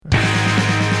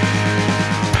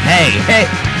Hey.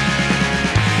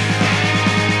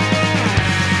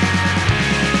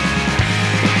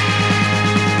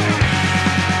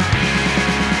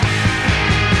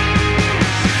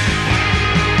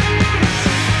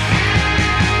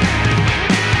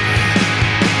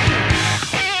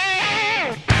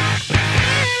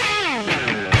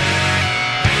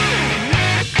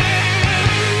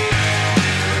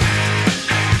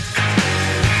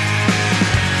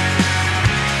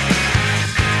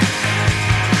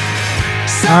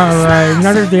 All right,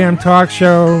 another damn talk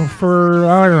show for,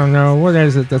 I don't know, what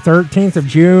is it, the 13th of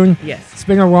June? Yes. It's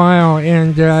been a while,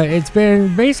 and it's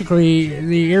been basically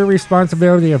the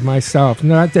irresponsibility of myself.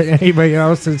 Not that anybody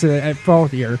else is at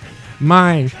fault here.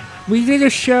 Mine. We did a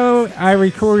show, I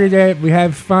recorded it, we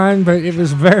had fun, but it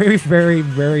was very, very,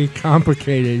 very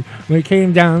complicated when it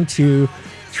came down to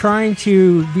trying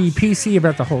to be PC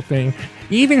about the whole thing.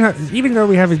 Even though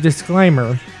we have a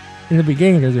disclaimer in the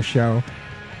beginning of the show,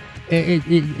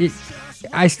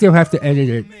 I still have to edit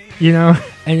it,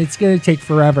 and it's going to take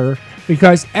forever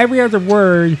because every other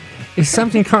word is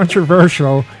something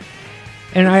controversial,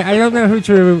 and I don't know who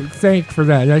to thank for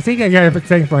that. I think I got to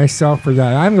thank myself for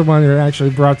that. I'm the one who actually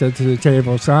brought that to the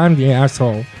table, so I'm the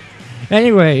asshole.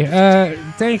 Anyway,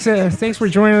 thanks for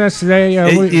joining us today.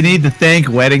 You need to thank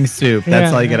Wedding Soup.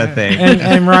 That's all you got to thank.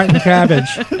 And Rotten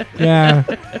Cabbage. Yeah,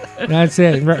 that's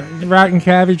it. Rotten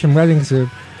Cabbage and Wedding Soup.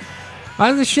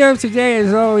 On the show today,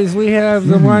 as always, we have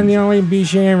the one, the only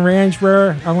Bijan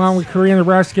Ranchburg, along with Karina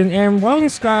Ruskin, and Weldon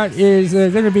Scott is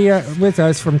going to be with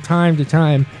us from time to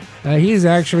time. He's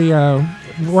actually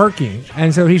working,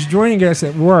 and so he's joining us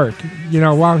at work,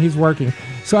 while he's working.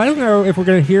 So I don't know if we're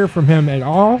going to hear from him at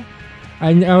all.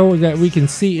 I know that we can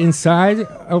see inside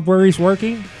of where he's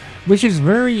working, which is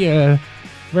very,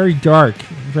 very dark.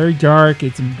 Very dark.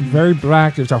 It's very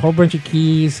black. There's a whole bunch of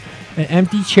keys, an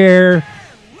empty chair.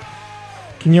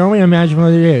 Can you only imagine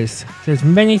what it is? There's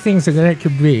many things that it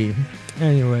could be.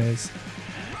 Anyways,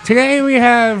 today we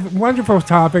have wonderful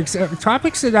topics.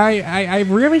 Topics that I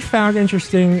really found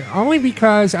interesting only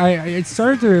because I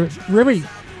started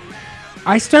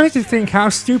to think how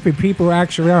stupid people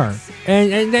actually are.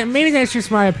 And maybe that's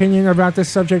just my opinion about this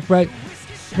subject, but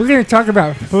we're going to talk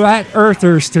about flat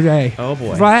earthers today. Oh,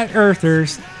 boy. Flat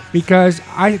earthers, because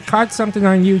I caught something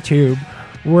on YouTube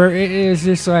where it is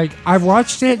just like, I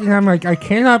watched it and I'm like, I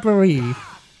cannot believe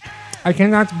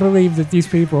that these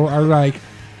people are like,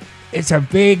 it's a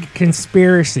big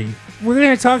conspiracy. We're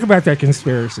going to talk about that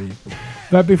conspiracy.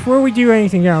 But before we do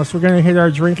anything else, we're going to hit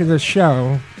our drink of the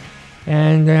show.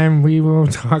 And then we will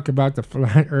talk about the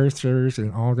flat earthers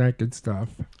and all that good stuff.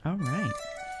 All right.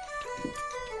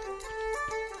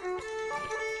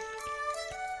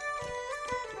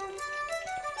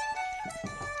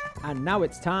 And now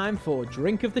it's time for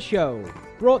Drink of the Show,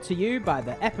 brought to you by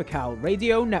the Epical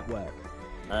Radio Network.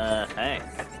 Hank,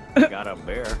 I got a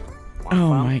beer.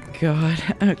 Oh my God.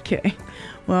 Okay.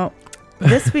 Well,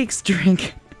 this week's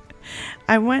drink,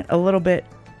 I went a little bit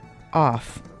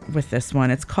off with this one.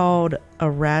 It's called a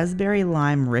Raspberry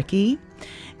Lime Ricky,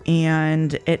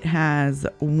 and it has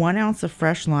 1 ounce of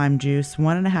fresh lime juice,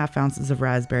 1.5 ounces of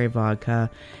raspberry vodka,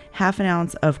 1/2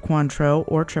 ounce of Cointreau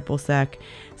or triple sec,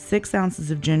 6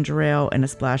 ounces of ginger ale, and a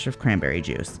splash of cranberry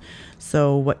juice.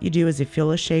 So what you do is you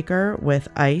fill a shaker with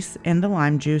ice and the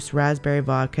lime juice, raspberry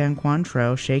vodka, and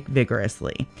Cointreau, shake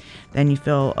vigorously. Then you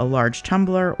fill a large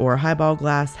tumbler or highball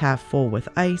glass half full with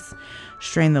ice,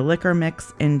 strain the liquor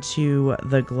mix into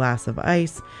the glass of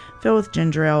ice, fill with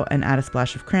ginger ale, and add a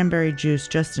splash of cranberry juice,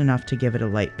 just enough to give it a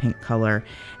light pink color.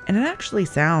 And it actually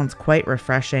sounds quite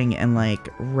refreshing and like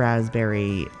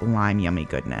raspberry lime yummy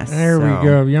goodness. There we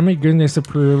go. Yummy goodness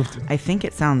approved. I think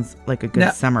it sounds like a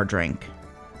good summer drink.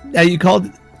 It's called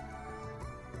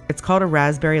a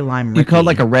raspberry lime Ricky. You called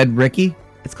like a red Ricky?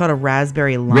 It's called a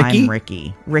raspberry lime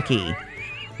Ricky.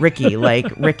 Ricky, like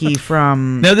Ricky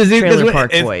from Trailer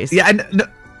Park Boys. Yeah,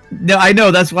 I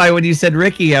know. That's why when you said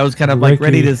Ricky, I was kind of like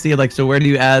ready to see like, so where do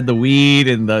you add the weed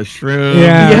and the shroom?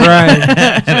 Yeah,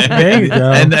 right. There you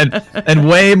go. And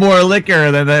way more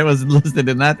liquor than that was listed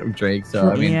in that drink. So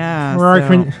I mean, yeah.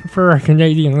 For our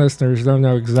Canadian listeners, don't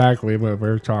know exactly what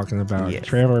we're talking about. Yes.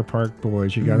 Trailer Park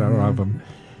Boys, you gotta love them.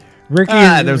 Ricky,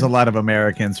 there's a lot of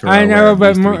Americans who are I know,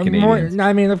 but more.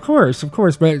 I mean, of course,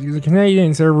 but the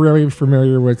Canadians are really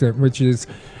familiar with it, which is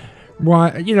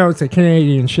why it's a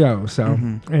Canadian show. So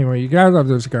anyway, you gotta love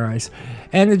those guys.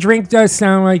 And the drink does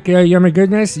sound like yummy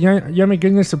goodness. Yummy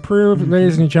goodness approved,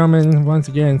 ladies and gentlemen. Once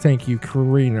again, thank you,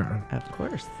 Karina. Of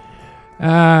course.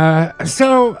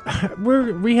 So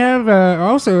we have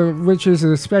also, which is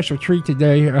a special treat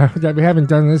today that we haven't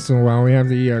done this in a while. We have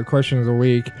the question of the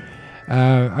week.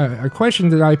 a question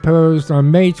that I posed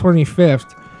on May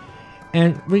 25th,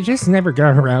 and we just never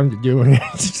got around to doing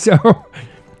it. So,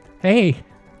 hey,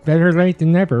 better late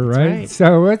than never, right? right.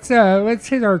 So let's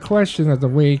hit our question of the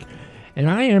week, and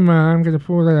I'm going to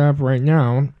pull that up right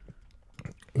now.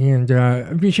 And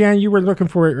Bijan, you were looking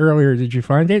for it earlier. Did you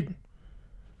find it?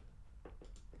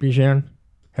 Bijan,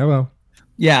 hello.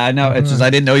 Yeah, no, it's just I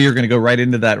didn't know you were going to go right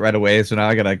into that right away, so now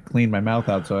I got to clean my mouth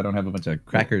out so I don't have a bunch of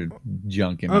cracker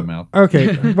junk in my mouth.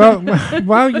 Okay, well,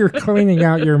 while you're cleaning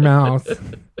out your mouth,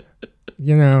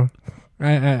 you know,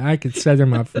 I could set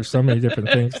him up for so many different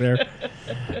things there.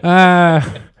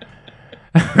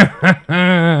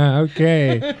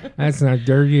 Okay, that's not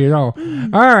dirty at all.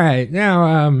 All right,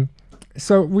 now,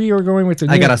 so we are going with the.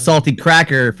 I got a salty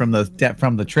cracker from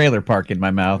the trailer park in my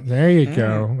mouth. There you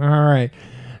go. All right.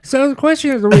 So the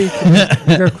question of the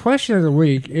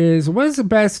week, is: what is the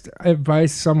best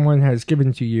advice someone has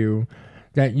given to you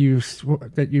that you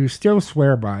still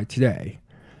swear by today?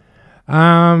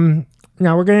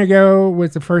 Now we're gonna go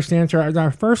with the first answer. The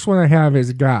first one I have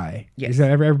is Guy. Yes. Is that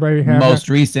everybody have Most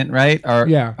that? recent, right? Or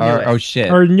Yeah. oh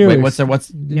shit. Or newest. Wait,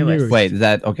 what's Newest. Wait, is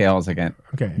that okay? Hold on a second.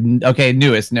 Okay. Okay,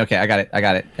 newest. Okay, I got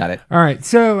it. All right.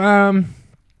 So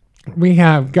we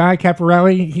have Guy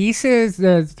Caparelli. He says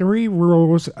the 3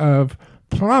 rules of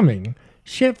plumbing: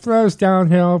 shit flows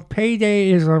downhill,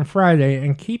 payday is on Friday,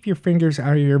 and keep your fingers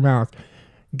out of your mouth.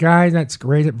 Guy, that's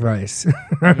great advice.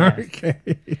 Okay.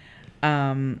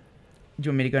 Do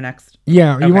you want me to go next?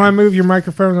 Yeah, you Okay. want to move your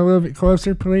microphone a little bit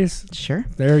closer, please? Sure.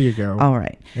 There you go. All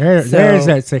right. There's So-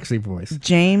 that sexy voice.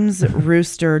 James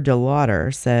Rooster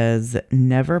DeLauder says,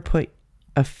 never put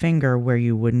a finger where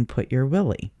you wouldn't put your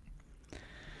willy.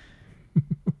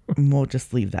 We'll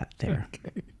just leave that there.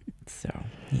 Okay. So,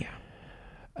 yeah.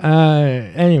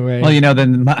 Anyway. Well, you know,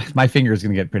 then my finger's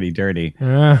gonna get pretty dirty.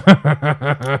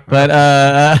 But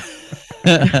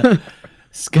But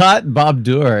Scott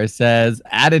Bobdur says,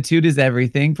 attitude is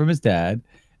everything from his dad.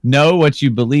 Know what you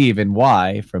believe and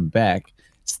why from Beck.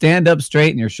 Stand up straight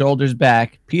and your shoulders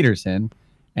back, Peterson.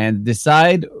 And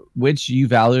decide which you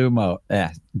value more.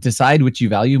 Decide which you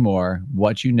value more,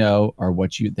 what you know or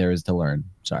what there is to learn.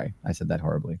 Sorry, I said that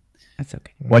horribly. That's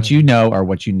okay. What you know or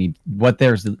what you need. What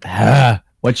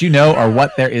you know or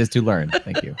what there is to learn.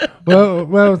 Thank you.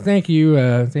 well, thank you,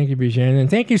 Bijan, and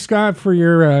thank you, Scott, for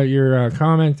your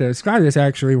comment. Scott is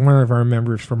actually one of our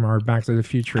members from our Back to the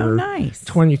Future Oh, nice.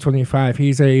 2025.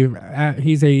 He's a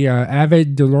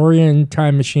avid DeLorean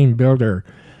time machine builder.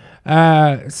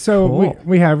 So Cool.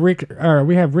 we have Rich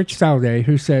Salday,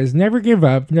 who says, "Never give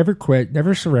up, never quit,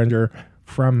 never surrender."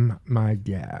 From my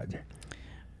dad.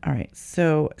 All right.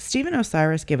 So Stephen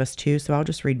Osiris gave us 2, so I'll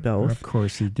just read both. Of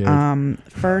course he did.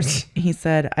 First, he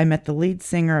said, I met the lead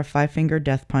singer of Five Finger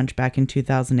Death Punch back in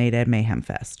 2008 at Mayhem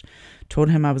Fest.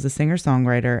 Told him I was a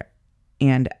singer-songwriter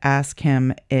and asked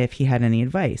him if he had any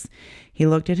advice. He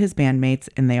looked at his bandmates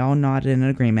and they all nodded in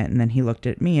agreement, and then he looked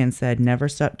at me and said, never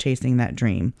stop chasing that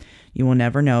dream. You will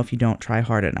never know if you don't try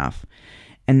hard enough.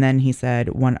 And then he said,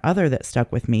 one other that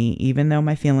stuck with me, even though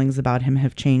my feelings about him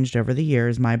have changed over the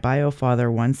years, my bio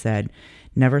father once said,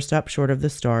 never stop short of the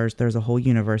stars. There's a whole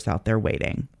universe out there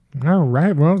waiting. All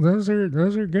right. Well, those are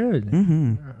good.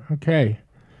 Mm-hmm. Okay.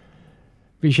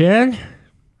 Bijan?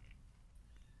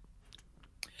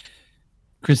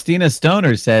 Christina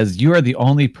Stoner says, you are the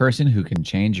only person who can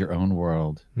change your own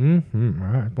world. Mm-hmm.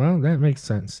 All right. Well, that makes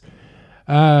sense.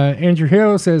 Andrew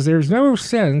Hill says, there's no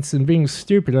sense in being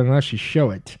stupid unless you show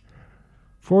it.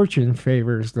 Fortune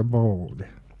favors the bold.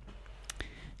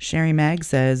 Sherry Mag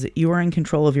says, you are in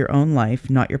control of your own life,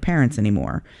 not your parents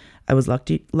anymore. I was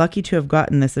lucky to have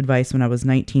gotten this advice when I was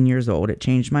 19 years old. It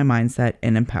changed my mindset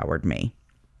and empowered me.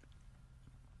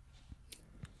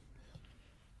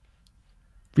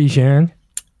 Bijan?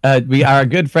 Our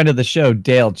good friend of the show,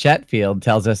 Dale Chatfield,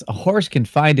 tells us a horse can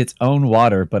find its own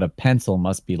water, but a pencil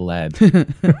must be lead.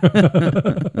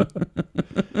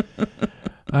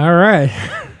 All right.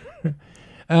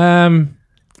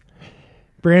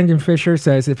 Brandon Fisher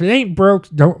says, if it ain't broke,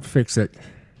 don't fix it.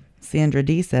 Sandra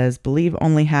D says, believe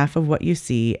only half of what you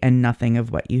see and nothing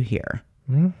of what you hear.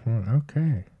 Mm-hmm.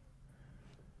 Okay.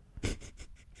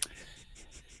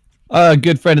 A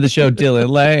good friend of the show, Dylan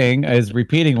Lang, is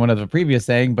repeating one of the previous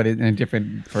saying, but in a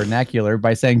different vernacular,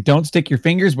 by saying, don't stick your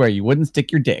fingers where you wouldn't stick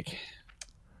your dick.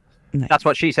 Nice. That's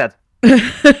what she said.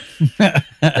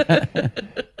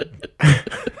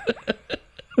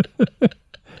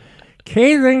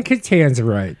 Caitlin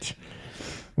Catanzarite.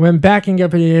 When backing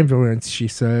up an ambulance, she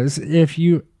says, if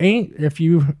you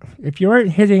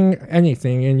aren't hitting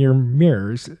anything in your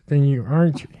mirrors, then you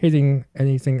aren't hitting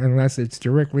anything unless it's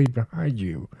directly behind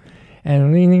you.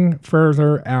 And leaning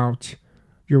further out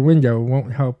your window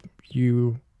won't help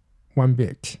you one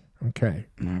bit. Okay.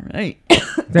 All right.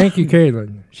 Thank you,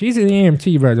 Caitlin. She's an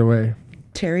EMT, by the way.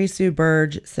 Terry Sue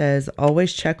Burge says,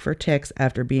 always check for ticks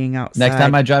after being outside. Next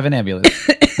time I drive an ambulance.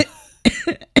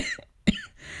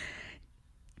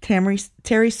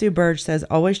 Terry Sue Burge says,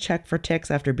 always check for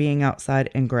ticks after being outside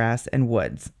in grass and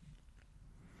woods.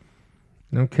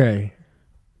 Okay.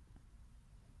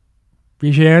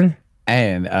 Bijan?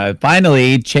 And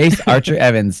finally, Chase Archer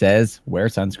Evans says, wear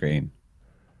sunscreen.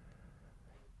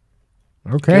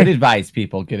 Okay. Good advice,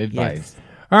 people. Good advice. Yes.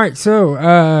 All right, so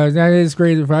that is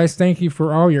great advice. Thank you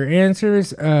for all your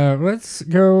answers. Let's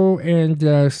go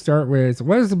and start with,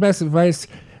 what is the best advice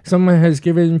someone has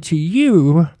given to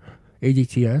you,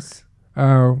 ADTS?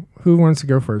 Who wants to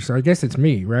go first? I guess it's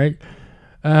me, right?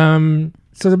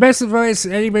 So the best advice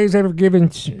anybody's ever given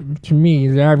to me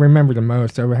that I remember the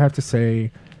most, I would have to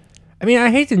say, I mean, I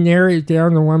hate to narrow it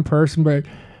down to one person, but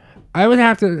I would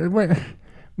have to...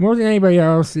 More than anybody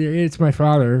else, it's my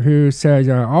father who said,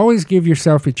 always give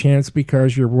yourself a chance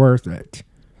because you're worth it.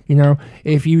 You know,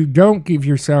 if you don't give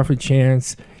yourself a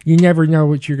chance, you never know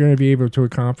what you're going to be able to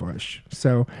accomplish.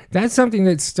 So that's something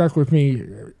that stuck with me.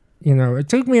 You know, it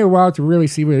took me a while to really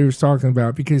see what he was talking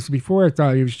about, because before I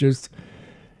thought he was just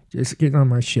getting on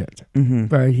my shit. Mm-hmm.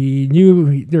 But he knew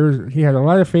he had a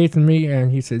lot of faith in me,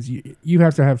 and he says, you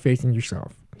have to have faith in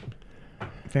yourself.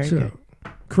 Very good.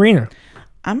 Karina.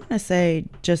 I'm going to say,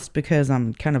 just because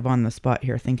I'm kind of on the spot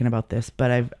here thinking about this,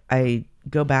 but I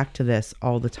go back to this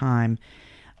all the time,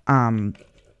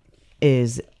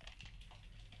 is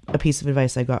a piece of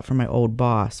advice I got from my old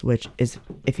boss, which is,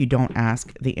 if you don't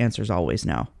ask, the answer's always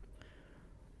no.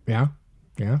 Yeah.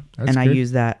 That's and I good.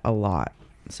 use that a lot.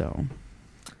 So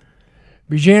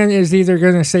Bijan is either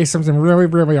going to say something really,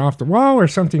 really off the wall or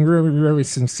something really, really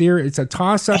sincere. It's a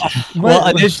toss-up. Well,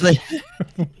 initially...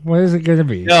 What is it going to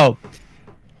be? No.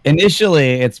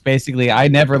 Initially, it's basically, I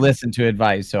never listened to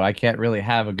advice, so I can't really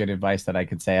have a good advice that I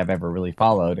could say I've ever really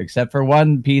followed, except for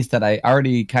one piece that I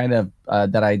already kind of,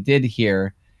 that I did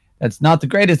hear. That's not the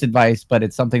greatest advice, but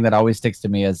it's something that always sticks to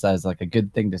me as like a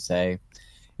good thing to say,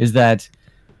 is that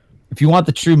if you want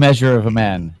the true measure of a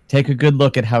man, take a good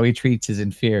look at how he treats his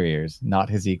inferiors, not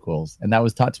his equals. And that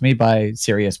was taught to me by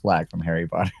Sirius Black from Harry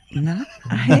Potter.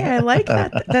 Hey, I like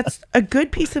that. That's a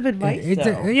good piece of advice.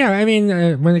 Yeah, I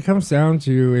mean, when it comes down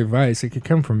to advice, it could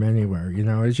come from anywhere. You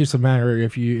know, it's just a matter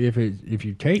if you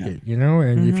take it. You know,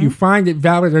 and if you find it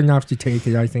valid enough to take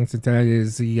it, I think that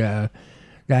is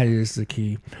the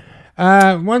key.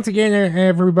 Once again,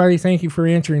 everybody, thank you for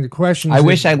answering the questions. I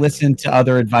wish I listened to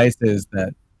other advices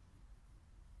that.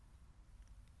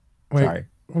 Wait, Sorry.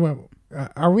 Well,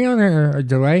 are we on a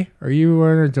delay? Are you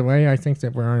on a delay? I think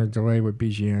that we're on a delay with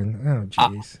BGN. Oh,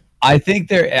 jeez. I think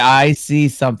I see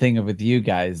something with you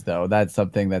guys, though. That's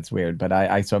something that's weird.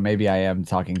 But so maybe I am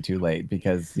talking too late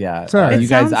because, yeah. Sorry. You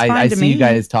guys, I see you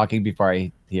guys talking before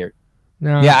I hear.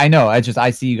 No. Yeah, I know. I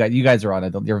see you guys. You guys are on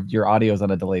your audio's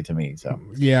on a delay to me. So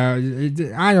yeah,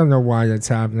 I don't know why that's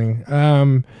happening.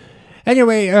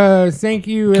 Anyway, thank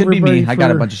you, could everybody. Be me. I got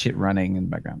a bunch of shit running in the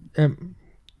background.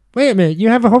 Wait a minute, you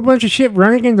have a whole bunch of shit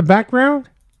running in the background?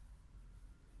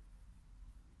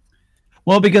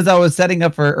 Well, because I was setting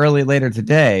up for later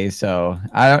today, so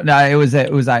I don't know.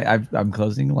 I'm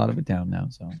closing a lot of it down now.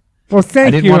 So well,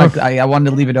 thank you. I wanted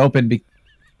to leave it open.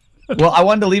 I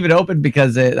wanted to leave it open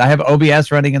because I have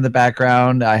OBS running in the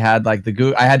background. I had I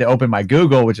had to open my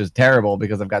Google, which is terrible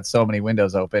because I've got so many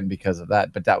windows open because of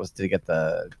that. But that was to get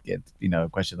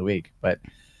question of the week. But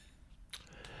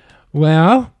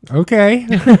well, okay.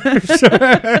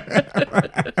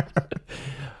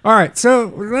 All right, so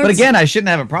but again, I shouldn't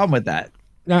have a problem with that.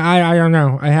 No, I don't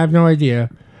know. I have no idea.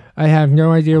 I have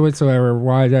no idea whatsoever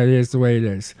why that is the way it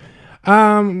is.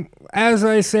 As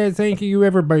I said, thank you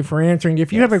everybody for answering.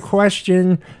 If you have a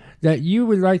question that you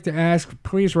would like to ask,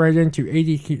 please write into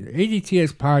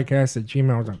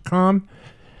adtspodcast@gmail.com.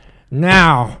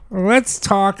 Now, let's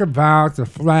talk about the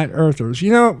flat earthers.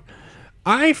 You know,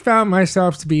 I found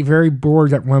myself to be very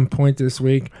bored at one point this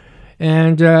week,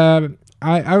 and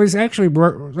I was actually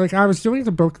I was doing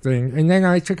the book thing, and then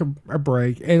I took a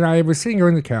break, and I was sitting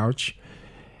on the couch,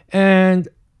 and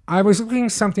I was looking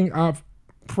something up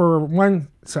for one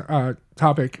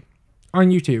topic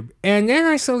on YouTube, and then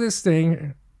I saw this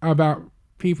thing about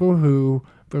people who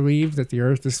believe that the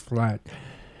Earth is flat.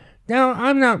 Now,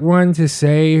 I'm not one to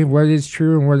say what is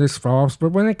true and what is false,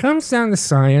 but when it comes down to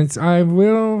science, I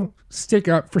will stick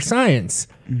up for science.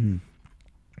 Mm-hmm.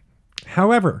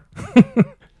 However,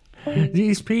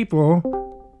 these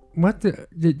people, what the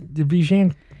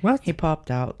Bijan, what? He popped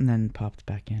out and then popped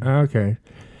back in. Okay.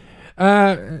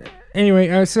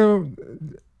 Anyway, so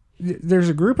there's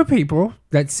a group of people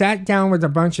that sat down with a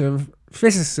bunch of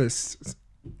physicists,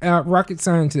 rocket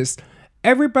scientists,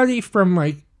 everybody from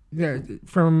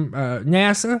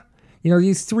NASA. You know,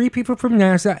 these 3 people from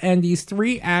NASA and these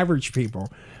 3 average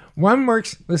people. One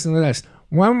works. Listen to this.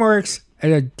 One works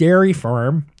at a dairy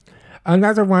farm.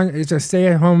 Another one is a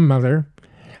stay-at-home mother,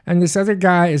 and this other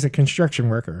guy is a construction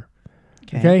worker.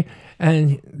 Okay?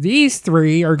 And these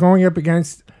 3 are going up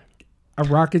against a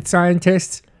rocket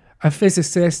scientist, a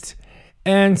physicist,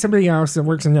 and somebody else that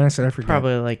works in NASA. I forget.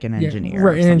 Probably like an engineer. Yeah,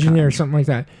 right, an engineer, something like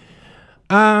that.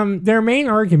 Their main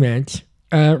argument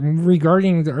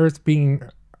regarding the Earth being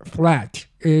flat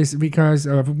is because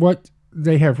of what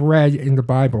they have read in the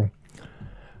Bible.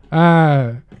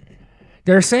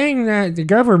 They're saying that the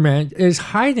government is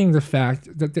hiding the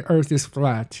fact that the Earth is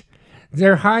flat.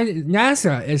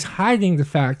 NASA is hiding the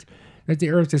fact that the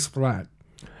Earth is flat.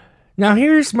 Now,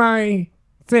 here's my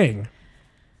thing.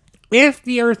 If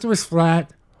the Earth was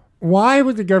flat, why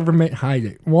would the government hide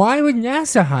it? Why would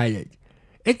NASA hide it?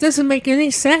 It doesn't make any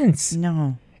sense.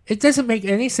 No. It doesn't make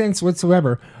any sense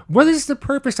whatsoever. What is the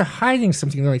purpose of hiding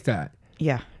something like that?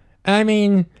 Yeah. I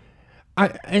mean,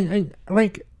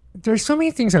 there's so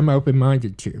many things I'm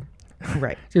open-minded to.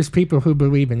 Right. There's people who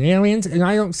believe in aliens, and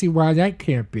I don't see why that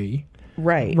can't be.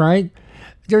 Right. Right?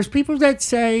 There's people that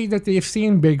say that they've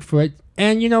seen Bigfoot,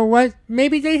 and you know what?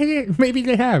 Maybe they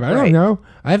have. I don't know.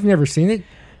 I've never seen it.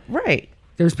 Right.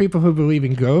 There's people who believe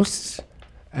in ghosts,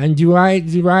 and do I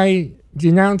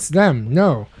denounce them?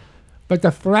 No. But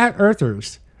the flat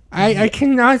earthers, I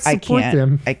cannot support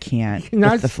them. I can't.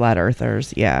 With the flat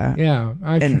earthers, yeah. Yeah.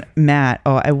 And Matt,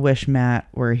 I wish Matt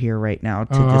were here right now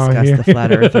to discuss the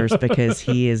flat earthers, because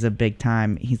he is a big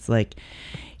time.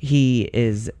 He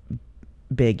is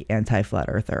big anti-flat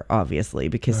earther, obviously,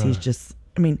 because he's just,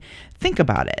 I mean, think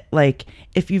about it. Like,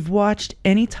 if you've watched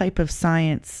any type of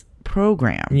science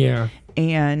program,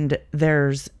 and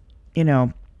there's,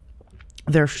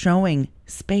 they're showing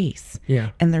space,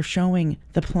 and they're showing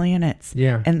the planets,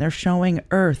 and they're showing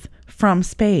Earth from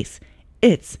space.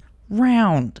 It's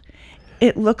round.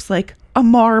 It looks like a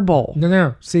marble.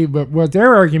 No. See, but what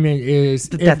their argument is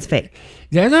that's fake.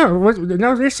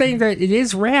 No, they're saying that it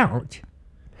is round,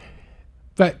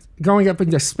 but going up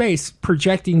into space,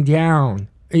 projecting down.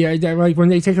 Yeah, like when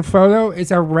they take a photo,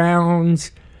 it's a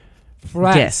round,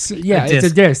 flat disc. Yeah, it's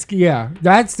a disc. Yeah,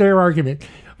 that's their argument.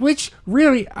 Which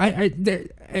really,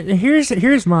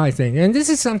 here's my thing, and this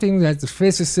is something that the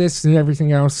physicists and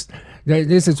everything else,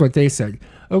 this is what they said.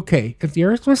 Okay, if the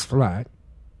Earth was flat,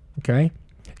 okay,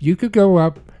 you could go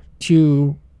up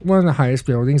to one of the highest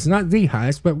buildings, not the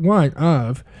highest, but one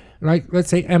of, like, let's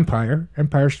say Empire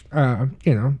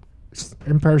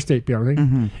State Building.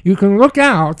 Mm-hmm. You can look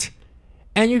out,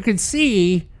 and you can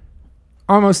see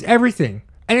almost everything.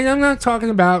 And I'm not talking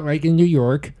about like in New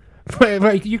York, but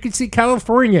like you can see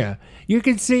California. You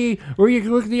can see, or you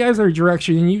can look the other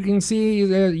direction, and you can see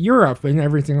Europe and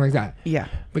everything like that. Yeah.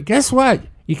 But guess what?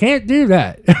 You can't do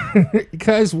that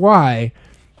because why?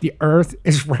 The Earth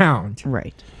is round.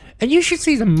 Right. And you should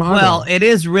see the model. Well, it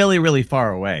is really, really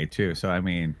far away too. So I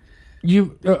mean,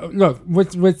 you look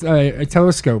with a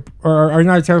telescope or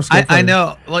not a telescope. I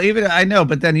know. Well, I know,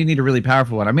 but then you need a really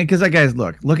powerful one. I mean, because guys,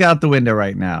 look out the window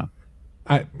right now.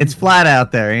 It's flat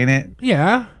out there, ain't it?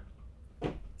 Yeah.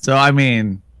 So I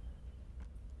mean,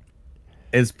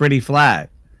 it's pretty flat.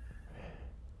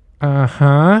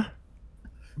 Uh-huh.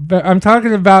 But I'm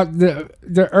talking about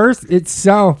the Earth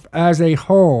itself as a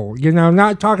whole. I'm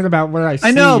not talking about what I see.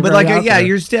 I know, but there.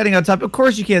 you're standing on top. Of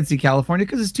course, you can't see California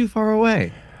because it's too far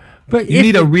away. But you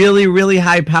need a really, really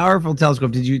high powerful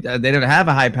telescope. They don't have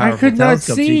a high powerful telescope. I could not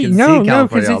see. So you can see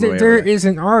California all the way there away. is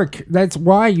an arc. That's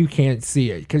why you can't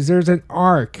see it, because there's an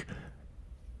arc.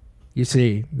 You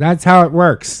see, that's how it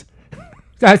works.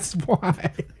 That's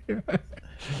why.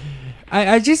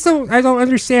 I just don't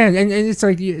understand. And it's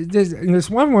like this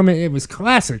one woman, it was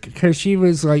classic because she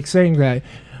was like saying that,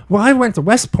 well, I went to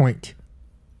West Point.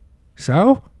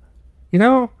 So,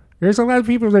 there's a lot of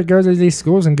people that go to these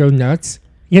schools and go nuts.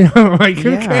 Who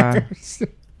cares?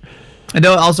 I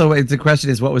know. Also, the question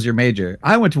is, what was your major?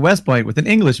 I went to West Point with an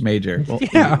English major. Well,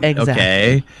 yeah, exactly.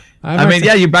 Okay. I mean,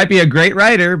 you might be a great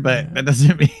writer, but that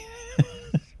doesn't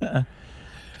mean.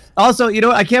 Also,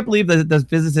 I can't believe that the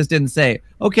physicist didn't say,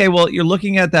 okay, well, you're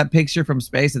looking at that picture from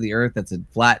space of the Earth that's a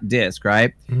flat disk,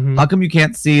 right? Mm-hmm. How come you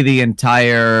can't see the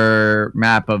entire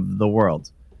map of the world?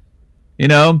 You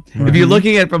know, if Right. you're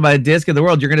looking at it from a disc of the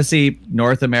world, you're going to see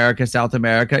North America, South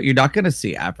America. You're not going to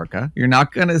see Africa. You're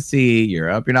not going to see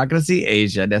Europe. You're not going to see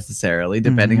Asia necessarily,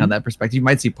 depending on that perspective. You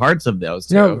might see parts of those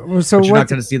too, No, so but you're what- not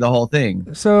going to see the whole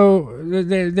thing. So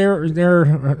they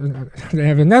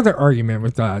have another argument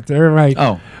with that. They're like,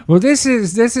 Oh. well, this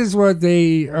is what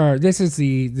this is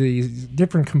the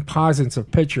different composites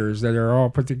of pictures that are all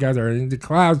put together, and the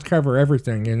clouds cover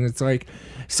everything, and it's like,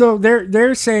 so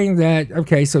they're saying that,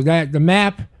 okay, so that the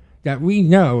map that we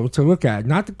know to look at,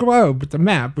 not the globe, but the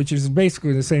map, which is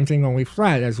basically the same thing, only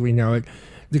flat as we know it,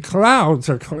 the clouds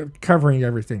are covering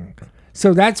everything.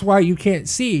 So that's why you can't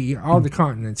see all the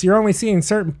continents. You're only seeing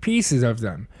certain pieces of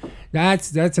them.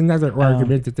 That's another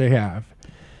argument that they have.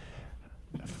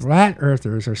 Flat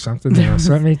earthers or something else,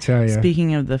 let me tell you.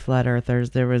 Speaking of the flat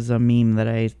earthers, there was a meme that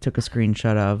I took a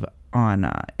screenshot of on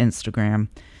Instagram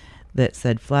that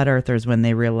said flat earthers when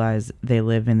they realize they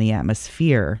live in the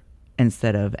atmosphere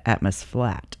instead of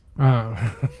flat.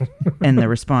 Oh. And the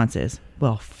response is,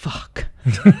 well, fuck.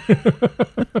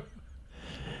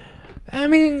 I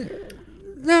mean,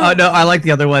 no. Oh no, I like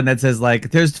the other one that says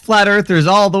like, "There's flat earthers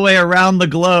all the way around the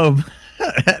globe."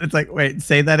 It's like, wait,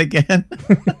 say that again.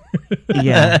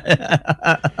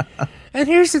 Yeah. And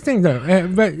here's the thing, though.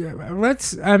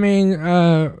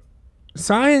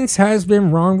 Science has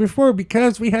been wrong before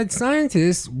because we had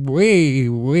scientists way,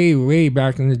 way, way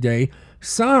back in the day.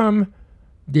 Some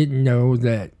didn't know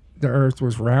that the Earth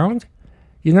was round.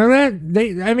 You know that?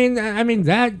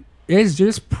 That is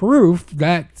just proof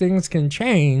that things can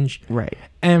change. Right.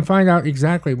 And find out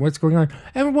exactly what's going on.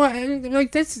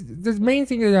 That's the main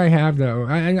thing that I have, though.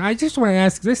 And I just want to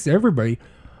ask this to everybody.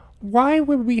 Why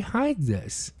would we hide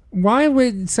this? Why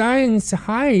would science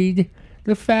hide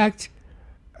the fact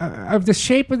of the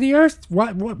shape of the Earth?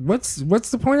 What's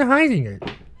the point of hiding it?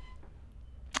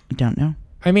 I don't know.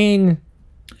 I mean,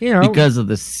 you know. Because of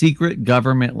the secret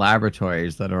government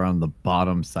laboratories that are on the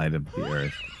bottom side of the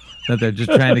Earth that they're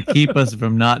just trying to keep us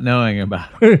from not knowing about.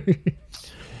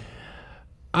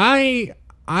 I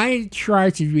try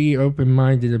to be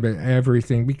open-minded about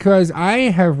everything because I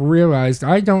have realized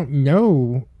I don't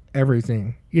know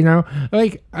everything. You know,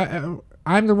 like I'm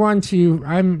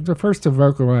the first to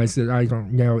vocalize that I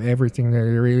don't know everything that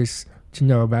there is to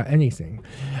know about anything.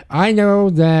 I know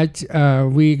that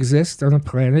we exist on a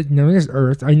planet known as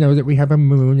Earth. I know that we have a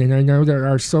moon, and I know that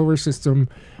our solar system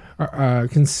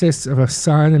consists of a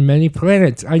sun and many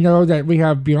planets. I know that we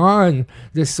have beyond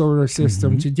this solar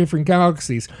system to different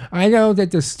galaxies. I know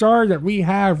that the star that we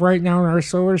have right now in our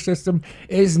solar system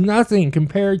is nothing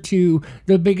compared to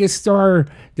the biggest star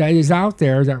that is out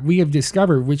there that we have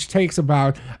discovered, which takes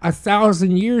about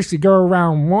 1,000 years to go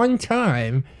around one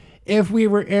time if we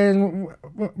were in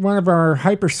one of our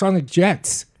hypersonic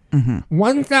jets.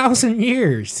 1,000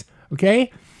 years,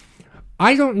 okay?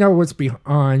 I don't know what's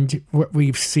beyond what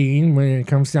we've seen when it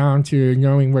comes down to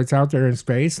knowing what's out there in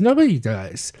space. Nobody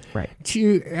does. Right.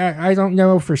 I don't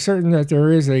know for certain that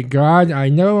there is a God. I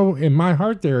know in my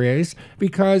heart there is,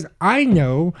 because I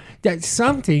know that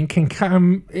something can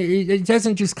come. It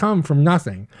doesn't just come from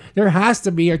nothing. There has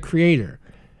to be a creator.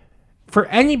 For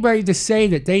anybody to say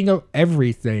that they know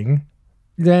everything,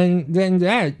 then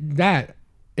that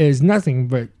is nothing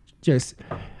but just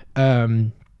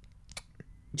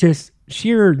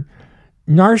sheer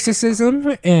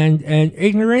narcissism and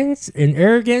ignorance and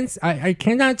arrogance. I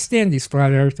cannot stand these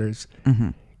flat earthers.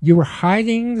 You were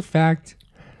hiding the fact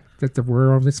that the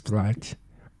world is flat.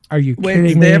 Are you kidding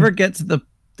Did me? they ever get to the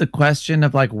question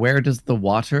of like, where does the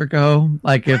water go?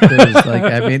 Like, if there's like,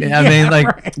 I mean,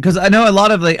 right. because I know a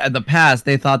lot of the past,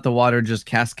 they thought the water just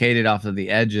cascaded off of the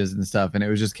edges and stuff, and it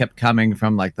was just kept coming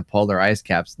from like the polar ice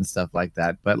caps and stuff like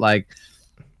that. But like,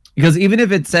 because even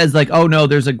if it says like, oh no,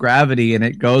 there's a gravity and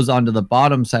it goes onto the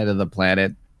bottom side of the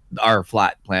planet, our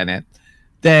flat planet,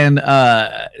 then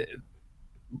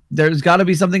there's got to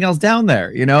be something else down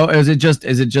there, you know? Is it just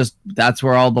that's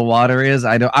where all the water is?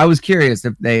 I was curious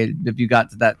if you got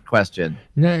to that question.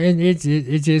 No, it's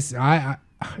just I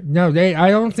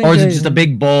don't think. Or is it just a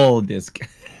big bowl disc?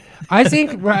 I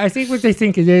think what they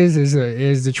think it is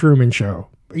the Truman Show.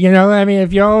 You know, I mean,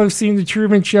 if y'all have seen the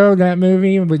Truman Show, that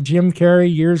movie with Jim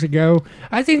Carrey years ago,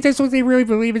 I think that's what they really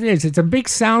believe it is. It's a big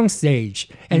sound stage,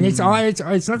 and it's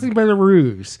nothing but a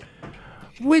ruse.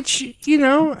 Which, you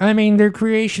know, I mean, they're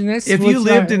creationists. If you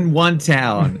lived in one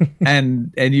town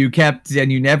and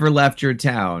you never left your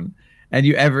town, and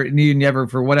you never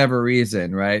for whatever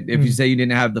reason, right? If you say you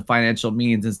didn't have the financial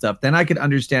means and stuff, then I could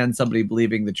understand somebody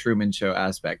believing the Truman Show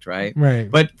aspect, right? Right.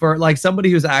 But for like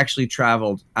somebody who's actually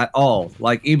traveled at all,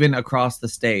 like even across the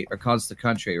state or across the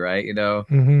country, right? You know,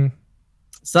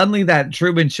 suddenly that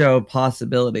Truman Show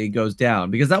possibility goes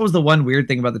down, because that was the one weird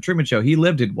thing about the Truman Show. He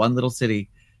lived in one little city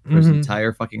for his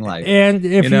entire fucking life. And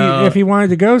if he wanted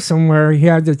to go somewhere, he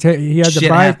had to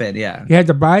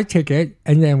buy a ticket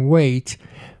and then wait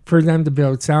for them to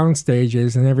build sound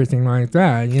stages and everything like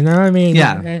that. You know what I mean?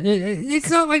 Yeah.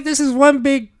 It's not like this is one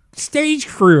big stage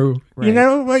crew. Right. You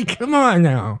know, like, come on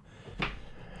now.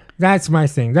 That's my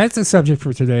thing. That's the subject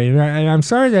for today. And I'm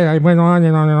sorry that I went on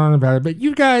and on and on about it, but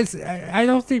you guys, I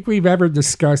don't think we've ever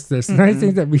discussed this, and I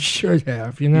think that we should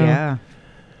have, you know? Yeah.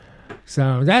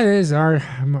 So that is our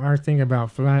thing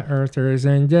about flat earthers.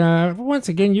 And once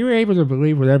again, you're able to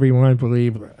believe what everyone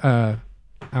believes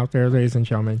out there, ladies and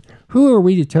gentlemen. Who are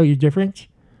we to tell you different?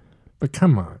 But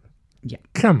come on. Yeah.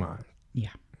 Come on. Yeah.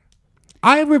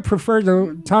 I would prefer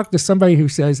to talk to somebody who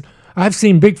says, I've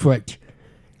seen Bigfoot,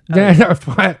 than a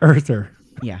flat earther.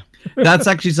 Yeah. That's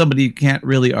actually somebody you can't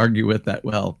really argue with that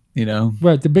well, you know?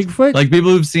 What, the Bigfoot? Like people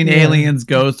who've seen aliens,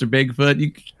 ghosts, or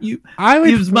Bigfoot,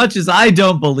 as much as I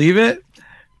don't believe it,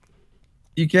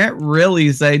 you can't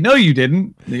really say, no, you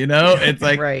didn't. You know? It's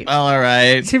like, Right. well, all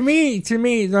right. To me,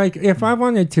 like if I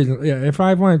wanted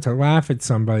to laugh at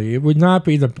somebody, it would not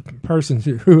be the person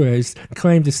who has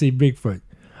claimed to see Bigfoot.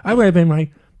 I would have been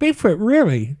like, Bigfoot,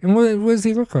 really? And what does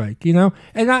he look like? You know?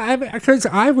 And because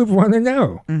I would want to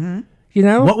know. Mm-hmm. You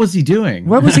know? What was he doing?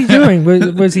 What was he doing?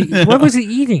 was he? What was he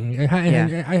eating?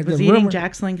 Was he eating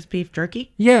Jack Slink's beef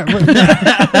jerky? Yeah.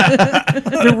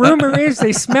 The rumor is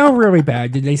they smell really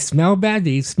bad. Did they smell bad? Did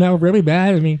he smell really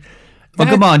bad? I mean, Well,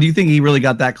 come on. Do you think he really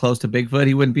got that close to Bigfoot?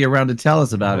 He wouldn't be around to tell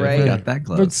us about it if he got that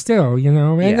close. But still, you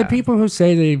know, and the Yeah. people who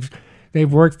say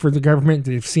they've worked for the government,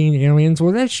 they've seen aliens.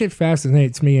 Well, that shit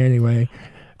fascinates me anyway.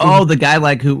 Oh, the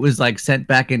guy who was sent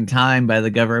back in time by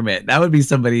the government. That would be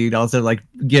somebody you'd also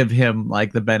give him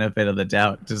the benefit of the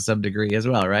doubt to some degree as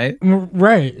well, right?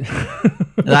 Right.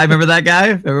 And I remember that guy.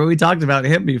 Remember we talked about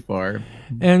him before.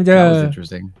 And that was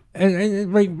interesting.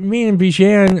 And like me and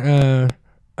Bijan,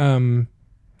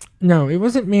 no, it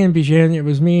wasn't me and Bijan. It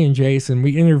was me and Jason.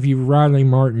 We interviewed Rodney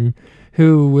Martin,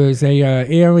 who was a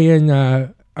alien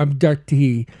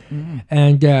abductee,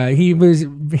 and he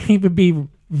would be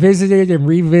visited and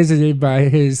revisited by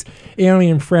his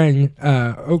alien friend,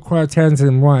 Okwa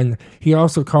Tenzin 1. He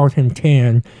also called him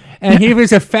Tan. And he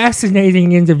was a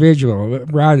fascinating individual,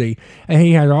 Roddy. And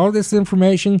he had all this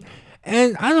information.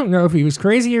 And I don't know if he was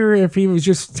crazy or if he was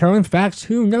just telling facts.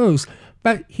 Who knows?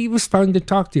 But he was fun to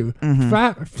talk to.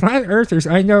 Flat earthers,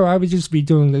 I know I would just be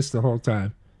doing this the whole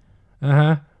time.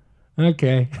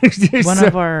 Okay.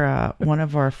 One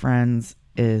of our friends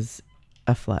is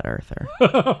a flat earther.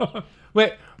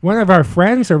 Wait, one of our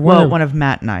friends or one of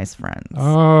Matt and I's friends.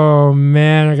 Oh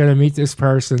man, I gotta meet this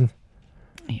person.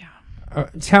 Yeah.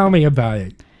 Tell me about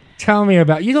it.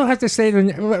 You don't have to say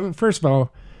the. First of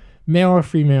all, male or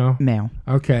female? Male.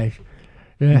 Okay.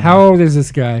 How old is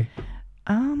this guy?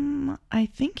 I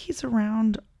think he's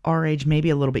around our age, maybe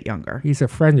a little bit younger. He's a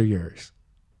friend of yours.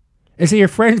 Is he a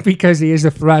friend because he is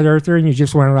a flat earther and you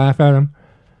just want to laugh at him?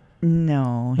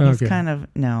 No, he's kind of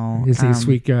no. Is he a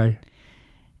sweet guy?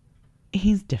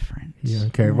 He's different. Yeah,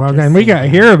 okay. Well, then we got to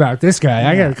hear about this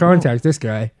guy. I got to contact this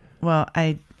guy. Well,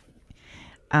 I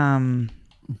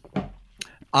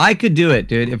could do it,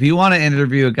 dude. If you want to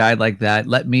interview a guy like that,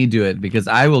 let me do it, because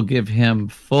I will give him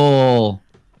full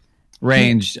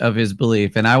range of his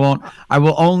belief, and I will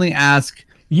only ask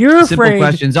simple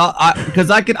questions. Because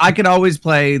I could always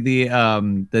play the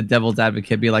devil's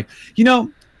advocate, be like,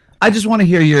 I just want to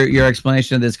hear your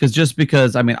explanation of this,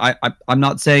 because I mean I'm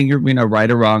not saying you're right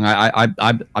or wrong.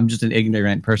 I'm just an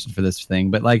ignorant person for this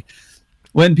thing. But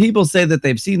when people say that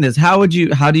they've seen this, how do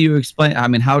you explain? I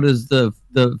mean, how does the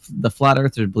flat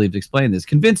earther belief explain this?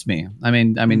 Convince me. I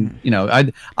mean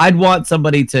I'd want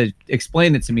somebody to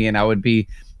explain it to me, and I would be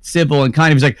civil and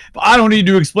kind. He's like, but I don't need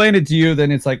to explain it to you.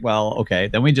 Then it's like, well, okay,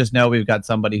 then we just know we've got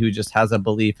somebody who just has a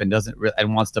belief and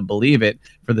and wants to believe it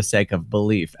for the sake of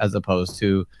belief, as opposed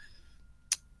to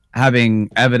having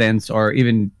evidence or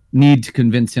even need to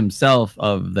convince himself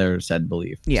of their said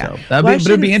belief. Yeah. So but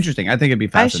it'd be interesting. I think it'd be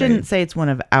fascinating. I shouldn't say it's one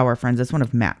of our friends. It's one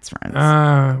of Matt's friends.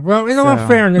 Well, in all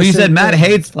fairness, well, you said Matt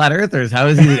hates flat earthers. How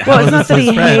is he? Well, it's not that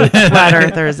he hates flat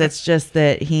earthers. It's just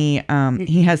that he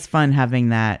has fun having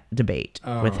that debate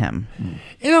with him.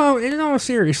 In all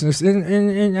seriousness,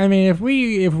 and I mean, if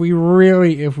we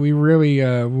really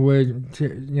would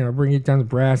bring it down to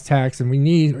brass tacks, and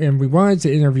we wanted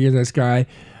to interview this guy.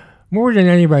 More than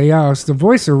anybody else, the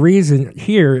voice of reason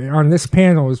here on this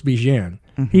panel is Bijan.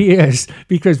 Mm-hmm. He is,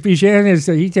 because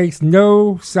Bijan he takes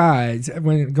no sides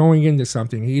when going into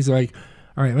something. He's like,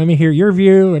 All right, let me hear your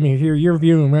view. Let me hear your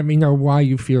view, and let me know why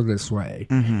you feel this way.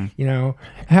 You know.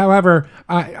 However,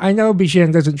 I know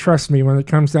Bijan doesn't trust me when it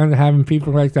comes down to having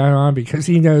people like that on because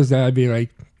he knows that I'd be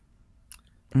like,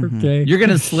 okay. You're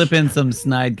gonna slip in some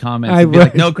snide comments. I And be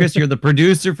like, would. no, Chris, you're the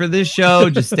producer for this show.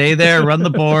 Just stay there, run the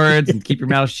boards, and keep your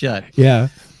mouth shut. Yeah.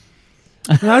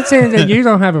 I'm not saying that you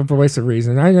don't have a voice of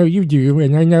reason. I know you do,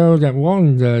 and I know that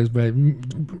Walton does, but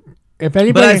if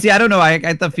anybody... But I don't know. I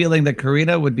get the feeling that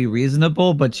Karina would be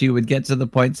reasonable, but she would get to the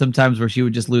point sometimes where she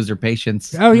would just lose her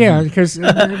patience. Oh, yeah, because... And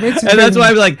that's why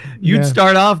I'm like, you'd Yeah.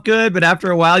 start off good, but after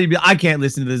a while, you'd be I can't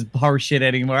listen to this horse shit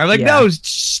anymore. I'm like, Yeah. no,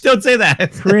 shh, don't say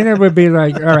that. Karina would be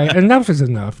like, all right, enough is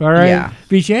enough, all right? Yeah.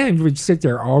 Bijan would sit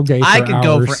there all day for I could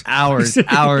go for hours.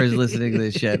 hours listening to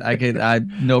this shit.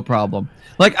 No problem.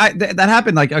 Like that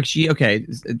happened. Like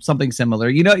it's something similar.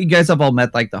 You know, you guys have all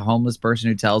met like the homeless person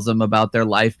who tells them about their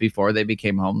life before they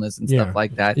became homeless and Yeah. stuff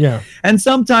like that. Yeah. And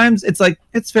sometimes it's like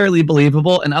it's fairly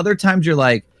believable, and other times you're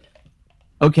like,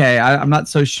 okay, I'm not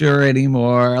so sure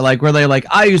anymore. Like where they're like,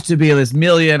 I used to be this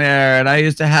millionaire and I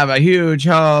used to have a huge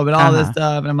home and all this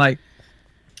stuff, and I'm like.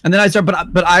 And then I start,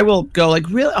 but I will go like,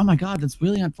 really? Oh my God, that's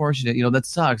really unfortunate. You know, that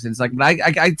sucks. And it's like, but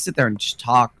I sit there and just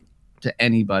talk to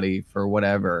anybody for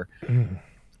whatever.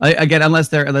 Again, unless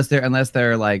they're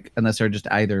just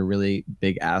either really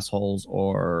big assholes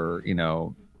or you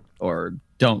know, or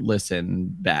don't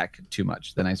listen back too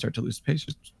much, then I start to lose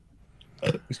patience.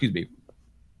 Excuse me.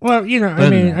 Well, you know, I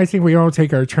mean, I think we all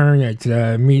take our turn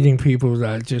at meeting people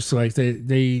that just like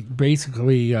they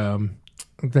basically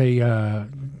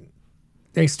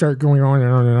they start going on and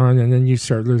on and on, and then you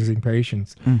start losing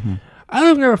patience. I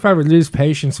don't know if I would lose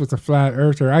patience with a flat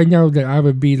earther. I know that I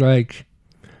would be like,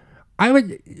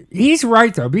 he's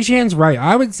right though. Bijan's right.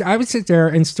 I would sit there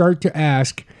and start to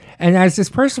ask, and as this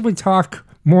person would talk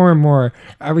more and more,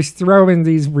 I was throwing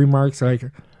these remarks like,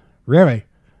 really?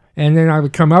 And then I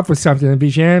would come up with something, and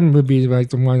Bijan would be like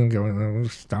the one going, oh,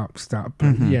 stop.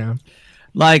 Yeah.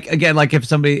 Like again, like if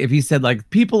he said like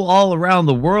people all around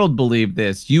the world believe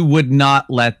this, you would not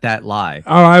let that lie.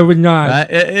 Oh, I would not.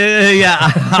 Yeah,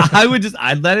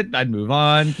 I'd let it. I'd move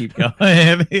on, keep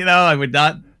going. You know, I would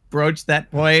not broach that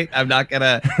point. I'm not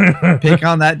gonna pick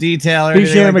on that detail or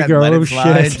anything like that. Go, Let oh, it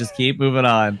slide. shit. Just keep moving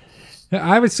on.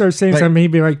 I would start saying something.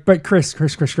 He'd be like, but Chris,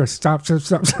 stop.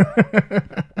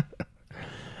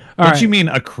 What you mean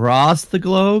across the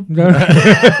globe?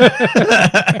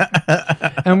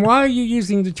 And why are you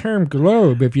using the term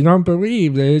globe if you don't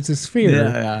believe that it's a sphere?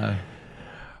 Yeah.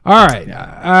 All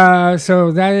right.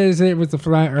 So that is it with the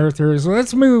flat earthers.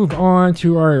 Let's move on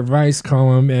to our advice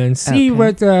column and see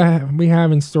what we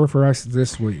have in store for us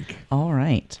this week. All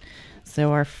right.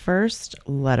 So our first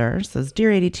letter says,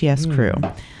 Dear ADTS crew,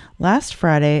 last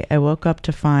Friday I woke up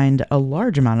to find a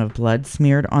large amount of blood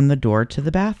smeared on the door to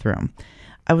the bathroom.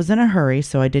 I was in a hurry,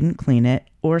 so I didn't clean it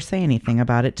or say anything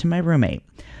about it to my roommate.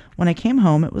 When I came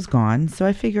home, it was gone, so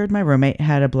I figured my roommate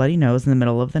had a bloody nose in the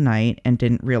middle of the night and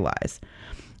didn't realize.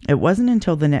 It wasn't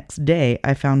until the next day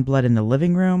I found blood in the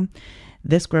living room.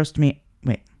 It wasn't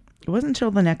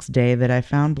until the next day that I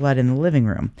found blood in the living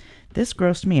room. This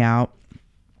grossed me out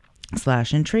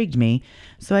 / intrigued me,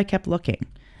 so I kept looking.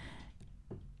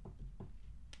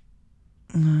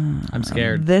 I'm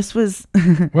scared. This was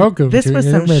Welcome. this to was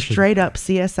the some intermission. straight up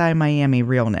CSI Miami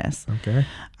realness. Okay.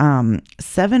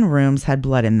 7 rooms had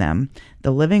blood in them.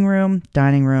 The living room,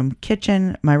 dining room,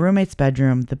 kitchen, my roommate's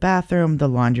bedroom, the bathroom, the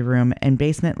laundry room, and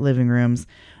basement living rooms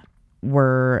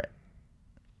were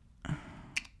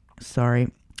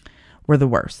the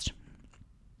worst.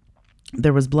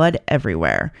 There was blood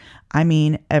everywhere. I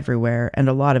mean everywhere, and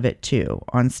a lot of it too.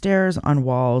 On stairs, on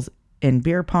walls, in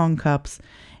beer pong cups,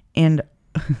 and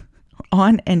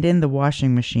on and in the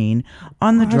washing machine,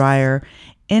 on the dryer,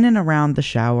 in and around the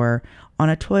shower, on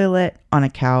a toilet, on a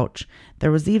couch.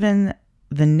 There was even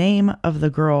the name of the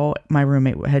girl my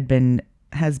roommate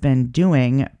has been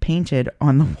doing painted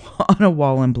on a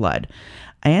wall in blood.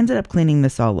 I ended up cleaning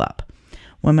this all up.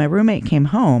 When my roommate came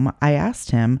home, I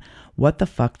asked him what the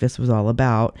fuck this was all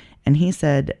about, and he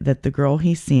said that the girl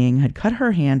he's seeing had cut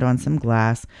her hand on some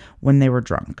glass when they were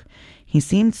drunk. He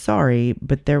seemed sorry,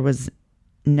 but there was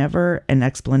never an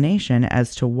explanation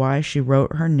as to why she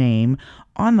wrote her name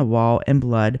on the wall in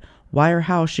blood, why or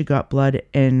how she got blood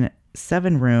in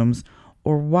 7 rooms,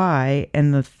 or why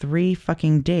in the 3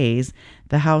 fucking days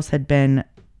the house had been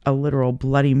a literal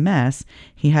bloody mess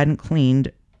he hadn't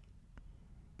cleaned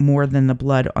more than the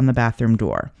blood on the bathroom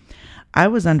door. I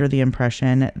was under the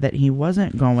impression that he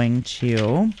wasn't going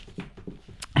to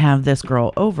have this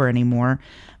girl over anymore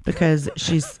because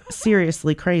she's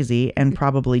seriously crazy and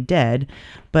probably dead,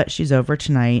 but she's over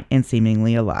tonight and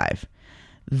seemingly alive.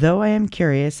 Though I am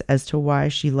curious as to why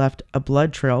she left a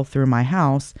blood trail through my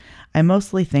house, I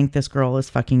mostly think this girl is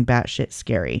fucking batshit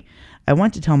scary. I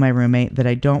want to tell my roommate that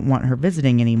I don't want her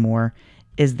visiting anymore.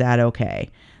 Is that okay?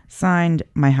 Signed,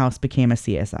 my house became a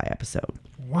CSI episode.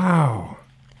 Wow.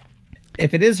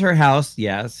 If it is her house,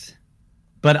 yes.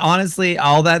 But honestly,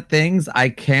 all that things I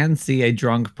can see a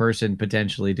drunk person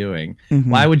potentially doing.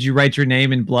 Why would you write your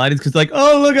name in blood? It's because like,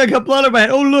 oh, look, I got blood on my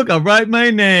head. Oh, look, I'll write my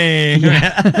name.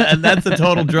 And that's a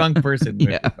total drunk person.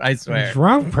 Yeah. I swear.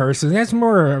 Drunk person? That's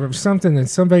more of something that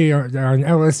somebody on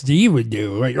LSD would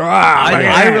do. Like,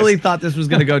 I really thought this was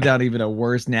going to go down even a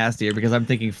worse, nastier, because I'm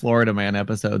thinking Florida Man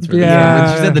episodes. For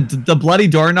Yeah. When she said the bloody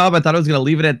doorknob, I thought I was going to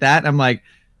leave it at that. And I'm like,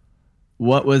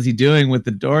 what was he doing with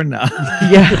the doorknob?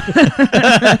 Yeah.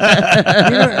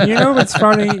 you know what's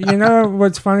funny? You know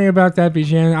what's funny about that,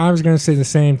 Bijan? I was going to say the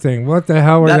same thing. What the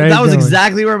hell were they That was doing?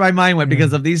 exactly where my mind went,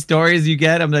 because of these stories you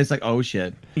get. I'm just like, oh,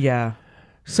 shit. Yeah.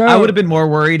 So I would have been more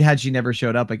worried had she never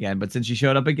showed up again. But since she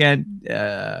showed up again,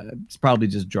 it's probably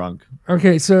just drunk.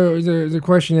 Okay, so the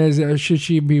question is, should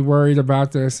she be worried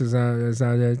about this? Is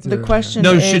that it? The question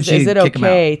No, should she is it kick him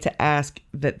okay to ask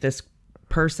that this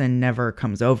person never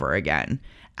comes over again?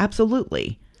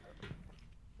 Absolutely.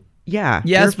 Yeah.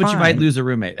 Yes, you're but you fine. might lose a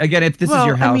roommate. Again, if this is Well,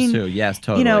 your house I mean, too. Yes,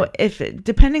 totally. You know,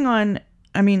 depending on,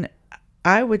 I mean,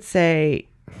 I would say,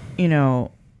 you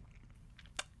know,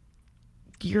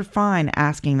 you're fine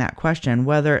asking that question.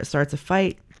 Whether it starts a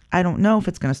fight, I don't know if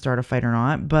it's going to start a fight or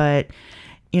not, but,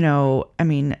 you know, I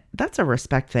mean, that's a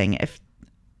respect thing. If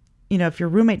your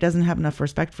roommate doesn't have enough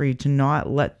respect for you to not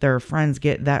let their friends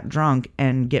get that drunk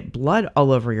and get blood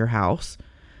all over your house,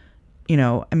 you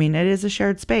know, I mean, it is a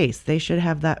shared space. They should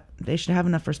have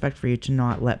enough respect for you to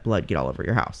not let blood get all over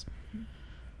your house.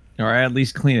 or at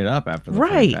least clean it up after the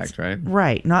Right. fact, right?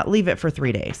 Right. Not leave it for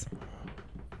 3 days.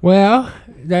 Well,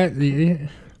 that.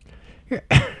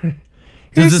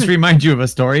 Does this remind you of a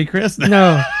story, Chris?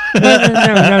 No,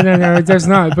 it does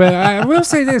not. But I will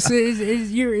say this: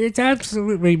 it's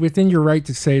absolutely within your right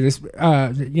to say this.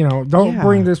 Don't Yeah.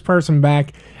 bring this person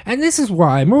back. And this is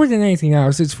why, more than anything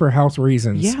else, it's for health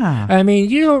reasons. Yeah. I mean,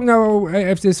 you don't know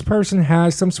if this person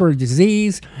has some sort of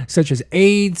disease, such as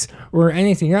AIDS or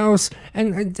anything else,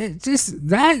 and that's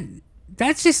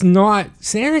just not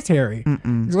sanitary.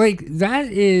 Like, that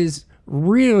is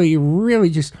really, really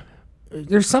just.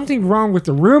 There's something wrong with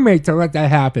the roommate to let that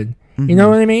happen. You know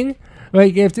what I mean?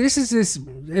 Like, if this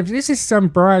is some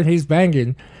broad he's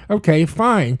banging, okay,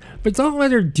 fine. But don't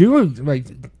let her do it, like,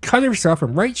 cut herself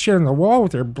and write shit on the wall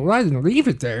with her blood and leave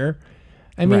it there.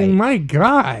 I mean, Right. my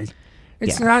God.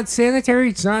 It's Yeah. not sanitary.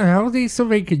 It's not healthy.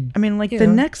 Somebody could. I mean, like, the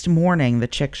next morning, the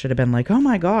chick should have been like, oh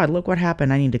my God, look what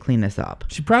happened. I need to clean this up.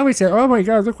 She probably said, "Oh my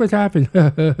God, look what happened."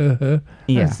 Yeah.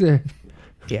 That's it.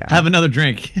 Yeah. Have another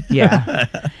drink. Yeah.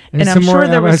 And And I'm some more sure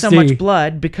there was so LSD. much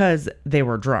blood because they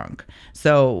were drunk.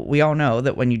 So we all know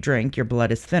that when you drink, your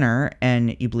blood is thinner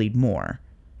and you bleed more.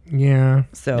 Yeah.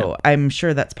 So I'm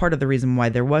sure that's part of the reason why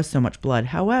there was so much blood.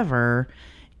 However,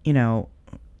 you know,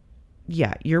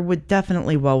 yeah, you're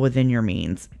definitely well within your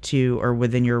means or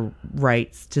within your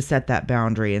rights to set that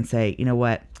boundary and say, you know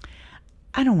what,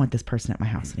 I don't want this person at my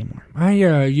house anymore. I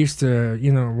used to,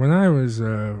 when I was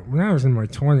in my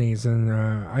 20s, and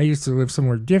I used to live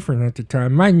somewhere different at the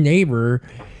time. My neighbor,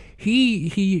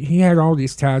 he had all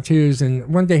these tattoos, and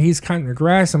one day he's cutting the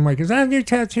grass. I'm like, "Is that a new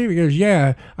tattoo?" He goes,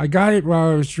 "Yeah, I got it while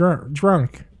I was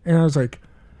drunk." And I was like,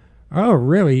 "Oh,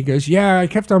 really?" He goes, "Yeah, I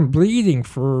kept on bleeding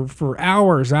for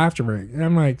hours after it." And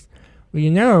I'm like, "Well,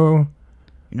 You're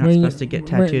not supposed to get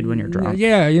tattooed when you're drunk.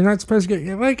 Yeah, you're not supposed to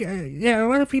get a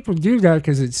lot of people do that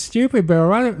because it's stupid.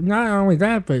 But not only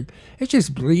that, but it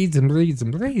just bleeds and bleeds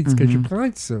and bleeds because your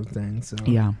blood's so thin. So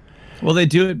Yeah. Well, they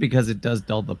do it because it does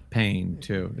dull the pain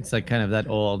too. It's like kind of that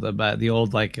old about the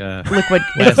old like Liquid,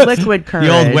 it's liquid courage.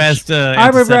 the old West I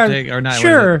would antiseptic rather, or not.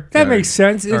 sure, that Or- makes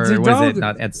sense. Or It's was dull, it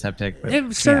not antiseptic? But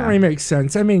it certainly makes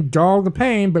sense. I mean, dull the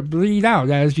pain, but bleed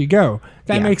out as you go.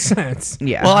 That Yeah. makes sense.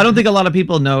 Yeah. well, I don't think a lot of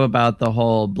people know about the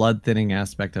whole blood thinning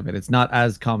aspect of it. It's not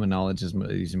as common knowledge as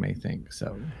you may think.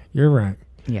 So, You're right.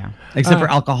 Yeah. except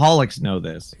for alcoholics know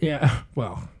this Yeah.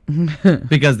 Well.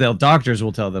 because doctors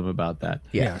will tell them about that.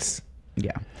 Yes.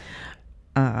 Yeah.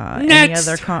 Any Next.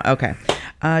 other okay.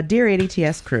 Dear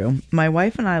ADTS crew, my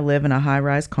wife and I live in a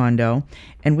high-rise condo,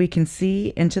 and we can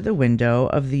see into the window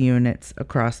of the units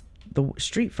across the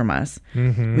street from us.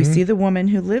 We see the woman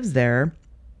who lives there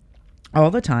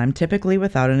all the time, typically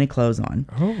without any clothes on.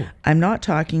 Oh. I'm not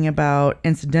talking about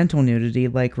incidental nudity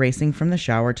like racing from the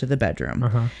shower to the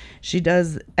bedroom. She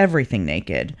does everything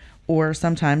naked, or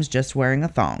sometimes just wearing a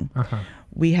thong.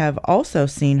 We have also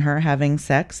seen her having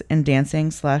sex and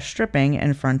dancing /stripping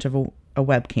in front of a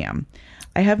webcam.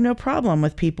 I have no problem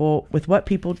with what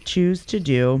people choose to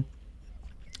do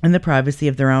in the privacy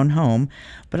of their own home,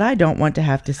 but I don't want to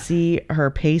have to see her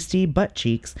pasty butt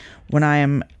cheeks when I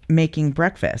am making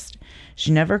breakfast.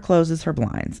 She never closes her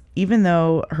blinds, even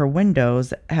though her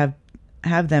windows have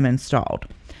them installed.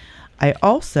 I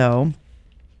also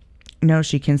know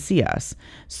she can see us,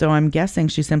 so I'm guessing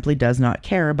she simply does not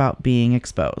care about being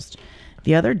exposed.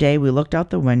 The other day, we looked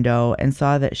out the window and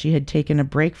saw that she had taken a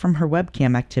break from her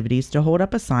webcam activities to hold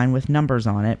up a sign with numbers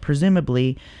on it,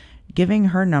 presumably giving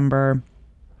her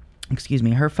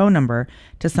phone number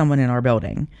to someone in our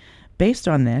building. Based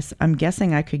on this, I'm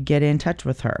guessing I could get in touch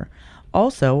with her.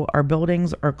 Also, our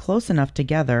buildings are close enough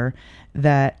together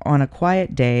that on a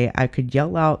quiet day, I could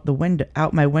yell out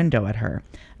my window at her.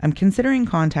 I'm considering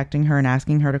contacting her and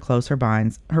asking her to close her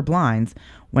blinds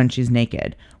when she's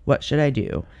naked. What should I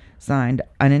do? Signed,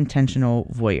 Unintentional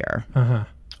Voyeur.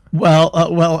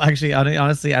 Well, actually,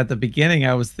 honestly, at the beginning,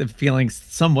 I was feeling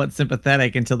somewhat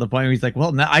sympathetic until the point where he's like,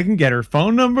 "Well, now I can get her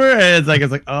phone number," and it's like,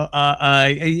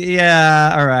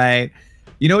 yeah, all right.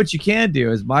 You know what you can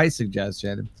do is my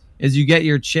suggestion is you get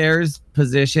your chairs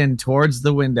positioned towards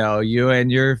the window, you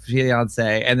and your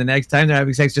fiance, and the next time they're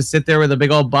having sex, just sit there with a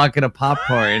big old bucket of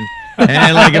popcorn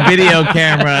and like a video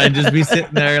camera and just be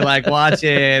sitting there like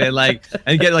watching and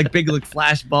get like big like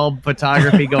flash bulb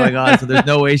photography going on, so there's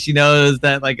no way she knows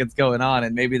that like it's going on,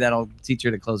 and maybe that'll teach her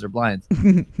to close her blinds.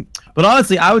 But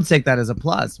honestly, I would take that as a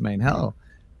plus, man. Hell,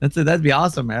 that'd be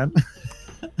awesome, man.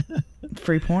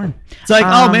 Free porn. It's like,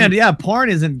 oh man, yeah, porn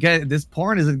isn't good. This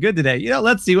porn isn't good today.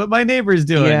 Let's see what my neighbor's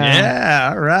doing.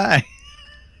 Yeah, all right.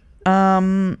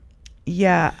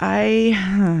 Yeah,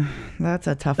 that's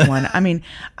a tough one. I mean,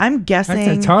 I'm guessing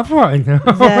that's a tough one.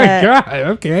 Oh my god.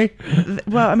 Okay.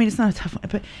 Well, I mean, it's not a tough one,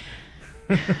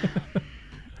 but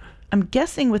I'm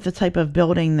guessing with the type of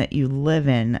building that you live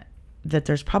in, that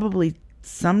there's probably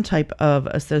some type of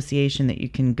association that you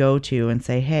can go to and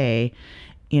say, hey,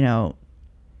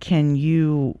 can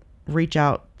you reach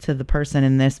out to the person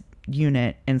in this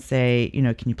unit and say,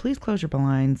 can you please close your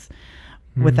blinds,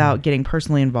 without getting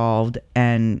personally involved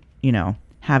and,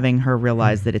 having her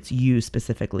realize that it's you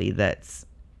specifically that's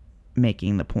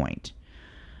making the point.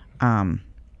 But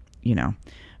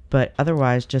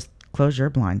otherwise just close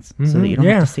your blinds so that you don't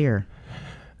have to see her.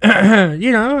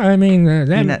 I mean,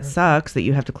 that sucks that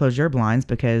you have to close your blinds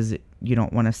because you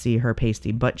don't want to see her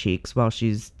pasty butt cheeks while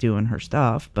she's doing her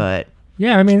stuff, but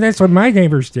yeah, I mean, that's what my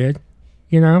neighbors did,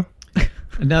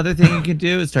 Another thing you can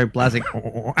do is start blasting.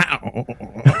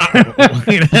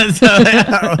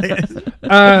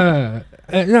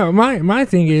 No, my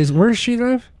thing is, where does she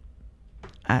live?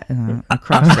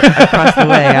 Across the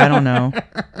way. I don't know.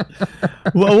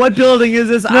 Well, what building is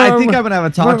this? I think I'm gonna have a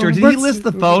talk to her. Did he list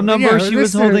the phone number she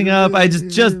was holding up? I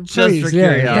just for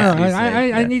curiosity.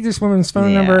 I need this woman's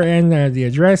phone number and the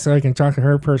address so I can talk to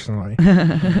her personally.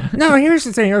 No, here's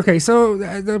the thing. Okay, so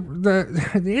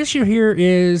the issue here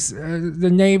is the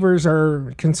neighbors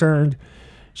are concerned.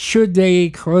 Should they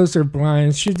close their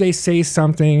blinds? Should they say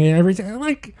something and everything?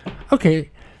 Like, okay,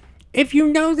 if you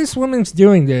know this woman's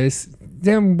doing this,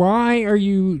 then why are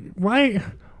you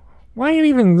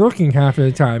even looking half of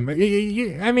the time?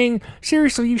 I mean,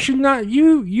 seriously, you should not.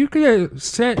 You could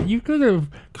have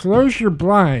closed your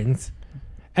blinds,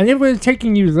 and it would have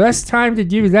taken you less time to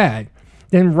do that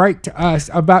than write to us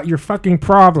about your fucking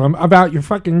problem about your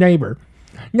fucking neighbor.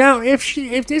 Now, if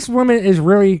this woman is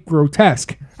really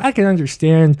grotesque, I can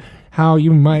understand how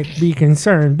you might be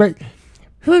concerned, but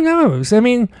who knows? I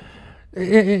mean,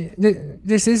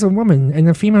 this is a woman, and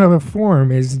the female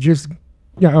form is just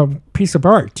a piece of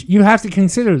art. You have to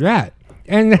consider that.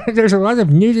 And there's a lot of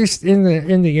nudists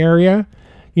in the area.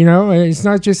 It's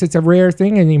not just it's a rare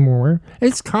thing anymore.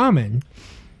 It's common.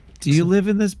 Do you live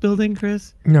in this building,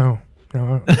 Chris? No. Hey,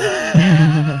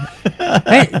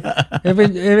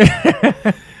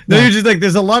 no, you're just like,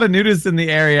 there's a lot of nudists in the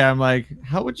area. I'm like,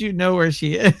 how would you know where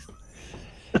she is?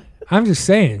 I'm just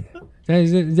saying.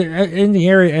 In the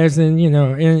area, as in,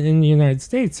 in the United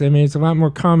States, I mean, it's a lot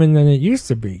more common than it used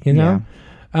to be, Yeah.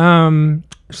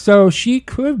 So she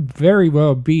could very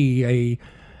well be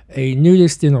a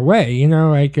nudist in a way,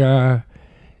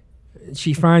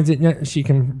 she finds it, she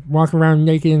can walk around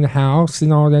naked in the house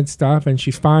and all that stuff, and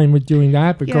she's fine with doing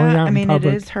that, but going out in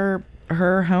public. It is her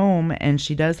home, and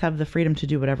she does have the freedom to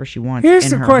do whatever she wants. Here's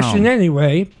the question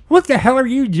anyway. What the hell are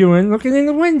you doing looking in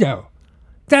the window?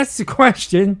 That's the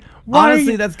question.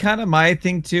 Honestly, that's kind of my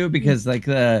thing too, because like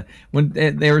when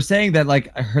they were saying that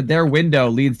like their window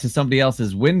leads to somebody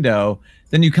else's window,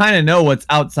 then you kind of know what's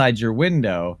outside your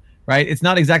window. right? It's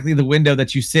not exactly the window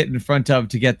that you sit in front of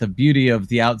to get the beauty of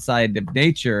the outside of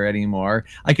nature anymore.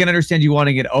 I can understand you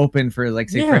wanting it open for, like,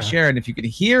 say, fresh air, and if you could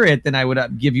hear it, then I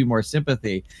would give you more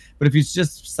sympathy. But if it's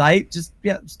just sight, just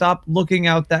stop looking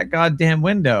out that goddamn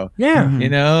window. Yeah, you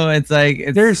know, it's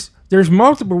like there's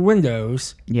multiple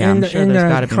windows. Yeah, I'm sure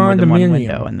there's got to be more than one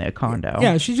window in the condo.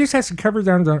 Yeah, she just has to cover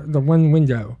down the one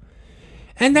window.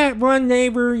 And that one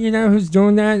neighbor, you know, who's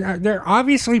doing that, they're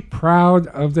obviously proud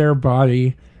of their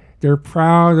body. They're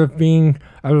proud of being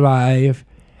alive.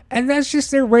 And that's just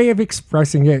their way of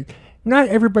expressing it. Not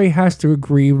everybody has to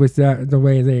agree with that, the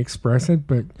way they express it,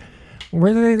 but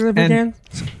where do they live again?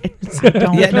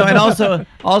 And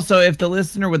also, if the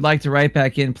listener would like to write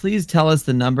back in, please tell us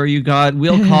the number you got.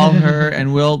 We'll call her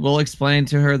and we'll explain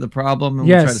to her the problem, and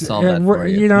we'll try to solve that for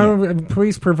you. You know,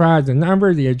 please provide the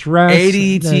number, the address.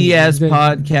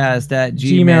 ADTSpodcast at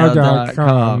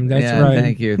gmail.com. That's right.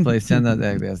 Thank you. Please send that.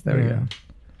 Yes, there we go.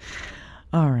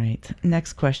 All right.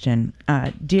 Next question.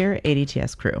 Dear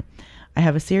ADTS crew, I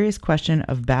have a serious question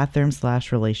of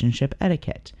bathroom/relationship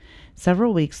etiquette.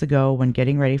 Several weeks ago, when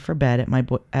getting ready for bed at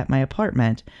my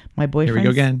apartment, my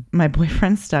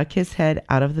boyfriend stuck his head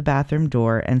out of the bathroom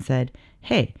door and said,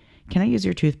 "Hey, can I use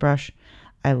your toothbrush?"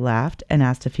 I laughed and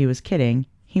asked if he was kidding.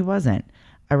 He wasn't.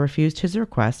 I refused his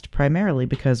request primarily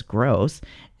because gross,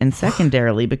 and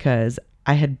secondarily because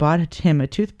I had bought him a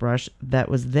toothbrush that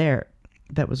was there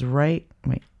right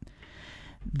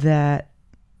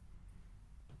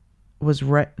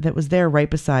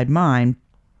beside mine,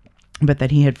 but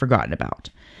that he had forgotten about.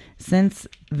 Since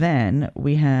then,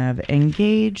 we have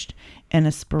engaged in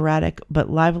a sporadic but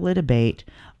lively debate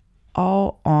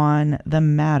all on the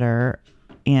matter,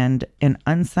 and an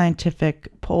unscientific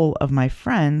poll of my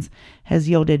friends has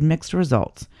yielded mixed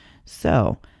results.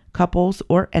 So, couples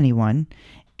or anyone,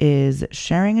 is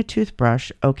sharing a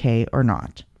toothbrush okay or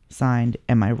not? Signed,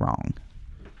 am I wrong?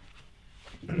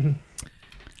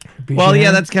 Well,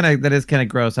 yeah, that is kind of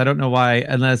gross. I don't know why,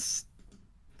 unless,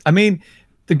 I mean,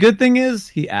 the good thing is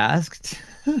he asked.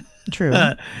 True.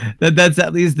 That's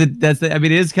at least I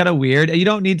mean, it is kind of weird. You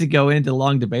don't need to go into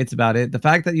long debates about it. The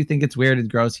fact that you think it's weird and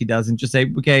gross, he doesn't. Just say,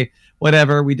 okay,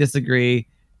 whatever, we disagree.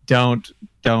 Don't,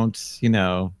 you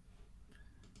know,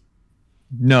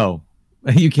 no.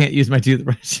 You can't use my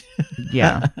toothbrush.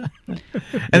 Yeah.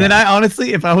 Then I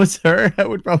honestly, if I was her, I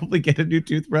would probably get a new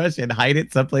toothbrush and hide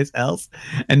it someplace else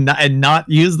and not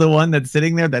use the one that's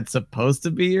sitting there that's supposed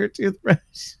to be your toothbrush.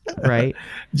 Right.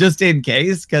 Just in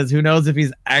case, because who knows if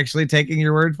he's actually taking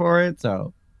your word for it.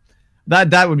 So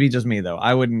that would be just me, though.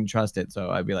 I wouldn't trust it. So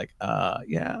I'd be like,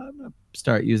 yeah, I'm going to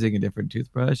start using a different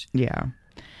toothbrush. Yeah.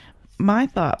 My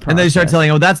thought process. And then you start telling,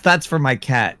 oh, that's for my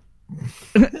cat.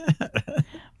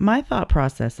 My thought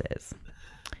process is,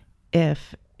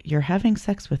 if you're having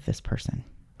sex with this person,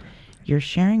 you're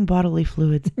sharing bodily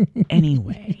fluids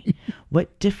anyway.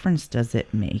 What difference does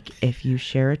it make if you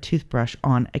share a toothbrush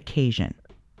on occasion?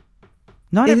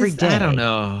 Not every day. I don't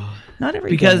know. Not every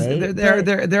because day.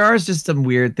 There are just some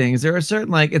weird things. There are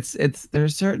certain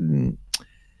there's certain.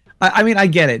 I mean, I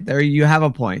get it. There, you have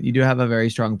a point. You do have a very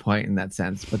strong point in that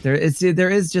sense. But there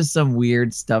is just some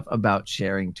weird stuff about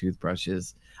sharing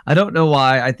toothbrushes. I don't know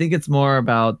why. I think it's more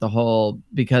about the whole,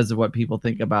 because of what people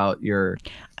think about your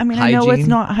hygiene. I know it's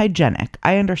not hygienic.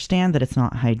 I understand that it's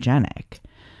not hygienic.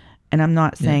 And I'm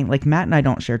not saying, like, Matt and I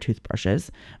don't share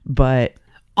toothbrushes, but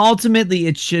ultimately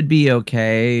it should be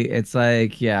okay. It's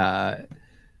like, yeah.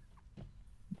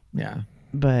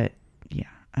 But, yeah,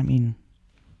 I mean,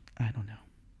 I don't know.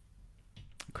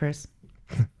 Chris?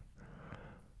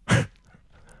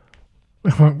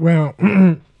 Well,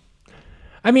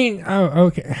 I mean,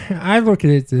 okay. I look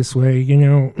at it this way, you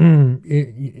know.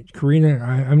 Karina,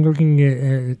 I'm looking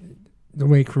at the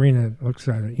way Karina looks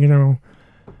at it. You know,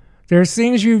 there's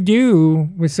things you do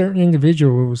with certain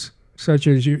individuals, such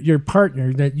as your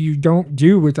partner, that you don't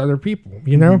do with other people.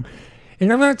 You know, mm-hmm.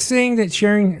 And I'm not saying that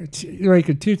sharing like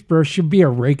a toothbrush should be a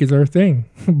regular thing,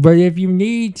 but if you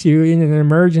need to in an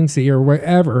emergency or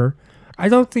whatever, I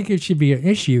don't think it should be an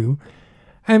issue.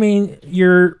 I mean,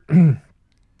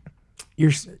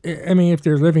 if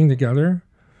they're living together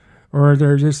or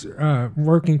they're just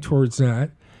working towards that,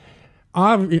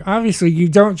 obviously you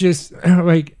don't just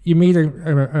like you meet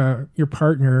your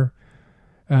partner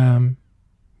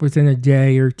within a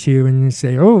day or two and you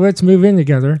say, oh, let's move in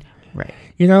together. Right.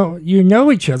 You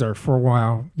know each other for a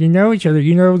while. You know each other.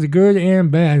 You know the good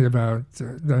and bad about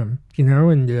them, you know,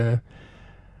 and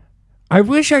I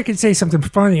wish I could say something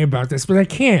funny about this, but I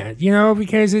can't, you know,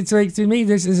 because it's like, to me,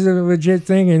 this is a legit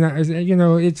thing. And, you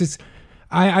know, it's just,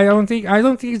 I don't think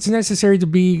it's necessary to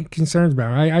be concerned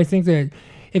about. I think that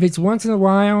If it's once in a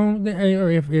while, or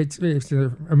if it's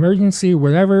an emergency,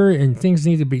 whatever, and things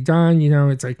need to be done,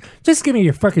 it's like, just give me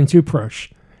your fucking toothbrush.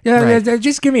 Yeah, Right.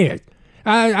 just give me it.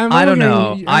 I don't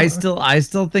know. I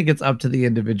still think it's up to the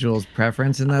individual's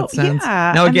preference in that sense.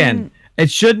 yeah, Now, I again, mean- it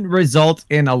shouldn't result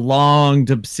in a long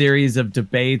series of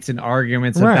debates and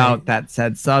arguments Right. about that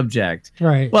said subject.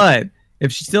 Right. But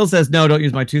if she still says no, don't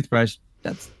use my toothbrush,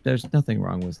 there's nothing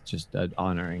wrong with just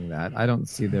honoring that. I don't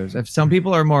see if some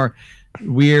people are more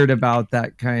weird about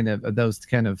that those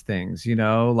kind of things,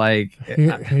 like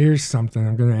Here's something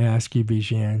I'm going to ask you,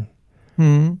 Bijan.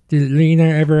 hmm? Did Lena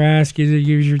ever ask you to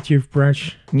use your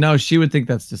toothbrush? No, she would think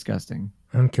that's disgusting.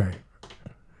 Okay.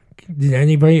 Did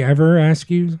anybody ever ask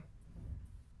you?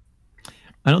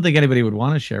 I don't think anybody would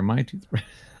want to share my toothbrush.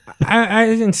 I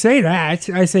didn't say that.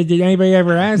 I said, did anybody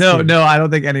ever ask you? No, I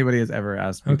don't think anybody has ever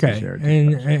asked me to Okay. share a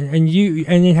And toothbrush.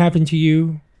 and it happened to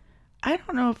you? I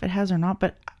don't know if it has or not,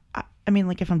 but I mean,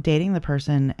 like if I'm dating the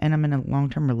person and I'm in a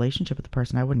long-term relationship with the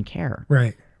person, I wouldn't care.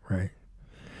 Right.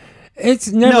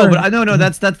 It's never. No, but no,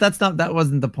 that's not, that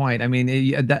wasn't the point. I mean,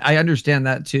 I understand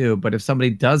that too, but if somebody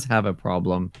does have a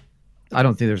problem, I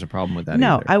don't think there's a problem with that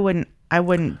No, either. I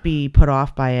wouldn't be put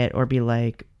off by it or be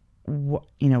like,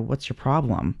 what's your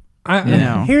problem?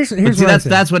 Here's But what see, I say.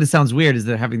 that's what it sounds weird, is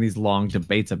they're having these long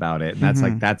debates about it, and that's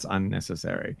like, that's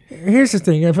unnecessary. Here's the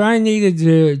thing: if I needed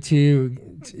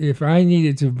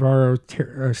to borrow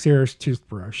Sarah's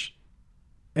toothbrush,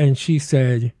 and she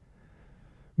said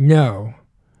no,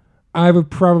 I would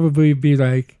probably be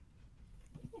like,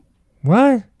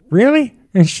 "What? Really?"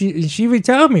 And she would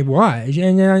tell me why,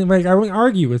 and then I wouldn't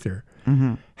argue with her.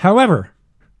 Mm-hmm. However,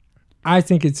 I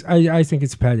think it's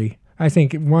petty. I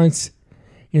think once,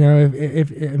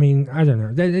 if I mean, I don't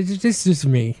know. This is just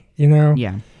me,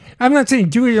 Yeah. I'm not saying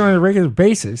do it on a regular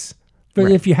basis, but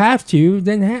Right. if you have to,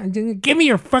 then give me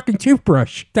your fucking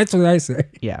toothbrush. That's what I say.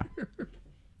 Yeah.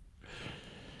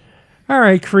 All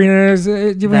right, Karina,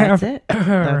 do we That's have it. All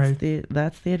right,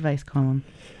 That's the advice column.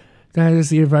 that is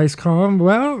the advice column.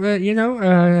 Well,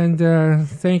 and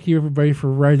thank you everybody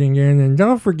for writing in, and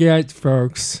don't forget,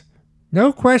 folks,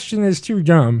 no question is too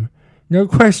dumb. No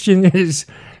question is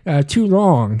too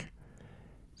long.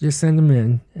 Just send them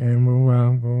in, and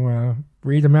we'll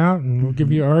read them out, and we'll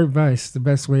give you our advice the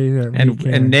best way that we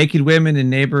can. And naked women in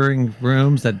neighboring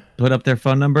rooms that put up their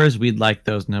phone numbers, we'd like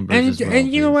those numbers as well.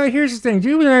 And you know please. what? Here's the thing: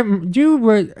 do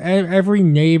what every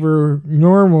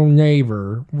normal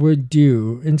neighbor would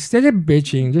do. Instead of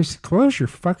bitching, just close your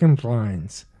fucking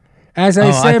blinds. As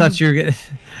I said, I thought you were gonna.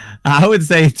 I would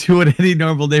say do what any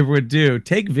normal neighbor would do: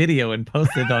 take video and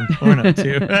post it on porno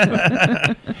too.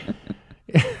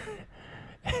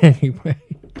 anyway.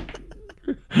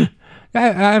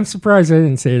 I'm surprised I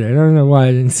didn't say that. I don't know why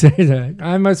I didn't say that.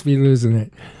 I must be losing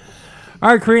it. All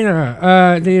right,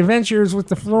 Karina, The Adventures with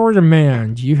the Florida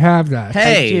Man. Do you have that?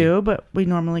 Hey. I do, but we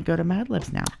normally go to Mad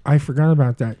Libs now. I forgot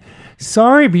about that.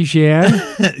 Sorry,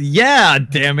 Bijan. Yeah,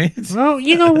 damn it. Well,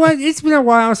 you know what? It's been a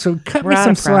while, so cut We're me out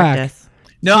some of slack. practice.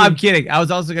 No, I'm kidding. I was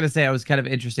also gonna say, it was kind of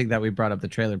interesting that we brought up the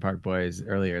Trailer Park Boys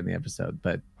earlier in the episode,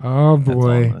 but Oh all I'm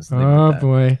boy. gonna say with Oh that.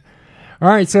 boy. All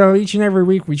right, so each and every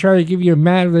week we try to give you a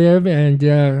Mad Lib, and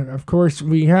of course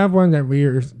we have one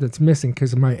that's missing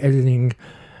because of my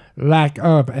lack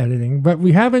of editing. But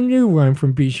we have a new one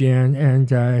from Bijan, and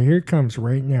here it comes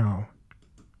right now.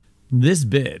 This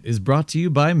bit is brought to you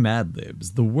by Mad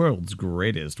Libs, the world's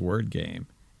greatest word game,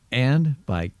 and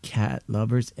by cat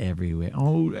lovers everywhere.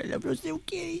 Oh, I love those little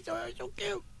kitties. Oh, they're so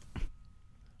cute.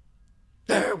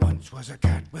 There once was a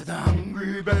cat with a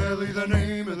hungry belly. The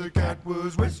name of the cat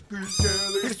was Whiskers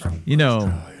Kelly. You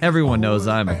know, everyone knows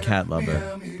I'm a cat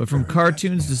lover, but from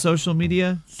cartoons to social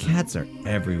media, cats are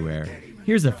everywhere.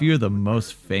 Here's a few of the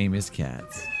most famous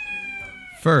cats.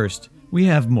 First, we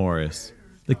have Morris.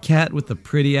 The cat with the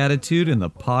pretty attitude and the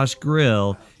posh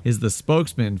grill is the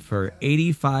spokesman for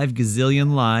 85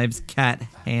 Gazillion Lives cat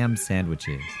ham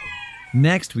sandwiches.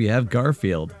 Next, we have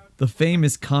Garfield, the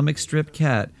famous comic strip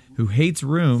cat who hates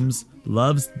rooms,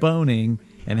 loves boning,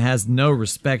 and has no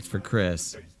respect for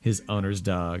Chris, his owner's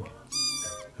dog.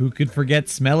 Who could forget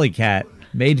Smelly Cat,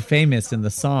 made famous in the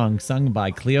song sung by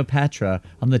Cleopatra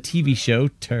on the TV show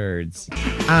Turds.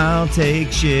 I'll take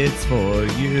shits for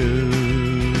you.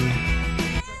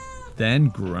 Then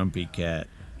Grumpy Cat,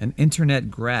 an internet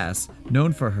grass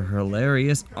known for her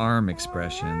hilarious arm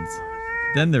expressions.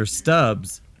 Then there's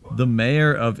Stubbs, the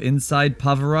mayor of Inside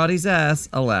Pavarotti's Ass,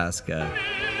 Alaska.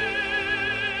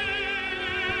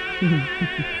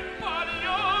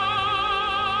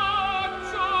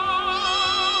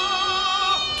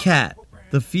 Cat,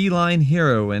 the feline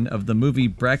heroine of the movie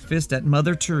Breakfast at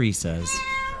Mother Teresa's.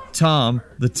 Tom,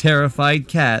 the terrified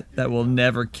cat that will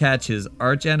never catch his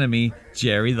archenemy,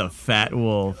 Jerry the Fat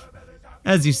Wolf.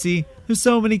 As you see, there's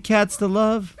so many cats to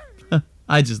love.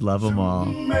 I just love them all.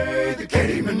 May the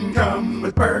caveman come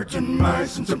with birds and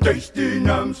mice and some tasty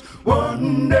numbs.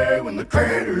 One day when the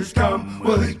critters come,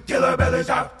 we'll eat till our bellies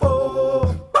are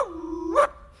full.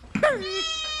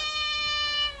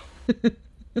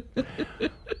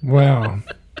 Well,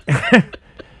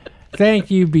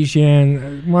 thank you,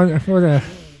 Bijan. What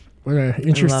a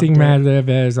interesting Mad Lib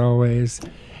as always.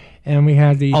 And we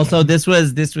had the Also, this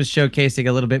was showcasing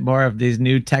a little bit more of these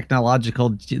new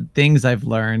technological things I've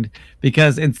learned,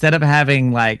 because instead of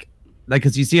having like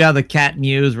because you see how the cat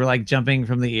mews were like jumping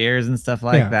from the ears and stuff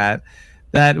like that.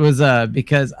 That was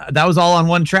because that was all on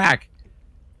one track.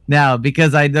 Now,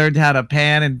 because I learned how to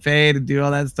pan and fade and do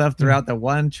all that stuff throughout the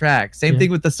one track. Same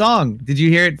thing with the song. Did you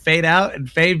hear it fade out and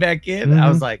fade back in? I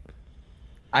was like,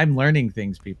 I'm learning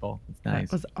things, people. It's nice.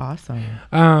 That was awesome.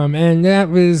 And that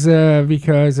was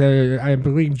because I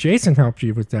believe Jason helped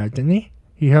you with that, didn't he?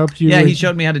 He helped you. Yeah, he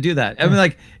showed me how to do that. I mean,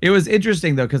 like, it was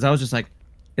interesting though, because I was just like,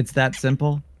 it's that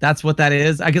simple. That's what that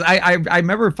is. Because I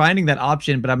remember finding that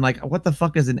option, but I'm like, what the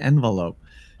fuck is an envelope?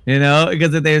 You know,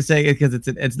 because they were saying because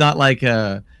it's not like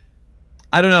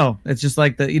I don't know. It's just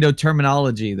like the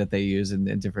terminology that they use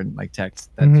in different like texts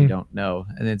that you don't know,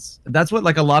 and that's what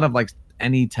like a lot of like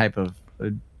any type of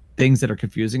things that are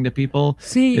confusing to people.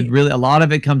 See, it really a lot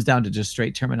of it comes down to just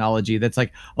straight terminology. That's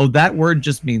like, oh, that word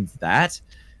just means that.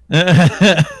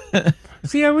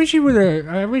 See, I wish you would have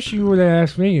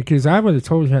asked me, because I would have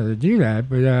told you how to do that.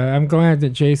 But I'm glad that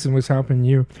Jason was helping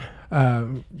you.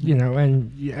 And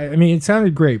I mean, it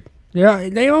sounded great. Yeah,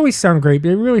 they always sound great.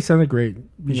 They really sounded great.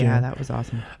 Yeah, that was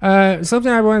awesome.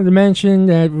 Something I wanted to mention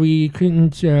that we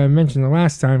couldn't mention the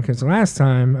last time, because the last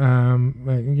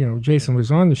time, Jason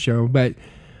was on the show. But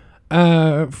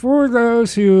for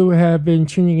those who have been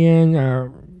tuning in,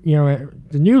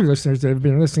 the new listeners that have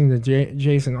been listening to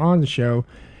Jason on the show,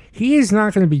 he is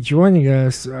not going to be joining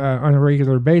us on a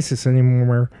regular basis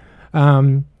anymore.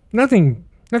 Nothing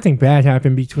bad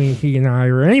happened between he and I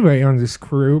or anybody on this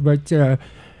crew, but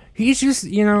he's just,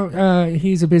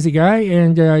 he's a busy guy,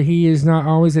 and he is not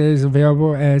always as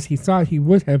available as he thought he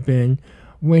would have been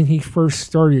when he first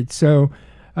started. So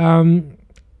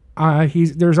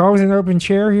there's always an open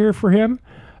chair here for him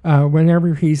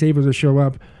whenever he's able to show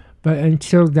up. But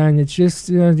until then, it's just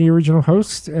the original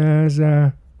host as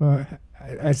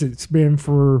it's been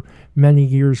for many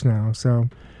years now. So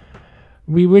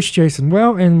we wish Jason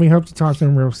well, and we hope to talk to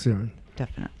him real soon.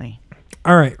 Definitely.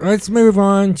 All right, let's move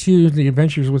on to the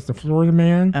adventures with the Florida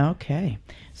Man. Okay.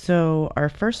 So our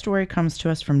first story comes to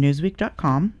us from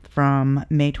Newsweek.com from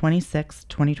May 26,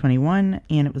 2021,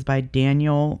 and it was by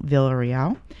Daniel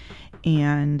Villarreal.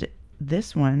 And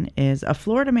this one is, a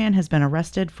Florida man has been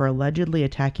arrested for allegedly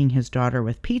attacking his daughter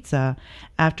with pizza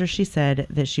after she said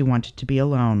that she wanted to be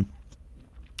alone.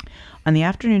 On the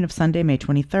afternoon of Sunday, May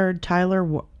 23rd,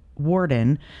 Tyler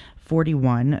Warden,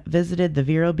 41, visited the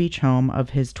Vero Beach home of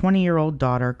his 20-year-old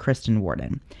daughter, Kristen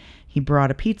Warden. He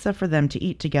brought a pizza for them to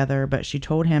eat together, but she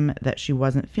told him that she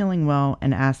wasn't feeling well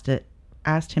and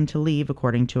asked him to leave,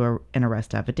 according to an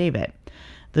arrest affidavit.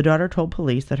 The daughter told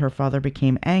police that her father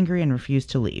became angry and refused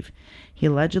to leave. He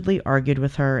allegedly argued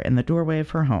with her in the doorway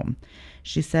of her home.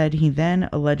 She said he then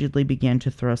allegedly began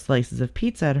to throw slices of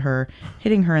pizza at her,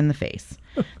 hitting her in the face.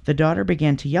 The daughter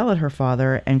began to yell at her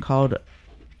father and called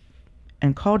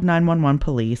 911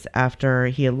 police after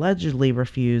he allegedly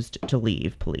refused to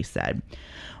leave, police said.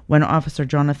 When Officer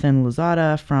Jonathan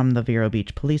Lozada from the Vero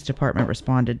Beach Police Department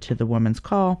responded to the woman's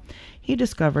call, he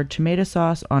discovered tomato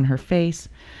sauce on her face.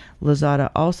 Lozada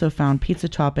also found pizza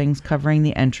toppings covering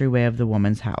the entryway of the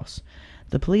woman's house.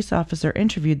 The police officer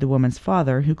interviewed the woman's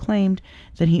father, who claimed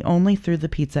that he only threw the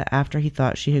pizza after he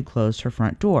thought she had closed her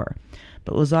front door,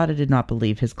 but Lozada did not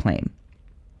believe his claim.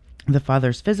 The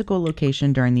father's physical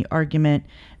location during the argument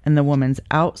and the woman's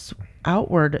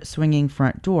outward swinging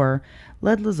front door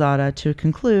led Lozada to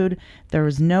conclude there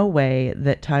was no way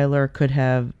that Tyler could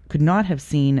not have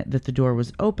seen that the door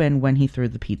was open when he threw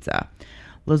the pizza.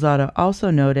 Lozada also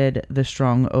noted the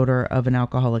strong odor of an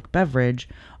alcoholic beverage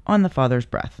on the father's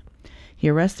breath. He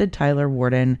arrested Tyler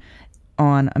Warden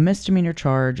on a misdemeanor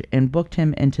charge and booked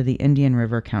him into the Indian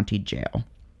River County Jail.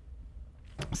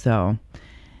 So,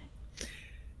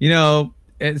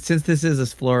 since this is a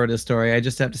Florida story, I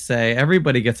just have to say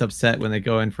everybody gets upset when they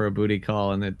go in for a booty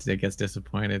call and it gets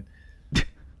disappointed.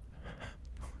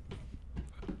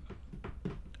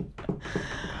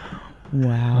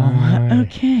 Wow.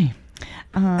 Okay.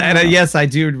 And yes, I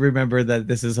do remember that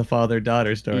this is a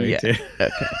father-daughter story too.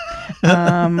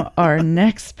 Our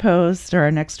next post, or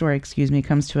our next story,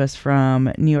 comes to us from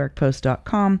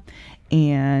NewYorkPost.com,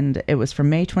 and it was from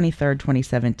May 23rd,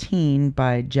 2017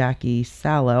 by Jackie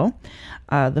Sallow.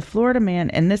 The Florida man,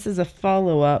 and this is a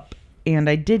follow-up, and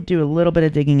I did do a little bit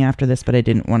of digging after this, but I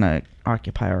didn't want to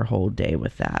occupy our whole day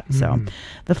with that. So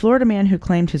the Florida man who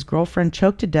claimed his girlfriend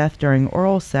choked to death during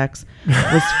oral sex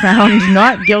was found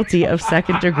not guilty of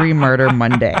second-degree murder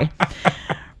Monday.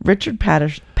 Richard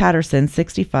Patterson,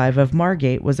 65, of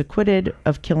Margate, was acquitted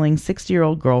of killing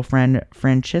 60-year-old girlfriend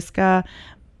Francisca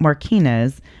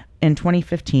Marquez in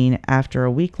 2015 after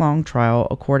a week-long trial,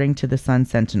 according to the Sun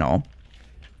Sentinel.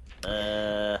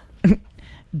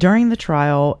 During the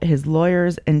trial, his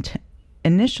lawyers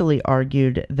initially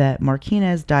argued that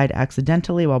Marquez died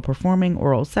accidentally while performing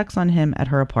oral sex on him at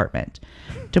her apartment.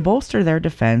 To bolster their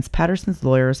defense, Patterson's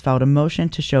lawyers filed a motion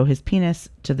to show his penis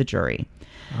to the jury.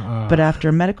 But after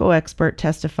a medical expert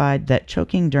testified that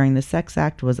choking during the sex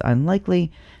act was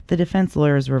unlikely, the defense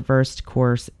lawyers reversed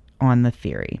course on the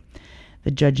theory.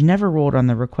 The judge never ruled on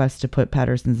the request to put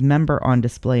Patterson's member on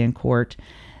display in court.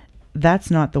 That's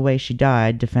not the way she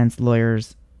died, defense lawyer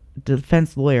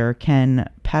Ken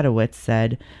Padowitz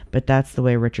said, but that's the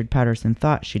way Richard Patterson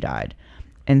thought she died.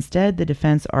 Instead, the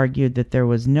defense argued that there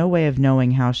was no way of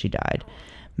knowing how she died.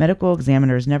 Medical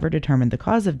examiners never determined the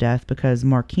cause of death because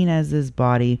Marquez's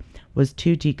body was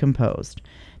too decomposed.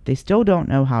 They still don't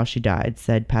know how she died,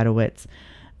 said Padowitz.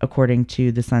 According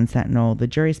to the Sun Sentinel, the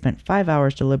jury spent 5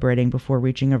 hours deliberating before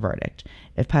reaching a verdict.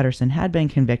 If Patterson had been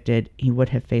convicted, he would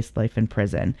have faced life in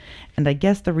prison. And I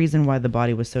guess the reason why the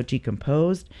body was so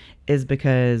decomposed is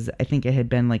because I think it had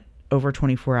been like over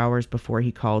 24 hours before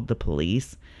he called the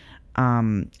police.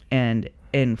 And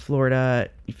in Florida,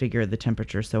 you figure the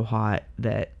temperature's so hot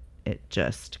that it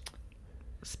just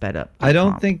sped up. I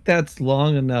don't think that's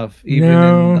long enough, even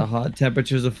in the hot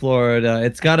temperatures of Florida.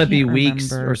 It's got to be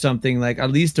weeks or something, like at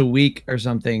least a week or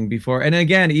something before. And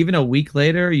again, even a week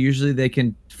later, usually they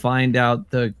can find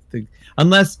out the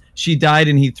unless she died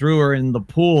and he threw her in the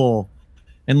pool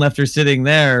and left her sitting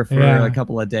there for a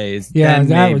couple of days. Yeah, then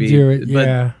that maybe. would do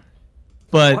it.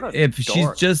 But if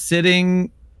she's just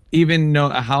sitting, even know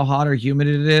how hot or humid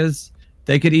it is,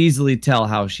 they could easily tell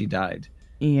how she died.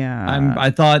 Yeah. I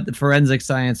thought forensic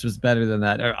science was better than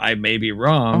that. I may be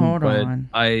wrong. Hold on.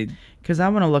 Because I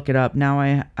want to look it up. Now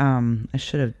I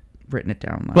should have written it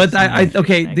down. But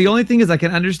the only thing is I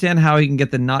can understand how he can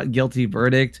get the not guilty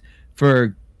verdict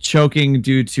for choking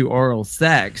due to oral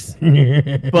sex.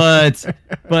 but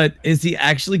is he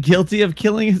actually guilty of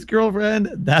killing his girlfriend?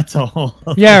 That's a whole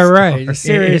right.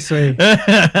 Seriously.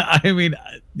 I mean,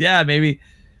 yeah, maybe.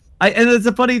 And it's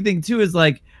a funny thing too, is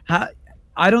like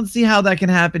I don't see how that can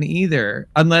happen either,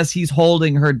 unless he's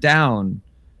holding her down.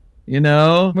 You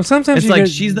know. Well, sometimes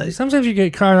sometimes you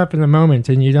get caught up in the moment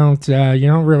and you don't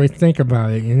really think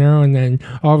about it, and then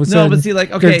all of a sudden. No, but see,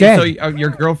 like, okay, so your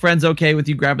girlfriend's okay with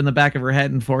you grabbing the back of her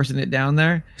head and forcing it down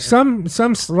there? Some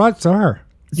sluts are.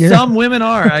 Some women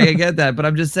are. I get that, but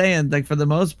I'm just saying, like, for the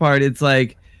most part, it's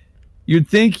like you'd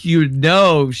think you'd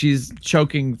know she's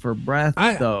choking for breath,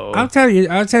 though. I'll tell you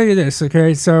this,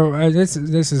 okay? So this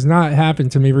has not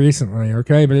happened to me recently,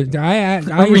 okay? But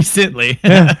recently,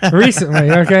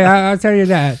 recently, okay? I'll tell you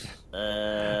that.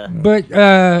 But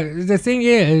the thing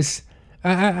is,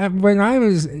 when I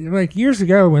was like years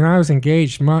ago when I was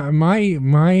engaged,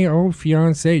 my old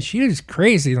fiance, she was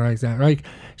crazy like that, like.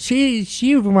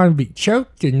 She would want to be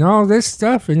choked and all this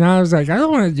stuff, and I was like, I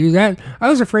don't want to do that. I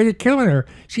was afraid of killing her.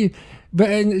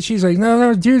 And she's like,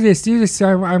 no, do this.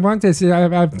 I want this.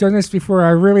 I've done this before. I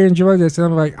really enjoy this. And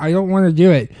I'm like, I don't want to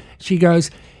do it. She goes,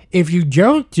 if you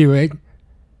don't do it,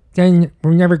 then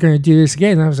we're never going to do this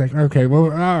again. And I was like, okay,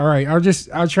 well, all right.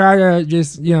 I'll try to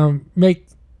just, make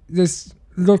this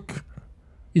look,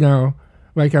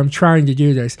 like I'm trying to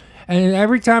do this. And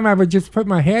every time I would just put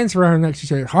my hands around her neck, she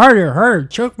said, harder,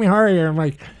 choke me harder. I'm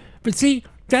like, but see,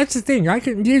 that's the thing. I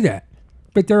couldn't do that.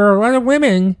 But there are a lot of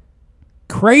women,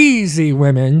 crazy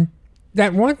women,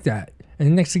 that want that. And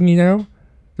the next thing you know,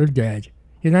 they're dead.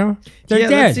 They're dead.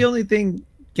 That's the only thing.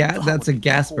 That's a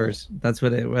gas burst. That's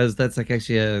what it was. That's like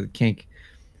actually a kink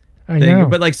I thing. know.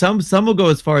 But like some will go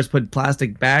as far as put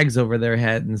plastic bags over their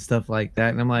head and stuff like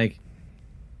that. And I'm like,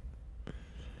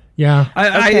 yeah.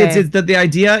 It's that the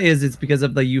idea is it's because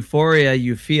of the euphoria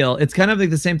you feel. It's kind of like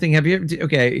the same thing. Have you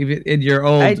in your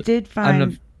old? I did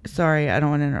find. Sorry, I don't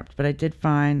want to interrupt, but I did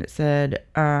find it said.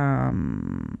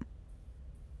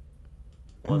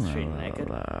 Was she naked?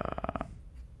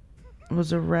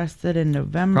 Was arrested in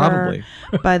November. Probably.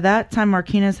 By that time,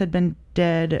 Marquez had been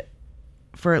dead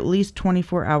for at least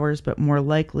 24 hours, but more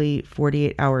likely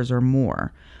 48 hours or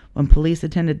more. When police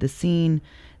attended the scene,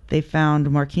 they found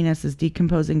Marquinez's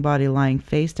decomposing body lying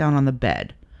face down on the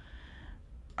bed.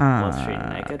 Was she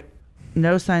naked?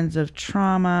 No signs of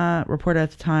trauma. Reported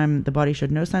at the time, the body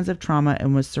showed no signs of trauma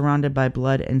and was surrounded by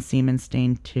blood and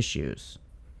semen-stained tissues.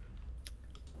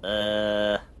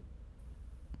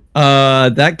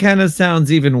 That kind of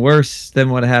sounds even worse than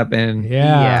what happened.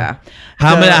 Yeah.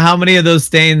 How many of those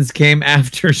stains came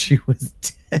after she was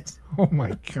dead? Oh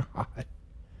my god.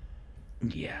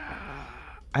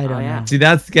 I don't yeah. know. See,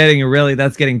 that's getting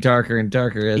darker and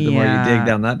darker as the more you dig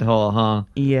down that hole, huh?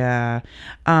 Yeah.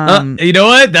 You know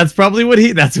what? That's probably what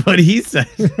he said.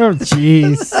 Oh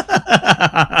jeez.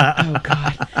 Oh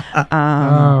God.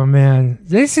 Oh man,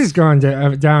 this has gone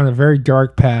down a very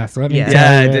dark path. Let me Yeah. tell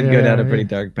Yeah, you. it did go down a pretty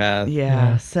dark path.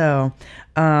 Yeah. So,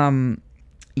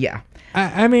 yeah.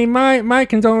 I mean, my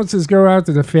condolences go out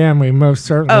to the family, most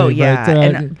certainly. Oh yeah, but,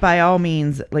 and by all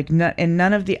means, like, and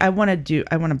none of the. I want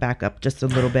to back up just a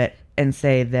little bit and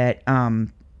say that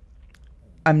I'm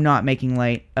not making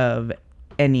light of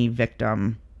any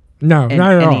victim no, in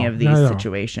not at all. any of these not at all.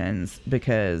 situations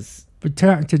because. But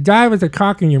to die with a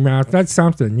cock in your mouth, that's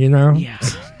something, you know. Yeah.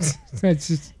 That's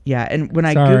just. Yeah, and when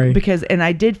Sorry.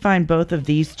 I did find both of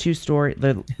these two stories,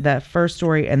 that first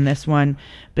story and this one,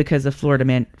 because of Florida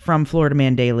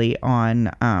Man Daily on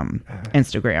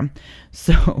Instagram.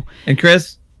 So And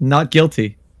Chris, not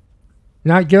guilty.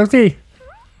 Not guilty.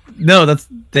 No,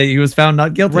 he was found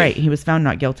not guilty. right, he was found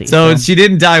not guilty. So she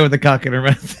didn't die with a cock in her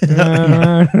mouth.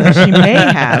 She may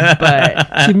have,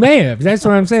 but She may have. That's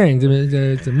what I'm saying. To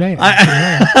may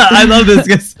have. I love this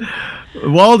because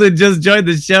Walden just joined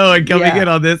the show and coming Yeah. in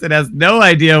on this and has no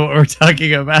idea what we're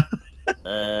talking about.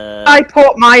 I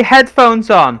put my headphones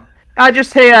on. I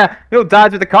just hear, "Who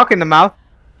died with a cock in the mouth?"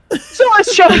 So what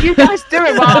show are you guys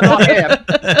doing while I'm not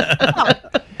here?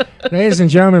 Ladies and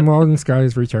gentlemen, Walden Scott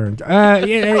has returned.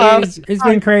 It's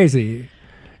been crazy.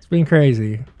 It's been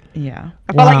crazy. yeah.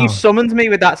 I felt like Wow. you summoned me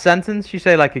with that sentence. You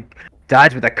say like,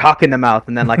 "Died with a cock in the mouth,"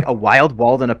 and then like a wild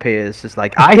Walden appears. It's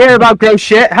like, "I hear about gross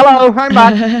shit. Hello, I'm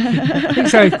back."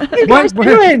 He's like, guys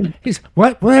doing? He's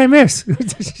what? What did I miss?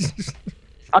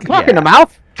 A cock in the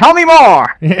mouth? Tell me more.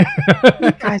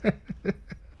 Guys,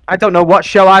 I don't know what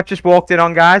show I've just walked in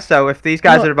on, guys. So if these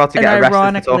guys Well, are about to and get arrested for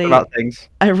ironically- talking about things,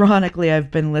 Ironically, I've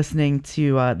been listening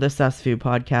to the Susfu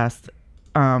podcast,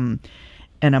 and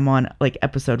I'm on like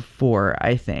episode 4,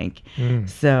 I think.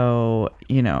 So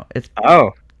it's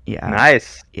oh, yeah,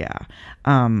 nice. yeah.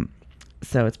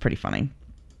 So it's pretty funny.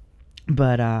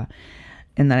 But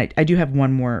and then I do have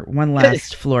one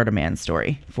last Florida Man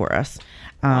story for us.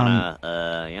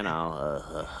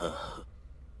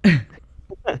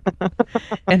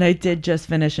 And I did just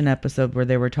finish an episode where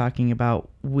they were talking about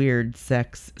weird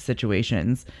sex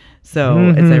situations. So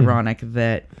it's ironic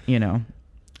that,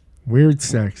 Weird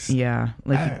sex. yeah,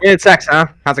 like, Weird sex, huh?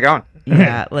 How's it going?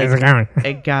 yeah, like How's it going?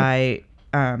 a guy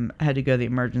had to go to the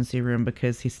emergency room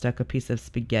because he stuck a piece of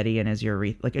spaghetti in his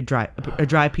urethra, like a dry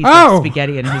piece Oh! of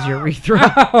spaghetti in his urethra.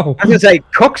 Oh, I was gonna say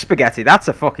cook spaghetti. That's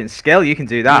a fucking skill. You can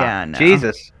do that. Yeah, no.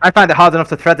 Jesus, I find it hard enough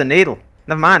to thread the needle.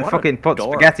 Never mind, What a fucking put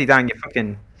dork. spaghetti down your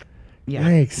fucking. Yeah,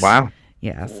 yikes. Wow.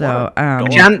 yeah. So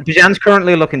dork. Bijan's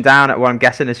currently looking down at what I'm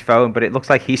guessing his phone, but it looks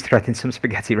like he's threading some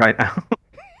spaghetti right now.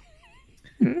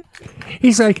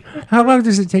 He's like, how long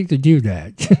does it take to do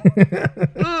that?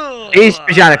 Jeez,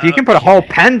 Bijan, if you can put a whole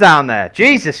pen down there,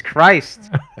 Jesus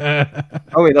Christ.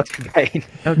 Oh, he looks in pain.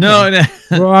 No,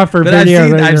 We'll offer but I've video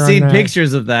seen, later I've on seen that.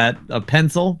 pictures of that. A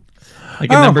pencil,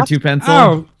 like a Oh, number 2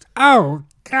 pencil. Oh,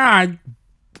 God.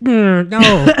 No, no.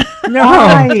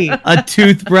 Why? A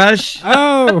toothbrush.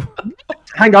 Oh,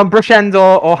 Hang on, brush end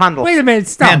or handle? wait a minute.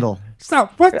 Stop. Handle.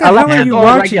 Stop. What the hell are you Or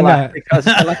watching regular, that? because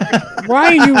electric- Why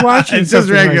are you watching It's just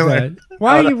something like regular. that?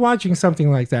 Why are you watching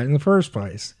something like that in the first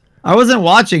place? I wasn't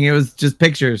watching. It was just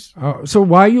pictures. Oh, so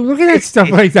why are you looking at stuff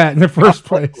like that in the first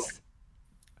place?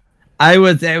 I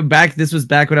was back. This was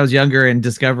back when I was younger and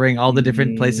discovering all the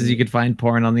different places you could find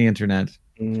porn on the internet.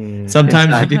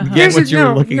 Sometimes you didn't get what you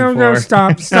were looking for. No,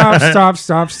 stop.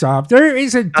 There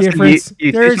is a That's the difference.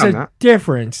 you There is teach on a that.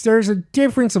 difference. There's a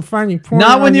difference of finding porn.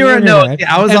 Not on when the you were internet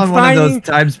I was and on one of those finding-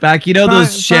 times back. You know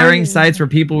those sharing finding- sites where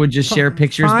people would just share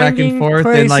pictures back and finding forth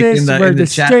and like in places the where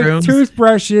chat stick rooms.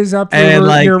 toothbrushes up And, your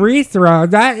like- urethra.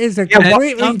 That is a And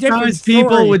completely different sometimes people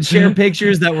story. would share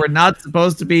pictures that were not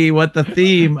supposed to be what the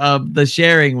theme of the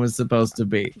sharing was supposed to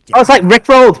be. Oh, it's like Rick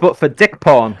Rolls, but for dick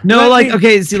porn. No, Let like me-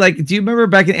 okay, see, like, do you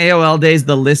remember back in AOL days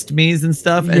the list me's and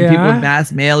stuff, and people Yeah. would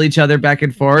mass mail each other back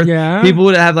and forth? Yeah. People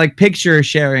would have like picture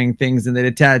sharing things, and they'd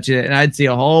attach it, and I'd see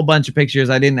a whole bunch of pictures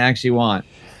I didn't actually want.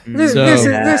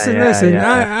 Listen.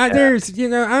 yeah. There's,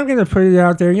 I'm gonna put it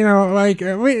out there.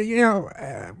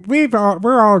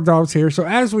 We're all adults here. So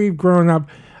as we've grown up,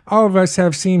 all of us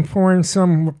have seen porn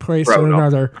some place or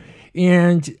another.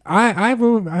 And I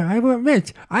will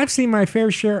admit, I've seen my fair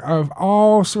share of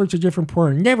all sorts of different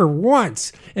porn. Never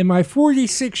once in my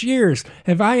 46 years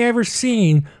have I ever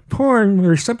seen porn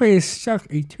where somebody has stuck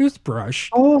a toothbrush.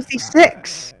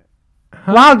 46.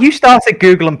 Wow, you started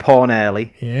Googling porn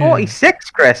early. Yeah.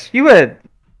 46, Chris. You were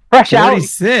fresh out.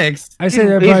 46. I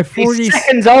said by 40. He's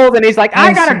seconds old, and he's like,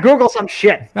 I gotta Google some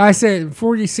shit. I said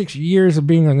 46 years of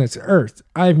being on this earth,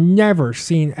 I've never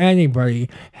seen anybody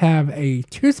have a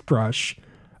toothbrush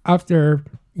up their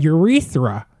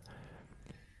urethra.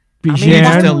 You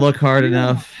just don't look hard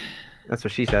enough. That's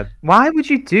what she said. Why would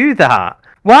you do that?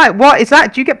 Why? What is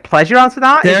that? Do you get pleasure out of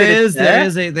that?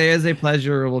 There is a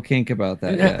pleasurable kink about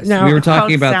that. Yes. Now, we were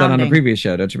talking about that on a sounding. previous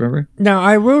show. Don't you remember? Now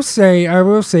I will say.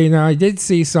 Now I did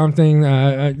see something.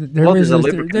 There was a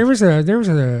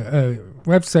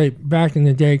website back in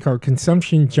the day called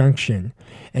Consumption Junction,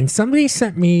 and somebody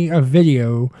sent me a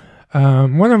video.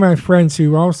 One of my friends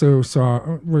who also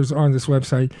was on this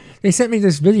website. They sent me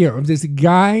this video of this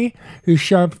guy who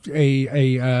shoved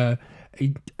a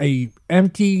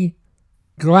empty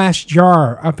glass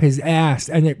jar up his ass,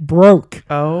 and it broke.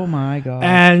 Oh my god!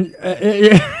 And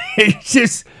it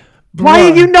just. Why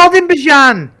are you nodding,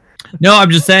 Bajan? No, I'm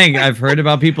just saying. I've heard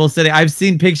about people sitting. I've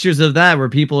seen pictures of that where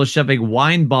people are shoving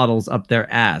wine bottles up their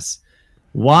ass.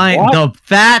 The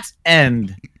fat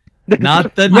end,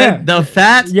 not the the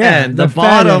fat end, the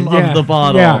bottom of the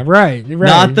bottle. Yeah, right.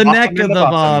 Not the neck of the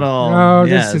bottle. Oh,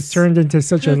 this has turned into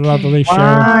such a lovely show. All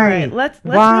right, let's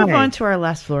move on to our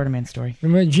last Florida man story.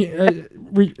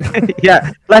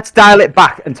 Yeah, let's dial it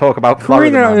back and talk about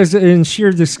Florida. Karina is in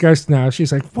sheer disgust now.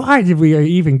 She's like, "Why did we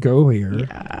even go here?"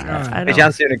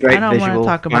 Bajan's doing a great I don't want to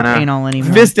talk about anal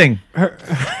anymore. Fisting. I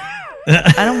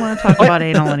don't want to talk about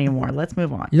anal anymore. Let's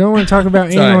move on. You don't want to talk about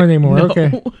anal anymore,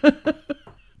 okay?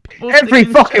 Every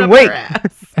fucking week.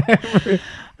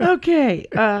 Okay,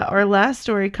 our last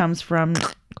story comes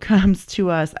to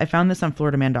us. I found this on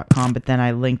floridaman.com, but then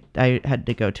I had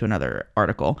to go to another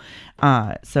article.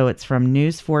 So it's from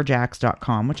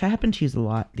news4jax.com, which I happen to use a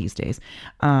lot these days.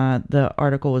 The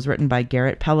article was written by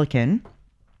Garrett Pelican,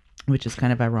 which is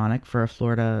kind of ironic for a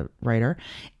Florida writer.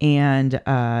 And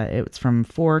it's from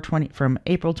April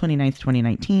 29th,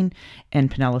 2019 in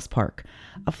Pinellas Park.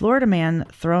 A Florida man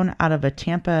thrown out of a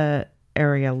Tampa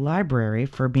area library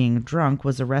for being drunk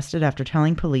was arrested after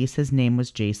telling police his name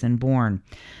was Jason Bourne,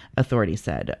 authorities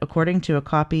said. According to a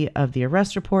copy of the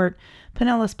arrest report,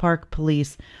 Pinellas Park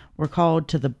police were called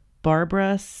to the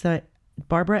Barbara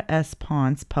S.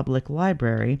 Ponce Public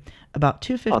Library about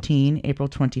 2:15 April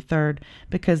 23rd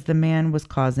because the man was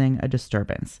causing a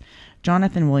disturbance.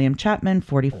 Jonathan William Chapman,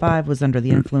 45, was under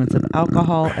the influence of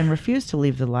alcohol and refused to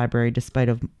leave the library despite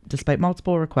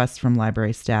multiple requests from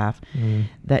library staff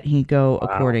that he go,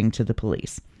 according to the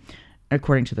police.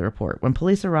 According to the report, when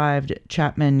police arrived,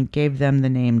 Chapman gave them the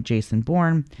name Jason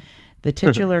Bourne, the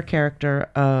titular character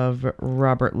of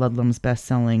Robert Ludlum's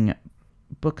best-selling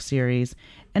book series,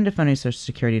 and a phony social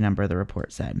security number, the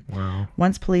report said. Wow.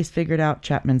 Once police figured out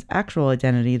Chapman's actual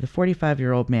identity, the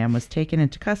 45-year-old man was taken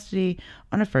into custody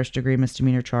on a first-degree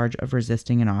misdemeanor charge of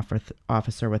resisting an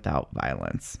officer without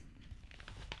violence.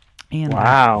 And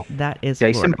wow. That is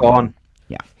Jason Florida. Bourne.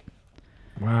 Yeah.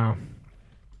 Wow.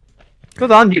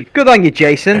 Good on you,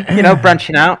 Jason.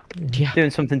 Branching out, doing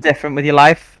something different with your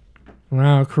life.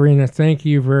 Wow, Karina, thank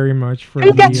you very much for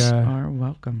are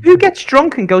welcome. Who gets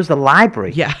drunk and goes to the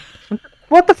library? Yeah.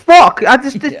 What the fuck?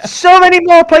 There's so many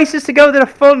more places to go that are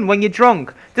fun when you're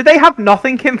drunk. Do they have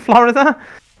nothing in Florida?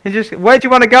 Where do you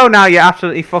want to go now? You're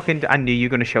absolutely fucking. I knew you were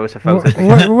going to show us a photo.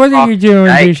 What are you doing,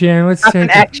 Bishan? Let's That's take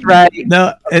an X-ray.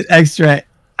 No, X-ray. Is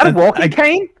that a walking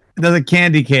cane? That's a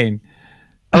candy cane.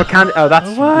 Oh, that's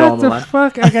What normal. the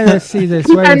fuck? I gotta see this.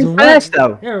 First,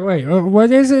 though. Here, wait.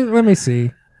 What is it? Let me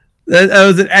see. That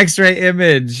was an X-ray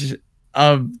image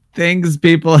of things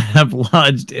people have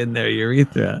lodged in their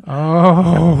urethra.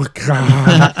 Oh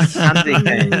God! Candy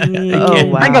cane. Oh,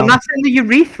 wow. Hang on, that's in the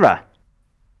urethra.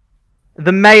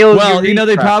 The male. Well, urethra.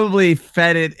 they probably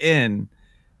fed it in.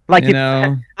 Like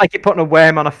like you're putting a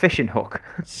worm on a fishing hook.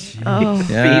 Oh.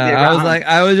 Yeah,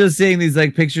 I was just seeing these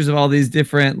pictures of all these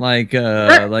different How did because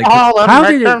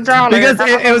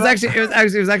it was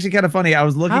actually kind of funny. I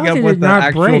was looking How up did what it the not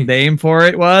actual break? name for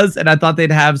it was, and I thought they'd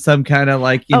have some kind of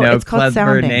it's called clever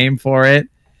sounding. name for it.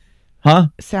 Huh?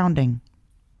 Sounding.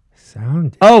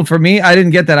 Oh, for me, I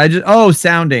didn't get that.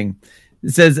 Sounding. It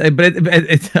says, but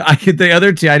the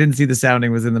other two, I didn't see the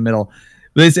sounding was in the middle.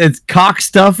 It's cock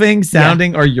stuffing,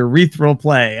 sounding, or urethral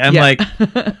play. I'm Yeah. like,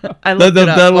 I looked it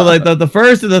up. the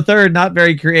first and the third, not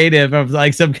very creative. Of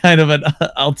like some kind of an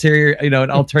ulterior, an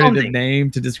alternative Sounding.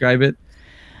 name to describe it.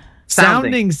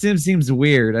 Sounding. Sounding seems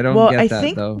weird. I don't Well, get I that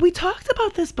think though. we talked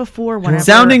about this before. Whenever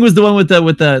Sounding was the one with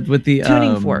the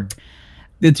tuning fork.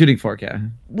 The tuning fork, yeah.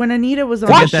 When Anita was on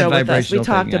To the get that show with us, we vibrational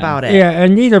talked thing, yeah. about it. Yeah,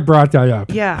 Anita brought that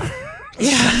up. Yeah.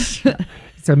 Yeah. It's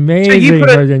So amazing you put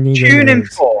what a Anita tuning knows.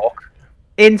 fork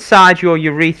inside your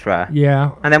urethra,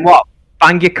 Yeah. and then what?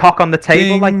 Bang your cock on the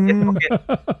table like Ding. you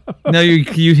fucking- No,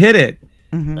 you hit it.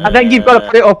 Mhm. and then you've got to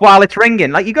put it up while it's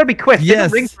ringing. Like you got to be quick. It Yes.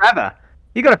 doesn't ring forever.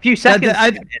 You got a few seconds.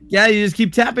 Yeah, you just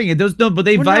keep tapping it. Those but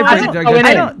they Well, no, vibrate.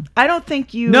 I don't- I don't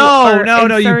think you. No, are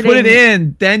no, you put it inserting-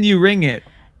 in, then you ring it.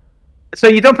 So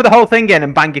you don't put the whole thing in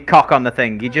and bang your cock on the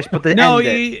thing. You just put the No,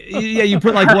 end in. you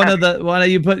put like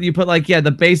you put like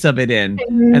the base of it in,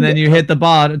 and then you hit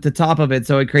the top of it,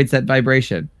 so it creates that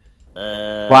vibration.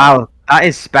 Wow, that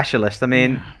is specialist. I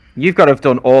mean, you've got to have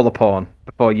done all the porn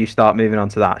before you start moving on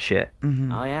to that shit.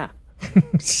 Oh yeah.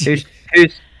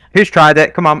 Who's tried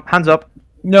it? Come on, hands up.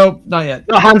 Nope, not yet.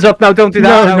 No, hands up. No, don't do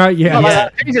that. No, not yet. Not like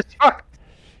that. Jesus fuck.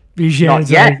 Bijan's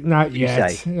yet, like, not you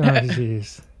yet. say. Oh,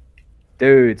 jeez.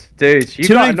 Dudes, you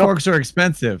got Tuning enough. forks are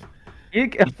expensive.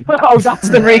 Oh, that's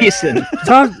the reason.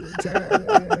 Talk,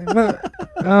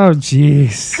 oh,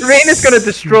 jeez. Karina's going to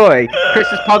destroy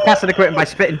Chris's podcast equipment by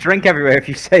spitting drink everywhere if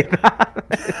you say that.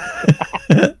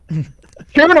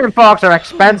 Tuning forks are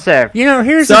expensive. You know,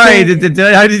 here's Sorry, the thing.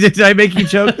 did I make you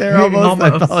choke there almost? I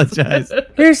apologize.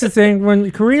 Here's the thing. When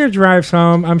Karina drives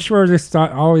home, I'm sure this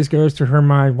thought always goes to her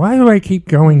mind. Why do I keep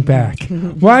going back?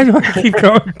 Why do I keep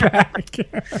going back?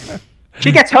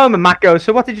 She gets home and Matt goes,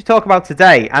 so what did you talk about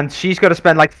today? And she's got to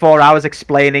spend like 4 hours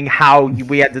explaining how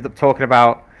we ended up talking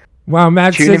about While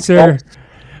Matt tuning sits there. forks.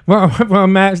 Well,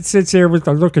 Matt sits there with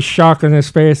a look of shock on his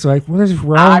face, like, what is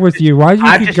wrong I've with just- you? Why do you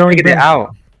I've keep just going figured it back?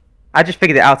 out. I just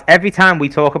figured it out. Every time we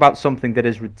talk about something that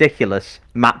is ridiculous,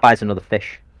 Matt buys another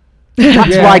fish. That's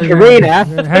Yeah, why yeah. Karina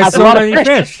It has has a so lot of many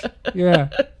fish. fish. Yeah.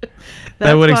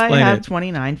 That's would why I explain have it.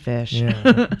 29 fish.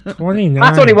 Yeah. 29.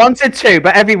 Matt only wanted to,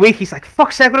 but every week he's like,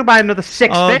 fuck's sake, I'm going to buy another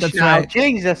 6 Oh, fish that's now. right.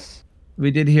 Jesus. We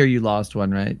did hear you lost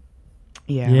one, right?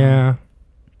 Yeah. Yeah.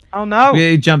 Oh, no.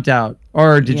 We jumped out,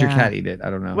 or did your Yeah. cat eat it? I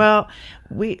don't know. Well,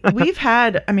 we've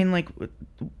had. I mean, like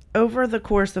over the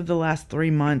course of the last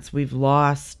 3 months, we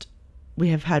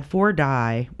have had 4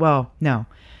 die. Well, no,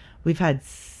 we've had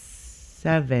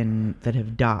 7 that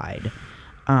have died.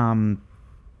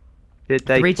 Did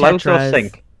they 3 float or tetras.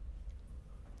 sink?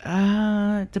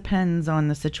 It depends on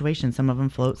the situation. Some of them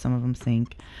float, some of them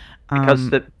sink.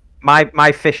 Because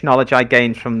my fish knowledge I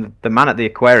gained from the man at the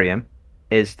aquarium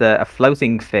is that a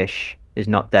floating fish is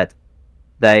not dead.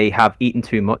 They have eaten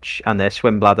too much and their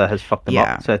swim bladder has fucked them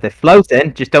Yeah. up. So if they're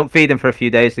floating, just don't feed them for a few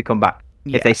days, they come back.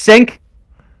 Yeah. If they sink,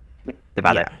 they've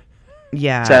had Yeah. it.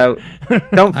 Yeah. So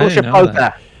don't flush a didn't know that.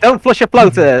 floater. Don't flush a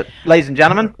floater, ladies and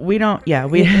gentlemen. we don't. Yeah,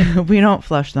 we we don't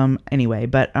flush them anyway.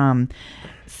 But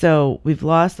so we've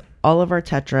lost all of our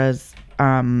tetras.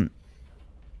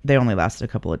 They only lasted a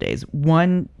couple of days.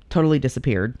 One totally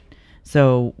disappeared.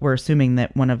 So we're assuming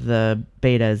that one of the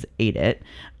betas ate it.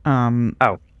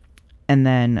 Oh. And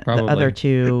then the Probably. other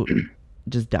 2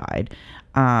 just died.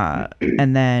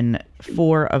 And then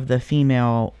 4 of the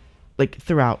female, like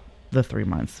throughout the 3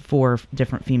 months, 4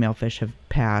 different female fish have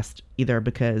passed either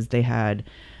because they had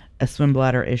a swim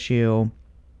bladder issue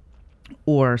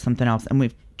or something else. And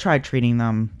we've tried treating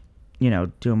them,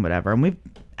 doing whatever. And we've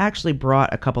actually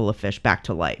brought a couple of fish back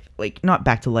to life. Like, not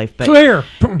back to life, but, Clear.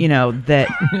 that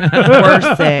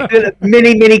were sick.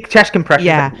 Mini chest compression.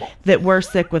 Yeah, that were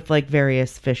sick with like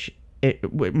various fish.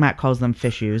 Matt calls them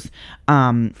fissues.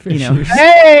 Fissues.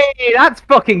 Hey, that's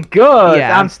fucking good.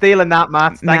 Yeah. I'm stealing that,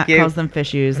 Matt. Thank Matt you. calls them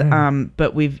fissues.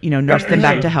 But we've nursed them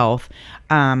back to health.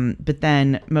 But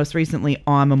then most recently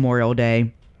on Memorial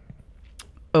Day,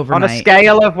 overnight. On a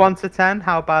scale of 1 to 10,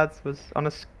 how bad was on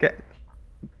a scale?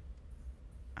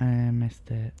 I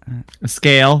missed it. A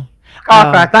scale.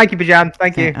 Perfect. Thank you, Bajan.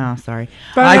 Thank you. Oh, sorry.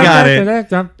 I got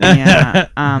it.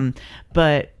 Yeah.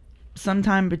 But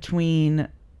sometime between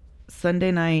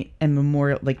Sunday night and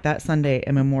that Sunday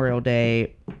and Memorial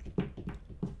Day,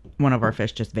 one of our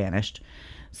fish just vanished.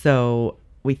 So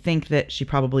we think that she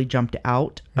probably jumped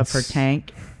out of her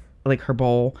tank, like her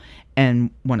bowl,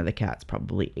 and one of the cats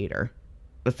probably ate her.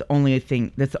 That's the only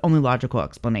thing. That's the only logical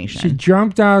explanation. She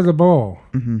jumped out of the bowl.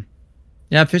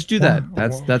 Yeah, fish do that.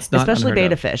 That's not Especially unheard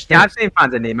beta of. fish. Yeah, I've seen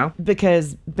Finding Nemo.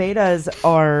 Because betas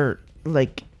are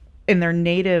like in their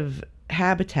native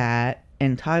habitat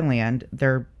in Thailand,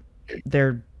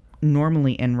 they're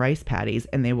normally in rice paddies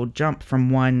and they will jump from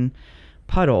one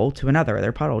puddle to another.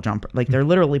 They're puddle jumper, like they're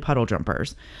literally puddle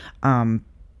jumpers.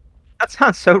 That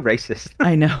sounds so racist.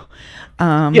 I know.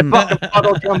 You fucking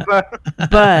puddle jumper.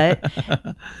 But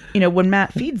when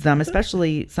Matt feeds them,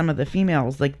 especially some of the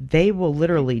females, like they will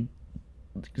literally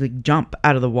like jump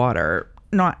out of the water,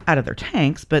 not out of their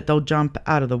tanks, but they'll jump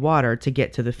out of the water to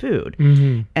get to the food.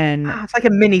 Mm-hmm. And It's like a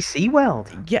mini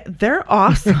SeaWorld. yeah, they're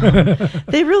awesome.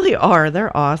 They really are.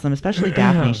 They're awesome, especially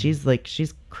Daphne.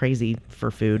 She's crazy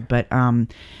for food. But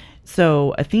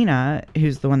so Athena,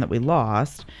 who's the one that we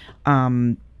lost,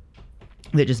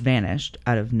 that just vanished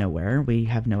out of nowhere. We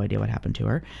have no idea what happened to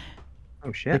her.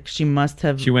 Oh shit. Like she must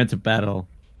have. She went to battle.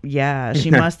 Yeah,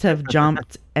 she must have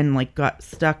jumped and like got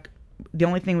stuck. The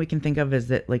only thing we can think of is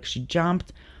that like she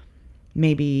jumped,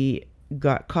 maybe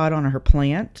got caught on her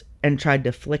plant and tried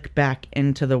to flick back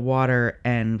into the water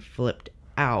and flipped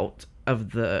out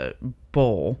of the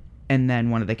bowl. And then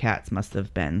one of the cats must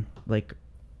have been like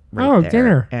right there.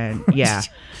 Dinner. And yeah,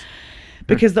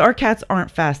 because our cats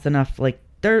aren't fast enough. Like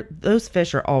those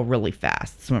fish are all really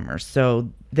fast swimmers, so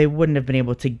they wouldn't have been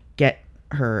able to get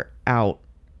her out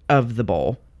of the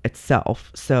bowl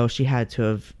itself. So she had to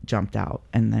have jumped out,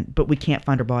 but we can't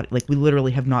find her body. Like we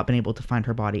literally have not been able to find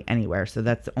her body anywhere. So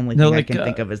that's the only thing I can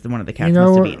think of is one of the cats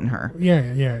must have eaten her.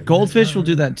 Yeah. Goldfish will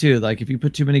do that too. Like if you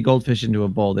put too many goldfish into a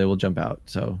bowl, they will jump out.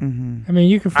 So I mean,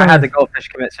 you can I find. had the goldfish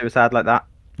commit suicide like that.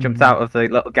 Jumped out of the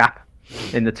little gap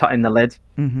in the lid.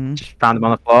 Mm-hmm. Just found him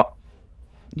on the floor.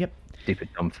 Yep. Stupid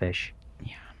dumb fish.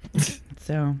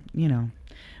 So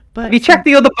but Have you checked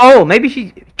the other bowl? Maybe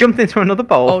she jumped into another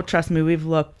bowl. Oh, trust me, we've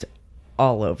looked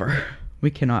all over. We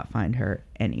cannot find her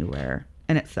anywhere,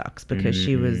 and it sucks because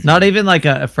she was not even like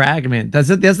a fragment. That's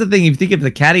the thing. If you think of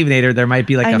the Catavenator, there might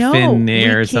be like I a know, fin we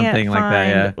there or can't something like that.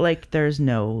 Yeah. find, like there's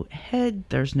no head,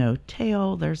 there's no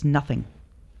tail, there's nothing.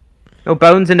 No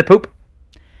bones in the poop.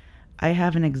 I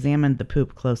haven't examined the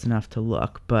poop close enough to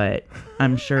look, but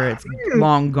I'm sure it's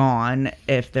long gone.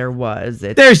 If there was,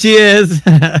 There she is.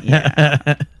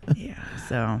 Yeah.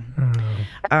 So,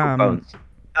 Bones.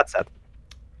 That's it.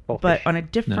 but on a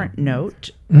different note,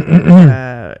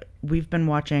 we've been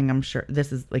watching. I'm sure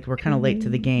this is like we're kind of late to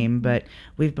the game, but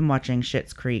we've been watching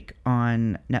Schitt's Creek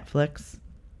on Netflix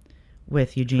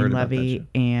with Eugene Levy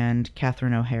and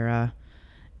Catherine O'Hara.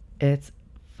 It's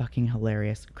fucking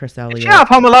hilarious. Chris Elliott. Is she out of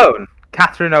Home Alone?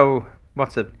 Catherine O.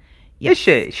 What's it? Yes. Is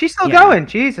she? She's still Yeah. going.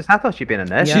 Jesus, I thought she'd been in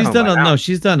there. She's done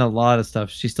a lot of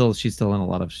stuff. She's still in a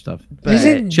lot of stuff.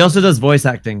 But, She also does voice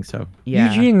acting. So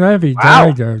yeah. Eugene Levy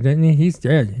died though, didn't he? He's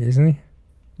dead, isn't he?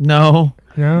 no,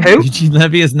 No. Who? Eugene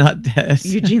Levy is not dead.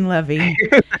 Eugene Levy.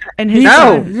 And his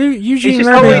No. Eugene just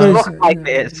Levy always was. looked like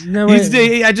this. No,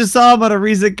 I just saw him on a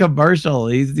recent commercial.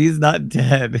 He's not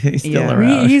dead. He's still Yeah.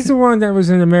 around. he's the one that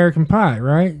was in American Pie,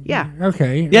 right? Yeah.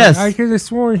 Okay. Yes. I could have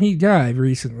sworn he died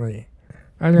recently.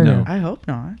 I don't No. know. I hope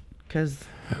not, because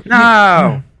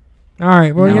No. All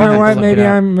right. Well, No, you I know have to what? look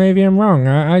it Maybe I'm wrong.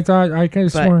 I thought I could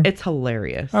have but sworn. it's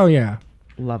hilarious. Oh yeah,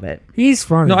 Love it. he's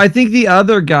funny. No, I think the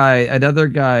other guy, another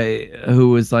guy who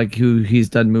was like who he's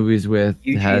done movies with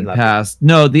Eugene had Levy. passed.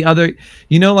 No, the other,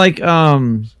 like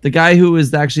the guy who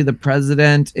was actually the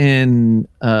president in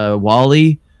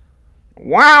Wall-E.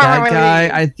 Wow. That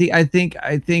guy, I think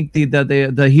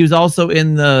the he was also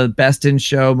in the Best in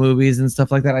Show movies and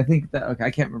stuff like that. I think that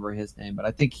I can't remember his name, but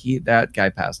I think that guy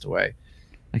passed away.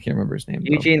 I can't remember his name.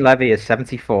 though. Eugene Levy is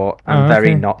 74 and Oh, very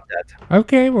okay. not dead.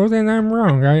 Okay, well then I'm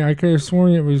wrong. I could have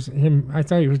sworn it was him. I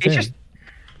thought he was dead.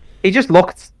 He just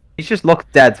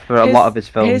looked dead for a lot of his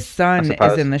films. His I son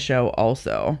suppose. is in the show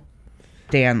also,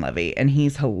 Dan Levy, and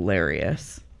he's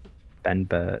hilarious. Ben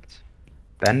Burt.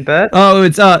 Ben Burt? Oh,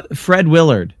 it's Fred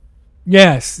Willard.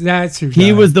 Yes, that's who. He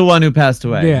died. was the one who passed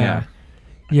away. Yeah.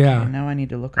 Yeah. Now I need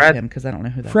to look Fred- up him because I don't know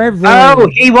who that Fred is. Willard. Oh,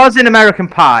 he was in American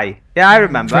Pie. Yeah, I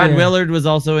remember. Fred Yeah. Willard was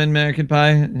also in American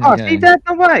Pie. Oh, is he dead?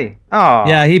 No way. Oh.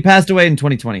 Yeah, he passed away in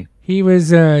 2020. He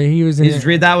was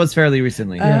in. That was fairly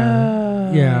recently.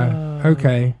 Yeah. Yeah.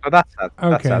 Okay. Oh, that's sad.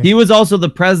 That's Okay. sad. He was also the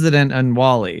president in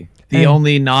Wall-E, the And-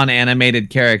 only non-animated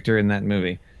character in that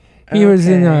movie. He was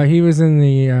in. Okay. He was in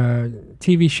the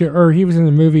TV show, or he was in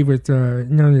the movie with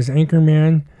known as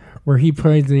Anchorman, where he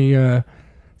played the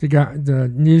guy, the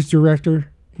news director.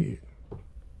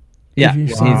 Yeah, you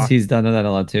seen- he's done that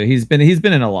a lot too. He's been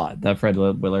in a lot. That Fred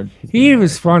Willard. He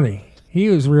was funny. He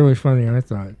was really funny. I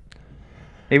thought.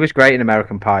 He was great in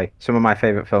American Pie. Some of my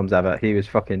favorite films ever. He was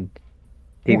fucking.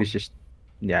 He was just.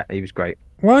 Yeah, he was great.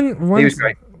 One. He was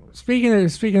great. Speaking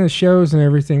of shows and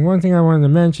everything, one thing I wanted to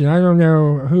mention. I don't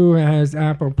know who has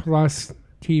Apple Plus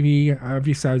TV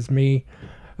besides me.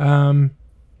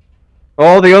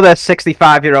 All the other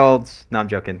 65-year-olds. No, I'm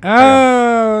joking.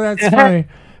 Oh, that's funny.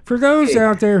 For those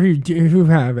out there who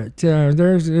have it,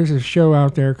 there's a show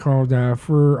out there called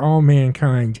For All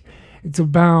Mankind. It's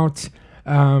about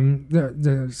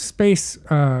the space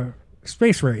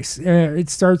race. It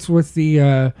starts with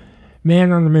the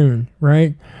man on the moon,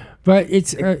 right? But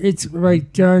it's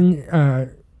like done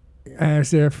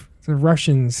as if the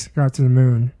Russians got to the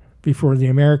moon before the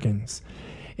Americans,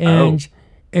 and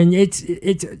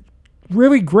it's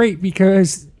really great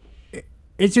because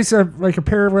it's just like a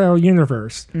parallel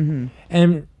universe. Mm-hmm.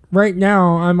 And right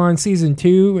now I'm on season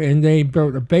 2, and they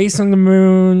built a base on the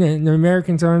moon, and the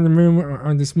Americans are on the moon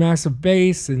on this massive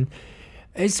base, and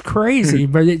it's crazy,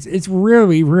 but it's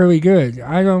really, really good.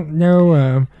 I don't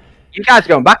know. You guys are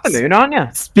going back to the moon, aren't you?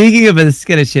 Speaking of this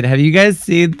kind of shit, have you guys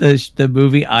seen the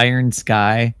movie Iron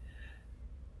Sky?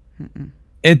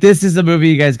 This is a movie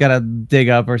you guys gotta dig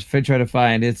up or try to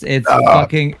find. It's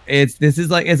fucking it's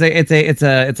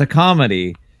a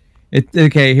comedy.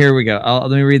 Okay, here we go.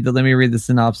 Let me read the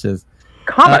synopsis.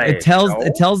 Comedy. It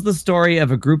tells the story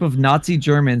of a group of Nazi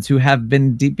Germans who have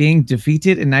been being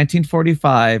defeated in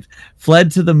 1945,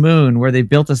 fled to the moon, where they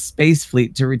built a space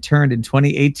fleet to return in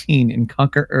 2018 and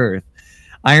conquer Earth.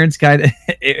 Iron Sky.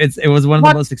 It was one of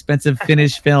the most expensive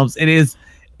Finnish films. It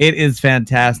is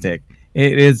fantastic.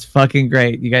 It is fucking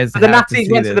great. You guys. The Nazis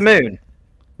went to the moon.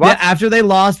 What? Yeah, after they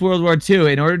lost World War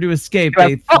II, in order to escape,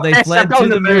 they fled to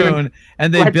the moon,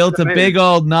 and they built a big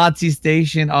old Nazi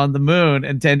station on the moon,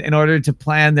 and in order to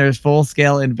plan their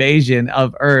full-scale invasion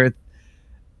of Earth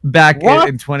back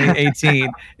in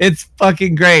 2018. It's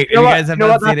fucking great. You guys have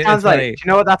not seen it. It's funny. Do you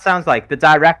know what that sounds like? The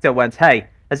director went, "Hey,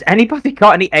 has anybody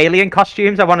got any alien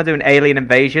costumes? I want to do an alien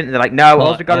invasion." And they're like, "No,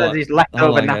 all we've got are these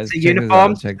leftover Nazi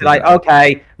uniforms." They're like,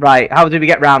 "Okay, right. How do we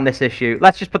get around this issue?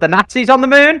 Let's just put the Nazis on the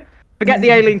moon. Forget the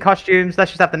alien costumes. Let's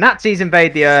just have the Nazis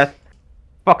invade the Earth.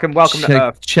 Fucking welcome to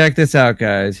Earth." Check this out,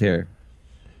 guys. Here.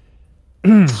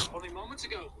 Only moments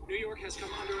ago, New York has come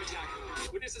under attack.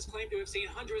 Witnesses claim to have seen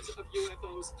hundreds of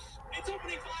UFOs. It's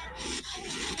opening fire!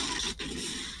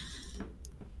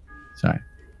 Sorry.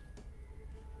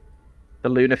 The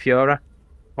Lunar Fury.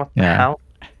 What the hell?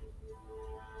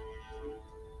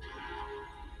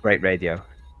 Great radio.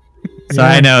 So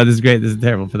I know this is great. This is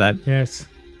terrible for that. Yes.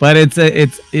 But it's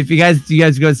if you guys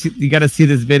go see, you got to see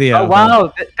this video. Oh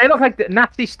wow, they look like the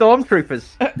Nazi stormtroopers.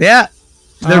 Yeah,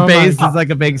 their base is like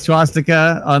a big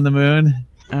swastika on the moon.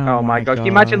 Oh my god! Can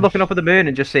you imagine looking up at the moon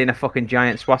and just seeing a fucking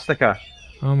giant swastika?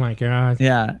 Oh my god.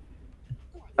 Yeah.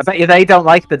 I bet you they don't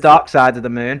like the dark side of the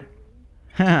moon.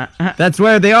 That's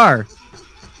where they are.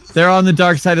 They're on the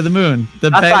dark side of the moon.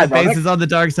 The base is on the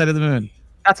dark side of the moon.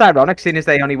 That's ironic, seeing as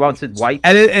they only wanted white.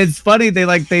 And it's funny.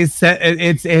 They said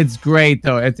it's great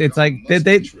though. It's like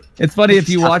it's funny if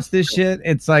you watch this shit.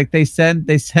 It's like they send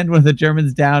one of the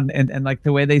Germans down, and like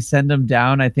the way they send him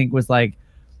down, I think was like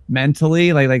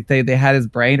mentally, like they had his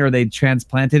brain, or they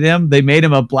transplanted him. They made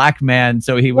him a black man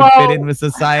so he would fit in with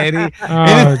society.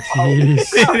 Oh jeez.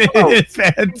 It's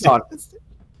fantastic.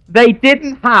 They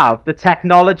didn't have the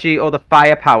technology or the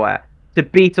firepower to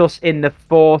beat us in the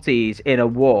 40s in a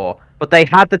war. But they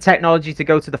had the technology to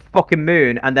go to the fucking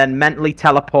moon and then mentally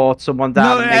teleport someone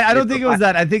down. No, I don't think it was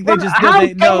that. I think they just.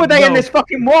 How were they in this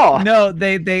fucking war? No,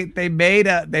 they made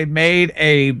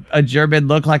a German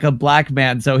look like a black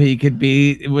man so he could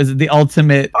be. It was the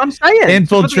ultimate. I'm saying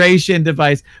infiltration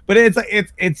device. But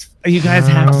it's you guys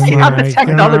have. They had the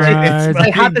technology.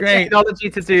 They had the technology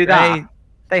to do that.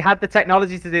 They had the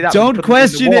technology to do that. Don't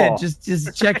question it.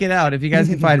 Just check it out. If you guys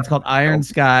can find it, it's called Iron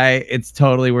Sky. It's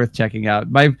totally worth checking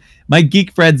out. My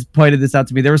geek friends pointed this out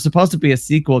to me. There was supposed to be a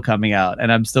sequel coming out,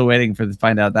 and I'm still waiting to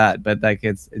find out that. But like,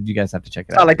 you guys have to check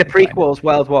it out. Like the prequels,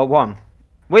 World War One.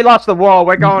 We lost the war.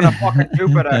 We're going to fucking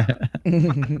Jupiter.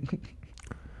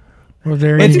 Well,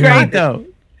 there it's you great go. though.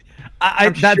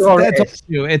 That's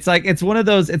true. It's like it's one of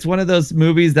those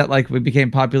movies that like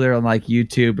became popular on like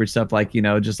YouTube or stuff, like, you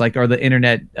know, just like, or the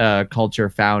internet culture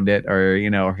found it, or, you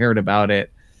know, heard about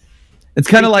it. It's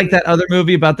kind of like that other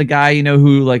movie about the guy, you know,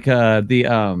 who like the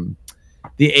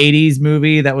 80s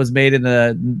movie that was made in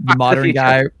the modern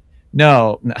guy.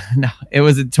 No, it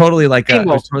was totally like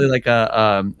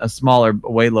a smaller,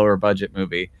 way lower budget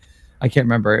movie. I can't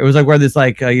remember. It was like where this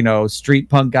like you know, street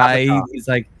punk guy, he's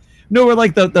like. No, we're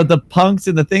like the punks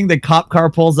in the thing. The cop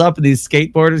car pulls up, and these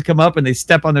skateboarders come up, and they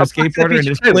step on their skateboarder, and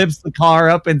it flips the car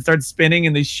up and starts spinning,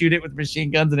 and they shoot it with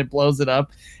machine guns, and it blows it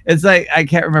up. It's like, I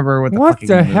can't remember what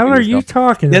the hell are you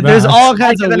talking about? There's all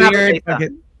kinds of weird.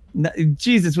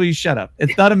 Jesus, will you shut up?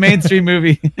 It's not a mainstream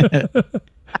movie.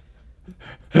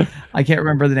 I can't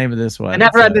remember the name of this one. A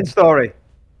Never Ending Story.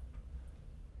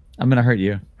 I'm gonna hurt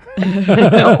you.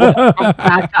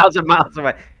 5,000 miles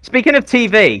away. Speaking of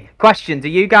TV, question: do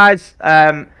you guys?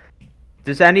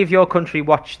 Does any of your country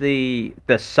watch the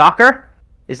soccer?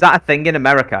 Is that a thing in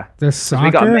America? The soccer?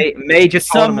 We got major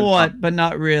somewhat, but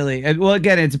not really. Well,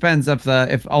 again, it depends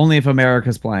if only if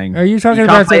America's playing. Are you talking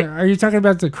about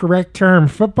the correct term,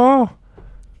 football?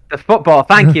 The football.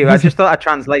 Thank you. I just thought I'd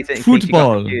translate it.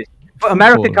 Football. But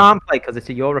America can't play because it's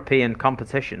a European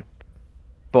competition.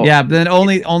 But yeah, but then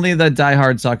only the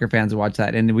diehard soccer fans watch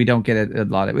that, and we don't get it a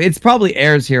lot. It's probably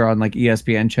airs here on like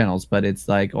ESPN channels, but it's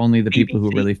like only the people who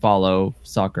really follow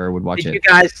soccer would watch it.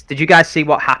 Did you guys see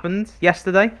what happened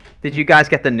yesterday? Did you guys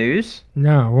get the news?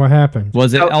 No, what happened?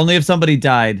 Was it only if somebody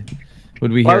died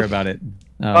would we hear about it?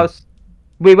 I was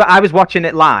watching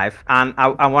it live, and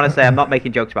I want to say I'm not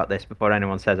making jokes about this before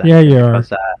anyone says it. Yeah, you are.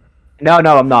 No,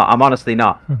 I'm not. I'm honestly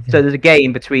not. Okay. So there's a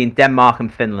game between Denmark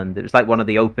and Finland. It was like one of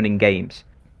the opening games.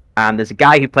 And there's a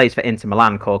guy who plays for Inter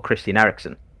Milan called Christian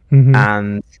Eriksen. Mm-hmm.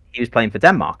 And he was playing for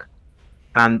Denmark.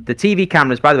 And the TV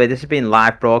cameras, by the way, this has been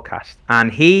live broadcast.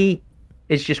 And he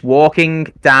is just walking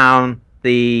down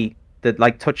the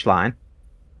like touchline.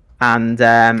 And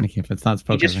it's not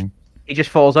he just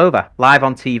falls over live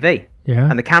on TV. Yeah.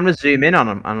 And the cameras zoom in on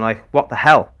him. And I'm like, what the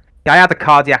hell? The guy had a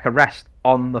cardiac arrest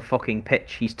on the fucking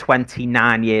pitch. He's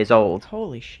 29 years old.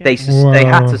 Holy shit. They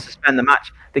had to suspend the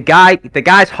match. The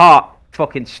guy's heart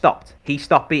fucking stopped. He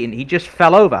stopped beating. He just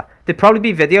fell over. There'd probably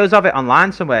be videos of it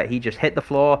online somewhere. He just hit the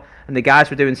floor, and the guys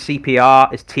were doing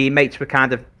CPR. His teammates were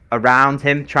kind of around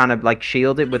him, trying to like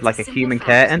shield it with like a human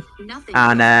curtain.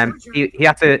 And he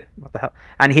had to what the hell?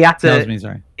 And he had to that was me,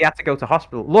 sorry. He had to go to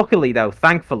hospital. Luckily, though,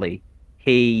 thankfully,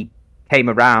 he came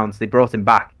around. They brought him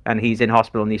back, and he's in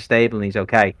hospital and he's stable and he's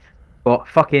okay. But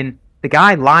fucking the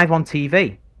guy live on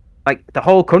TV. Like, the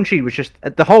whole country was just...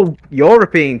 The whole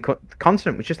European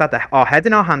continent was just at our head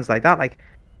in our hands like that. Like,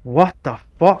 what the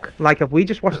fuck? Like, if we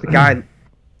just watched the guy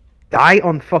die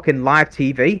on fucking live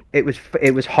TV, it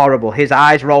was horrible. His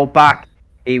eyes rolled back.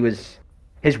 His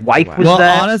wife was there.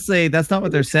 Well, honestly, that's not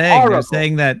what they're saying. Horrible. They're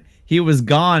saying that he was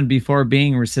gone before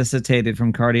being resuscitated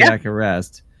from cardiac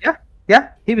arrest. Yeah,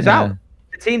 he was out.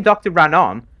 The team doctor ran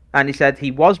on, and he said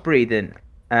he was breathing.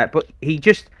 But he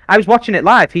just... I was watching it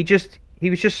live. He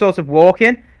was just sort of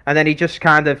walking, and then he just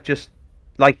kind of just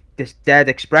like this dead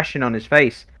expression on his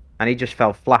face, and he just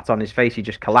fell flat on his face. He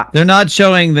just collapsed. They're not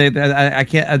showing I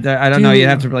can't. I don't know. You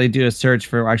have to really do a search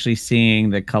for actually seeing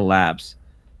the collapse.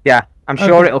 Yeah, I'm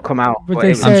sure it'll come out. But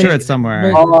I'm sure it's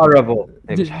somewhere. Horrible.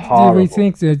 It was horrible. Do we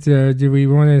think that? Do we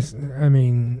want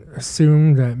to?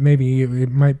 Assume that maybe it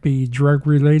might be drug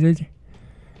related?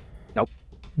 Nope.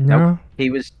 No. Nope. He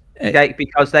was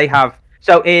because they have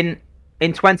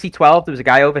In 2012, there was a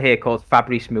guy over here called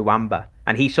Fabrice Muamba,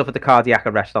 and he suffered a cardiac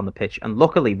arrest on the pitch. And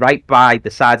luckily, right by the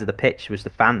sides of the pitch was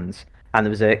the fans, and there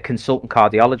was a consultant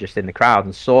cardiologist in the crowd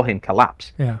and saw him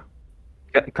collapse. Yeah.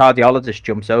 The cardiologist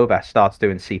jumps over, starts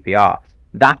doing CPR.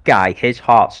 That guy, his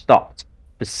heart stopped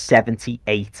for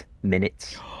 78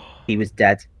 minutes. He was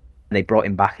dead, and they brought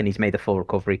him back, and he's made a full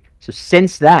recovery. So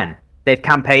since then, they've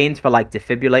campaigned for like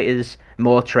defibrillators,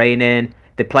 more training.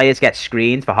 The players get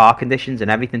screened for heart conditions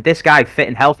and everything. This guy, fit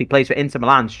and healthy, plays for Inter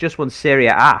Milan. He's just won Serie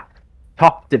A,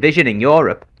 top division in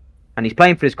Europe, and he's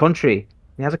playing for his country.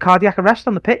 He has a cardiac arrest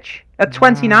on the pitch at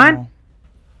 29. Wow.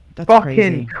 That's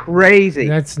fucking crazy.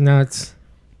 That's nuts.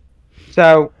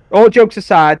 So, all jokes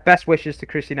aside, best wishes to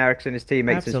Christian Eriksen, his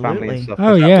teammates, his family, and stuff.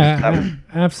 Oh yeah,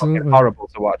 absolutely. Horrible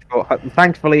to watch, but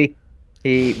thankfully,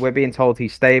 we're being told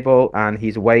he's stable and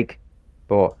he's awake.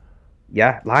 But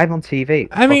yeah, live on TV.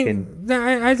 I mean,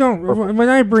 I don't. When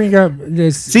I bring up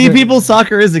this, people's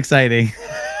soccer is exciting.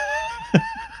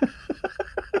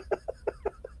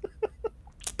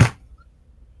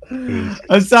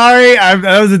 I'm sorry.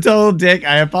 I was a total dick.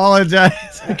 I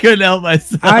apologize. I couldn't help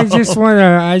myself. I just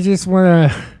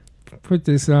wanna put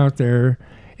this out there.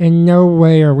 In no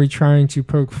way are we trying to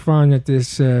poke fun at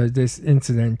this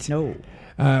incident. No.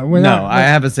 I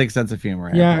have a sick sense of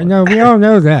humor. Yeah, no, we all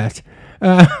know that.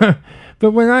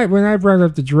 But when I brought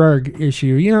up the drug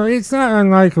issue, it's not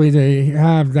unlikely to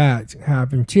have that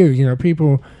happen too.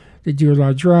 People that do a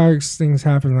lot of drugs, things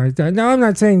happen like that. Now, I'm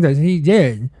not saying that he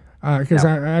did, because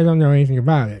I don't know anything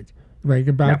about it,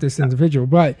 this individual.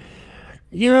 But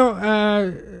it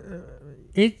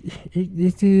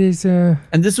is. And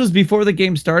this was before the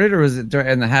game started, or was it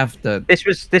in the half? This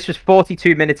was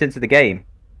 42 minutes into the game,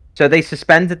 so they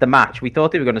suspended the match. We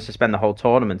thought they were going to suspend the whole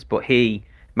tournament, but he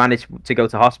managed to go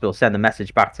to hospital, send a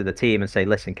message back to the team and say,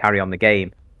 listen, carry on the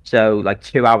game. So like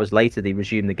 2 hours later, they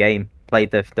resumed the game,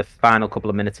 played the final couple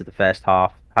of minutes of the first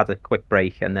half, had a quick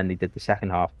break, and then they did the second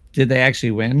half. Did they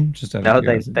actually win? No,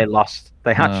 they lost.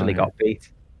 They actually got beat.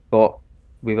 But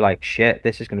we were like, shit,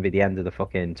 this is going to be the end of the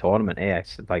fucking tournament here.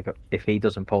 It's like, if he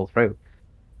doesn't pull through.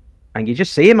 And you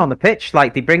just see him on the pitch.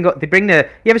 Like, they bring the...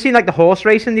 You ever seen, like, the horse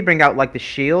racing? They bring out, like, the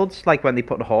shields, like, when they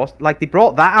put the horse... Like, they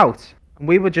brought that out. And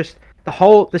we were just...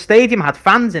 The stadium had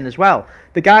fans in as well.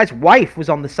 The guy's wife was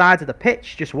on the side of the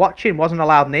pitch just watching, wasn't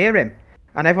allowed near him.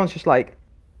 And everyone's just like,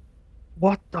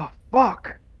 what the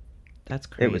fuck? That's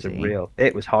crazy.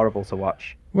 It was horrible to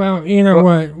watch. Well, you know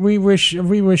what? We wish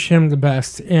him the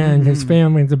best and his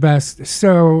family the best.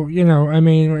 So, you know, I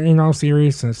mean, in all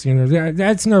seriousness, you know,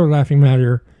 that's no laughing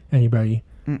matter, anybody.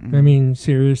 I mean,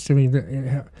 seriously,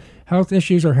 health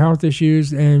issues are health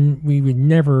issues, and we would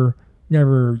never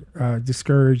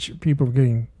discourage people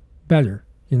getting better.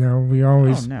 You know, we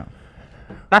always... Oh, no.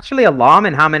 It's actually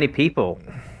alarming how many people,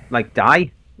 like,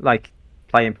 die, like,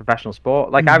 playing professional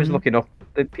sport. Like, I was looking up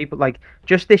the people, like,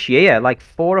 just this year, like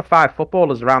 4 or 5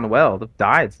 footballers around the world have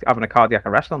died having a cardiac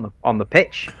arrest on the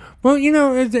pitch. Well, you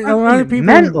know, a lot of people.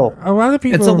 Mental. A lot of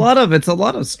people. It's a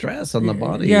lot of stress on the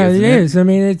body. Yeah, it is. I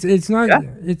mean, it's not. Yeah.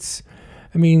 It's.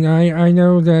 I mean, I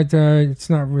know that it's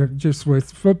not just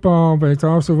with football, but it's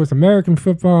also with American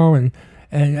football and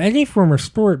any form of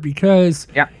sport, because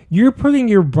you're putting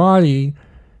your body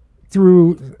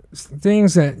through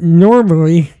things that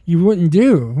normally you wouldn't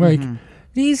do. Like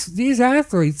these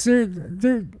athletes,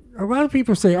 they're a lot of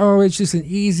people say, oh, it's just an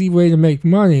easy way to make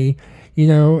money. You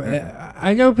know,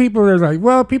 I know people are like,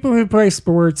 well, people who play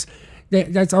sports,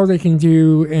 that's all they can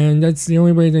do, and that's the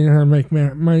only way they know how to make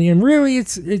money. And really,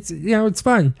 it's you know, it's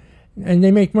fun, and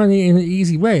they make money in an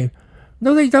easy way.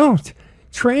 No, they don't.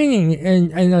 Training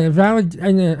and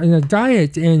a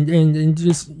diet and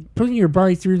just putting your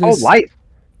body through this life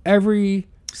every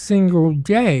single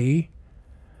day.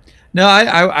 No,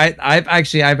 I've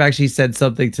actually said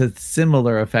something to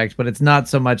similar effect, but it's not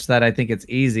so much that I think it's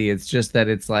easy. It's just that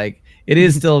it's like, it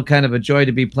is still kind of a joy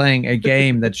to be playing a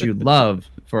game that you love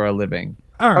for a living.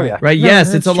 Oh, yeah. Right. No,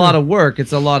 yes, it's a lot of work.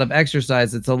 It's a lot of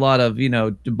exercise. It's a lot of, you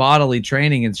know, bodily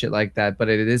training and shit like that. But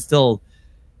it is still,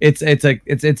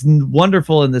 it's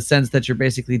wonderful in the sense that you're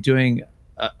basically doing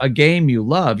a game you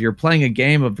love. You're playing a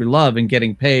game of your love and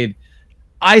getting paid,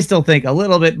 I still think, a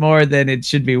little bit more than it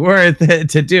should be worth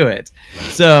to do it.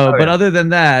 So, but other than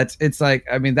that, it's like,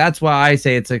 I mean, that's why I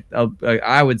say it's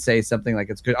I would say something like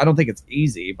it's good. I don't think it's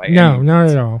easy by any means. Not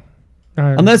at all.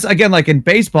 Unless, again, like in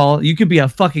baseball, you could be a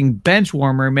fucking bench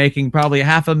warmer making probably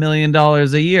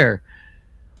 $500,000 a year.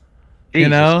 Jesus. You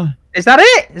know? Is that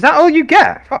it? Is that all you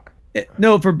get? Fuck.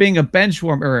 No, for being a bench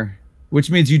warmer, which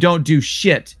means you don't do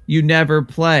shit. You never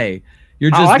play.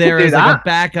 You're just there as like a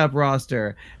backup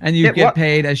roster, and you get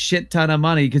paid a shit ton of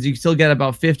money because you still get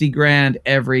about $50,000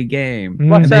 every game.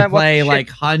 And they play like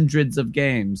hundreds of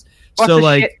games.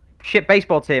 What's shit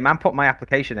baseball team? I'm putting my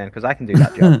application in because I can do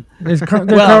that job.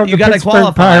 Well, you got to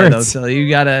qualify though, so you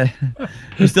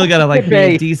still gotta like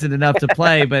be decent enough to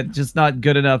play, but just not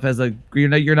good enough as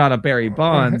you're not a Barry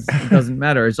Bonds. It doesn't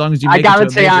matter as long as you. I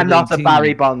guarantee I'm not a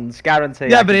Barry Bonds. Guarantee.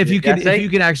 Yeah, but if you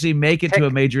can actually make it to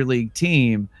a major league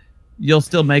team, you'll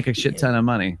still make a shit ton of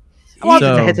money. I want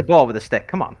to hit a ball with a stick.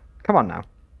 Come on now.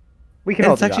 We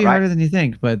can. It's actually harder than you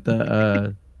think, but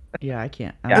yeah, I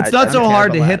can't. It's not so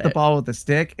hard to hit the ball with a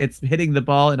stick. It's hitting the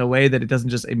ball in a way that it doesn't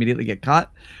just immediately get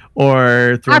caught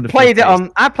or thrown.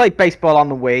 I played baseball on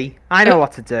the Wii. I know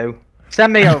what to do.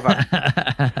 Send me over.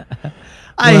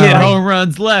 I hit home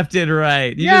runs left and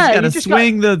right. You just gotta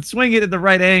swing it at the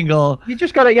right angle. You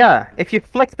just gotta, if you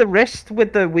flick the wrist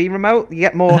with the Wii remote, you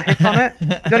get more hits on it. You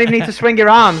don't even need to swing your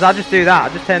arms. I'll just do that.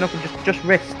 I'll just turn up and just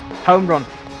wrist. Home run.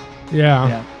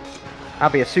 Yeah. I'll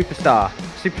be a superstar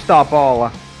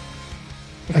baller.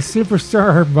 A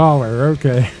superstar baller,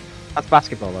 okay. That's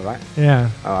basketball, though, right? Yeah.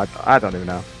 Oh, I don't even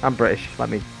know. I'm British. Let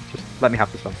me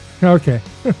have this one. Okay.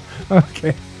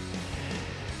 Okay.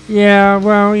 Yeah,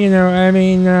 well, you know, I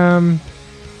mean,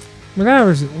 when I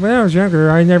was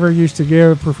younger, I never used to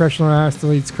give professional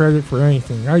athletes credit for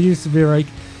anything. I used to be like,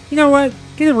 you know what,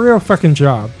 get a real fucking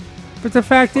job. But the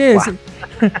fact is, it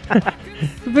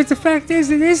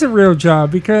is a real job,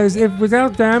 because if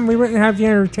without them, we wouldn't have the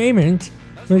entertainment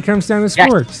when it comes down to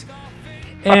sports.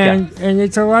 And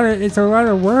it's a lot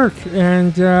of work,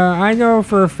 and I know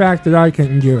for a fact that I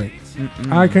couldn't do it.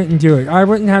 I couldn't do it. I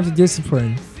wouldn't have the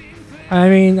discipline. I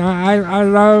mean, I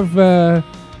love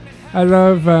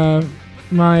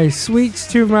my sweets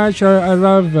too much. I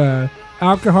love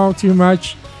alcohol too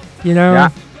much. You know,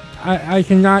 I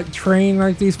cannot train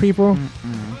like these people.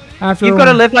 You've got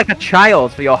to live like a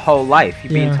child for your whole life.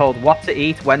 You're being told what to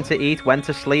eat, when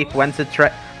to sleep, when to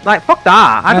train. Like, fuck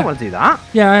that. I don't want to do that.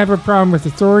 Yeah, I have a problem with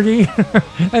authority.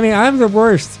 I mean, I'm the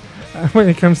worst when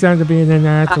it comes down to being an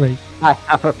athlete. I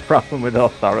have a problem with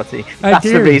authority. That's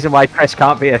the reason why Chris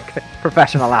can't be a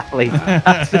professional athlete.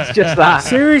 It's just that.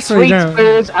 Seriously, Sweet no.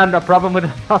 spoons and a problem with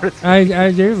authority.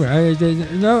 I do.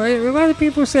 No, a lot of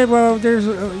people say, well, there's,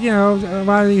 a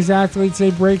lot of these athletes,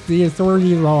 they break the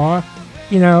authority law,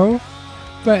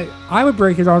 But I would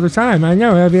break it all the time. I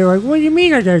know. I'd be like, what do you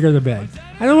mean I gotta go to bed?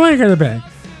 I don't want to go to bed.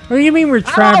 What do you mean we're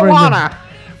traveling?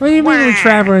 What do you mean we're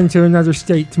traveling to another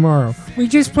state tomorrow? We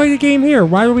just played a game here.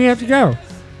 Why do we have to go?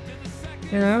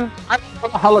 I'm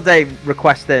on a holiday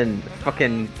requesting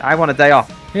I want a day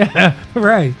off. Yeah,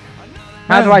 right.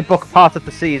 How do I book part of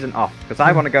the season off? Because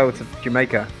I want to go to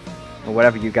Jamaica or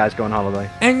wherever you guys go on holiday.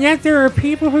 And yet there are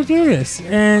people who do this.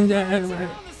 And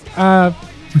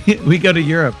we go to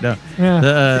Europe. No.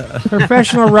 Yeah.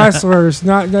 Professional wrestlers.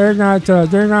 They're not.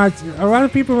 A lot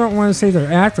of people don't want to say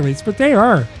they're athletes, but they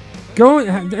are.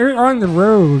 They're on the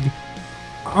road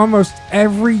almost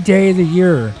every day of the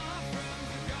year.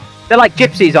 They're like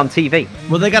gypsies on TV.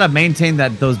 Well, they gotta maintain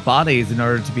those bodies in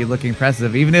order to be looking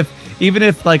impressive. Even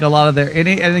if like a lot of their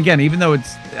and again, even though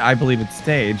I believe it's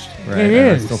staged. Right? It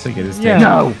is. I still think it is staged.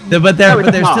 Yeah. No. But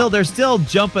they're still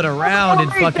jumping around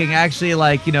and fucking actually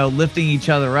like lifting each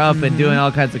other up and doing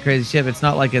all kinds of crazy shit. It's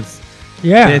not like it's.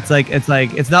 Yeah. It's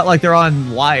not like they're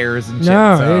on wires and shit.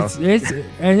 No, so.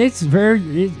 it's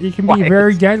very. It can be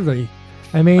very deadly.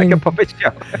 I mean, like a puppet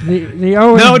show. the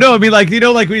Owen. No. I mean, like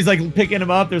when he's like picking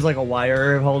him up, there's like a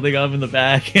wire holding him in the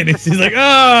back, and he's like,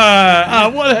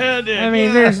 one-handed. I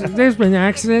mean, there's been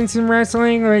accidents in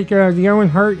wrestling, like the Owen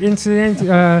Hart incident.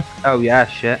 Oh yeah,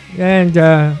 shit. And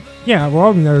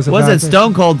Walden knows about Was it this.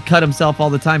 Stone Cold cut himself all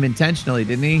the time intentionally?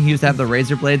 Didn't he? He used to have the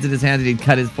razor blades in his hand, and he'd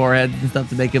cut his forehead and stuff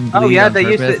to make him bleed. Oh yeah, they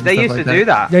used to do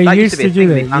that. They that used to do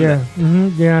that. Yeah.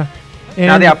 Yeah. And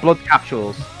now they have blood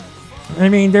capsules. I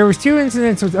mean, there was 2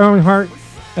 incidents with Owen Hart.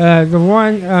 The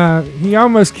one, he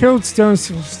almost killed Stone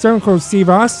Cold Steve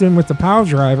Austin with the pile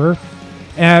driver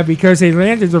because they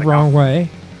landed the wrong way.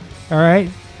 All right.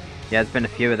 Yeah, there's been a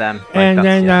few of them. And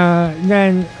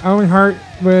then Owen Hart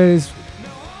was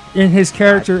in his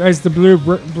character as the Blue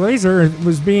Blazer,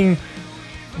 was being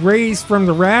raised from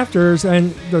the rafters,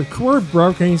 and the cord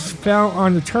broke, and he fell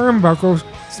on the turnbuckle,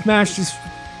 smashed his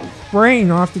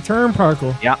brain off the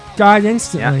turnbuckle. Yeah. Died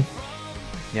instantly.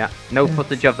 Yeah. No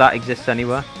footage of that exists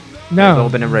anywhere. No. It's all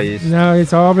been erased. No,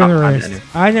 it's all been erased. Anyway.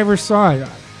 I never saw it,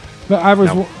 but I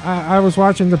was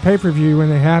watching the pay-per-view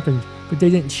when it happened, but they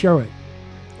didn't show it.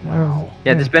 Wow.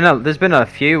 Yeah, there's been a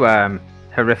few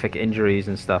horrific injuries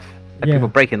and stuff. Like people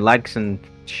breaking legs and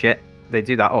shit. They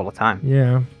do that all the time.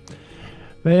 Yeah.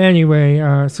 But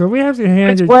anyway, so we have to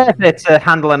hand It's worth it to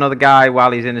handle another guy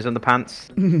while he's in his underpants.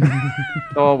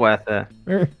 It's all worth it.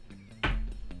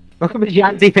 Look at me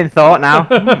deep in thought now.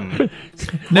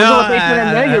 No,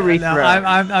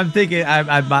 I'm thinking.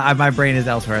 My brain is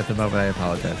elsewhere at the moment. I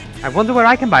apologize. I wonder where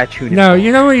I can buy a tuna. No,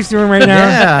 you know what he's doing right now?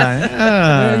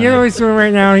 Yeah. You know what he's doing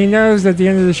right now? He knows that the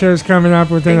end of the show is coming up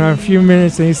within a few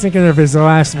minutes, and he's thinking of his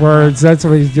last words. That's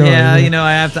what he's doing. Yeah,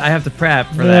 I have to prep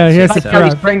for that. Yeah, he has to Kelly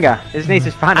prep. Springer. His niece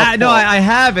is fine. No, I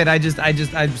have it. I'm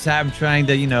trying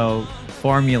to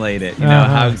formulate it.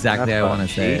 How exactly I want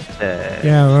to say it.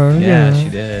 Yeah, well, Yeah, she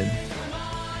did.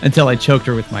 Until I choked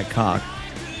her with my cock.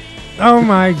 Oh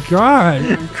my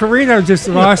God. Carino just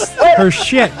lost her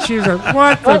shit. She was like,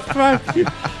 what the fuck?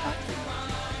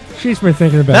 She's been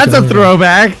thinking about That's that. a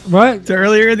throwback. What? To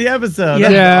earlier in the episode.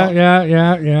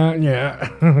 Yeah.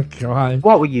 Oh, God.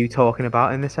 What were you talking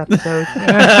about in this episode?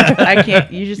 I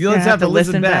can't. You just You'll have to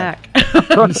listen back.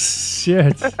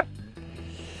 Shit.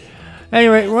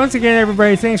 Anyway, once again,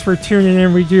 everybody, thanks for tuning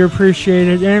in. We do appreciate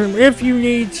it. And if you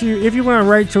want to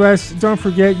write to us, don't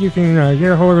forget you can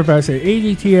get a hold of us at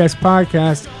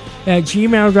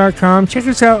adtspodcast@gmail.com. Check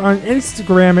us out on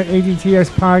Instagram at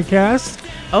adtspodcast.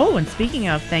 Oh, and speaking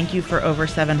of, thank you for over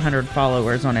 700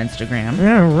 followers on Instagram.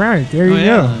 Yeah, right. There you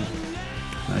go.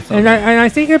 And I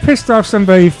think I pissed off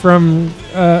somebody from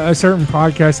a certain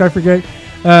podcast. I forget.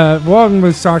 Walden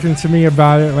was talking to me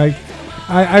about it. Like,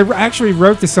 I actually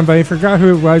wrote to somebody, forgot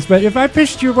who it was, but if I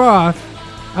pissed you off,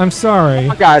 I'm sorry.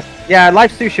 Oh, guys, yeah,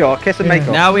 life's too short. Kiss and make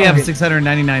up. Now we have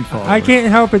 699 followers. I can't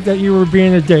help it that you were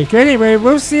being a dick. Anyway,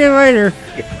 we'll see you later.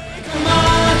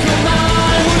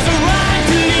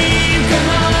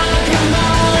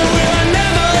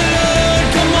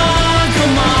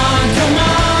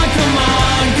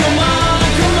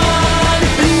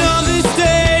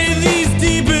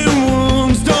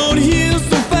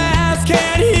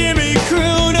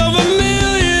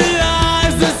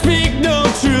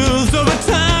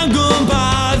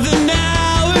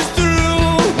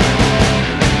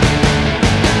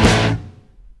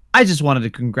 I just wanted to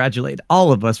congratulate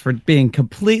all of us for being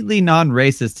completely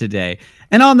non-racist today.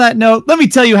 And on that note, let me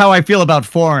tell you how I feel about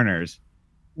foreigners.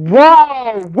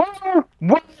 Whoa, whoa,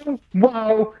 whoa,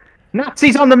 whoa.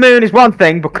 Nazis on the moon is one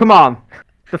thing, but come on.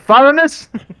 The foreigners?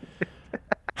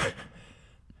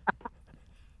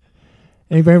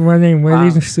 Anybody want any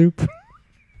Wendy's soup?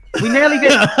 We nearly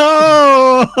did.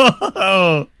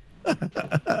 Oh!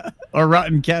 Or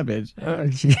rotten cabbage. Oh,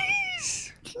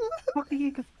 jeez. What are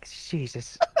you...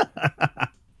 Jesus.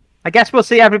 I guess we'll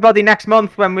see everybody next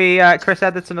month when we Chris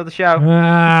edits another show.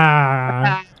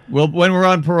 Well, when we're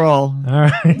on parole. All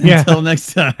right. Yeah. Until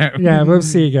next time. Yeah, we'll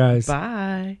see you guys.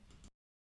 Bye.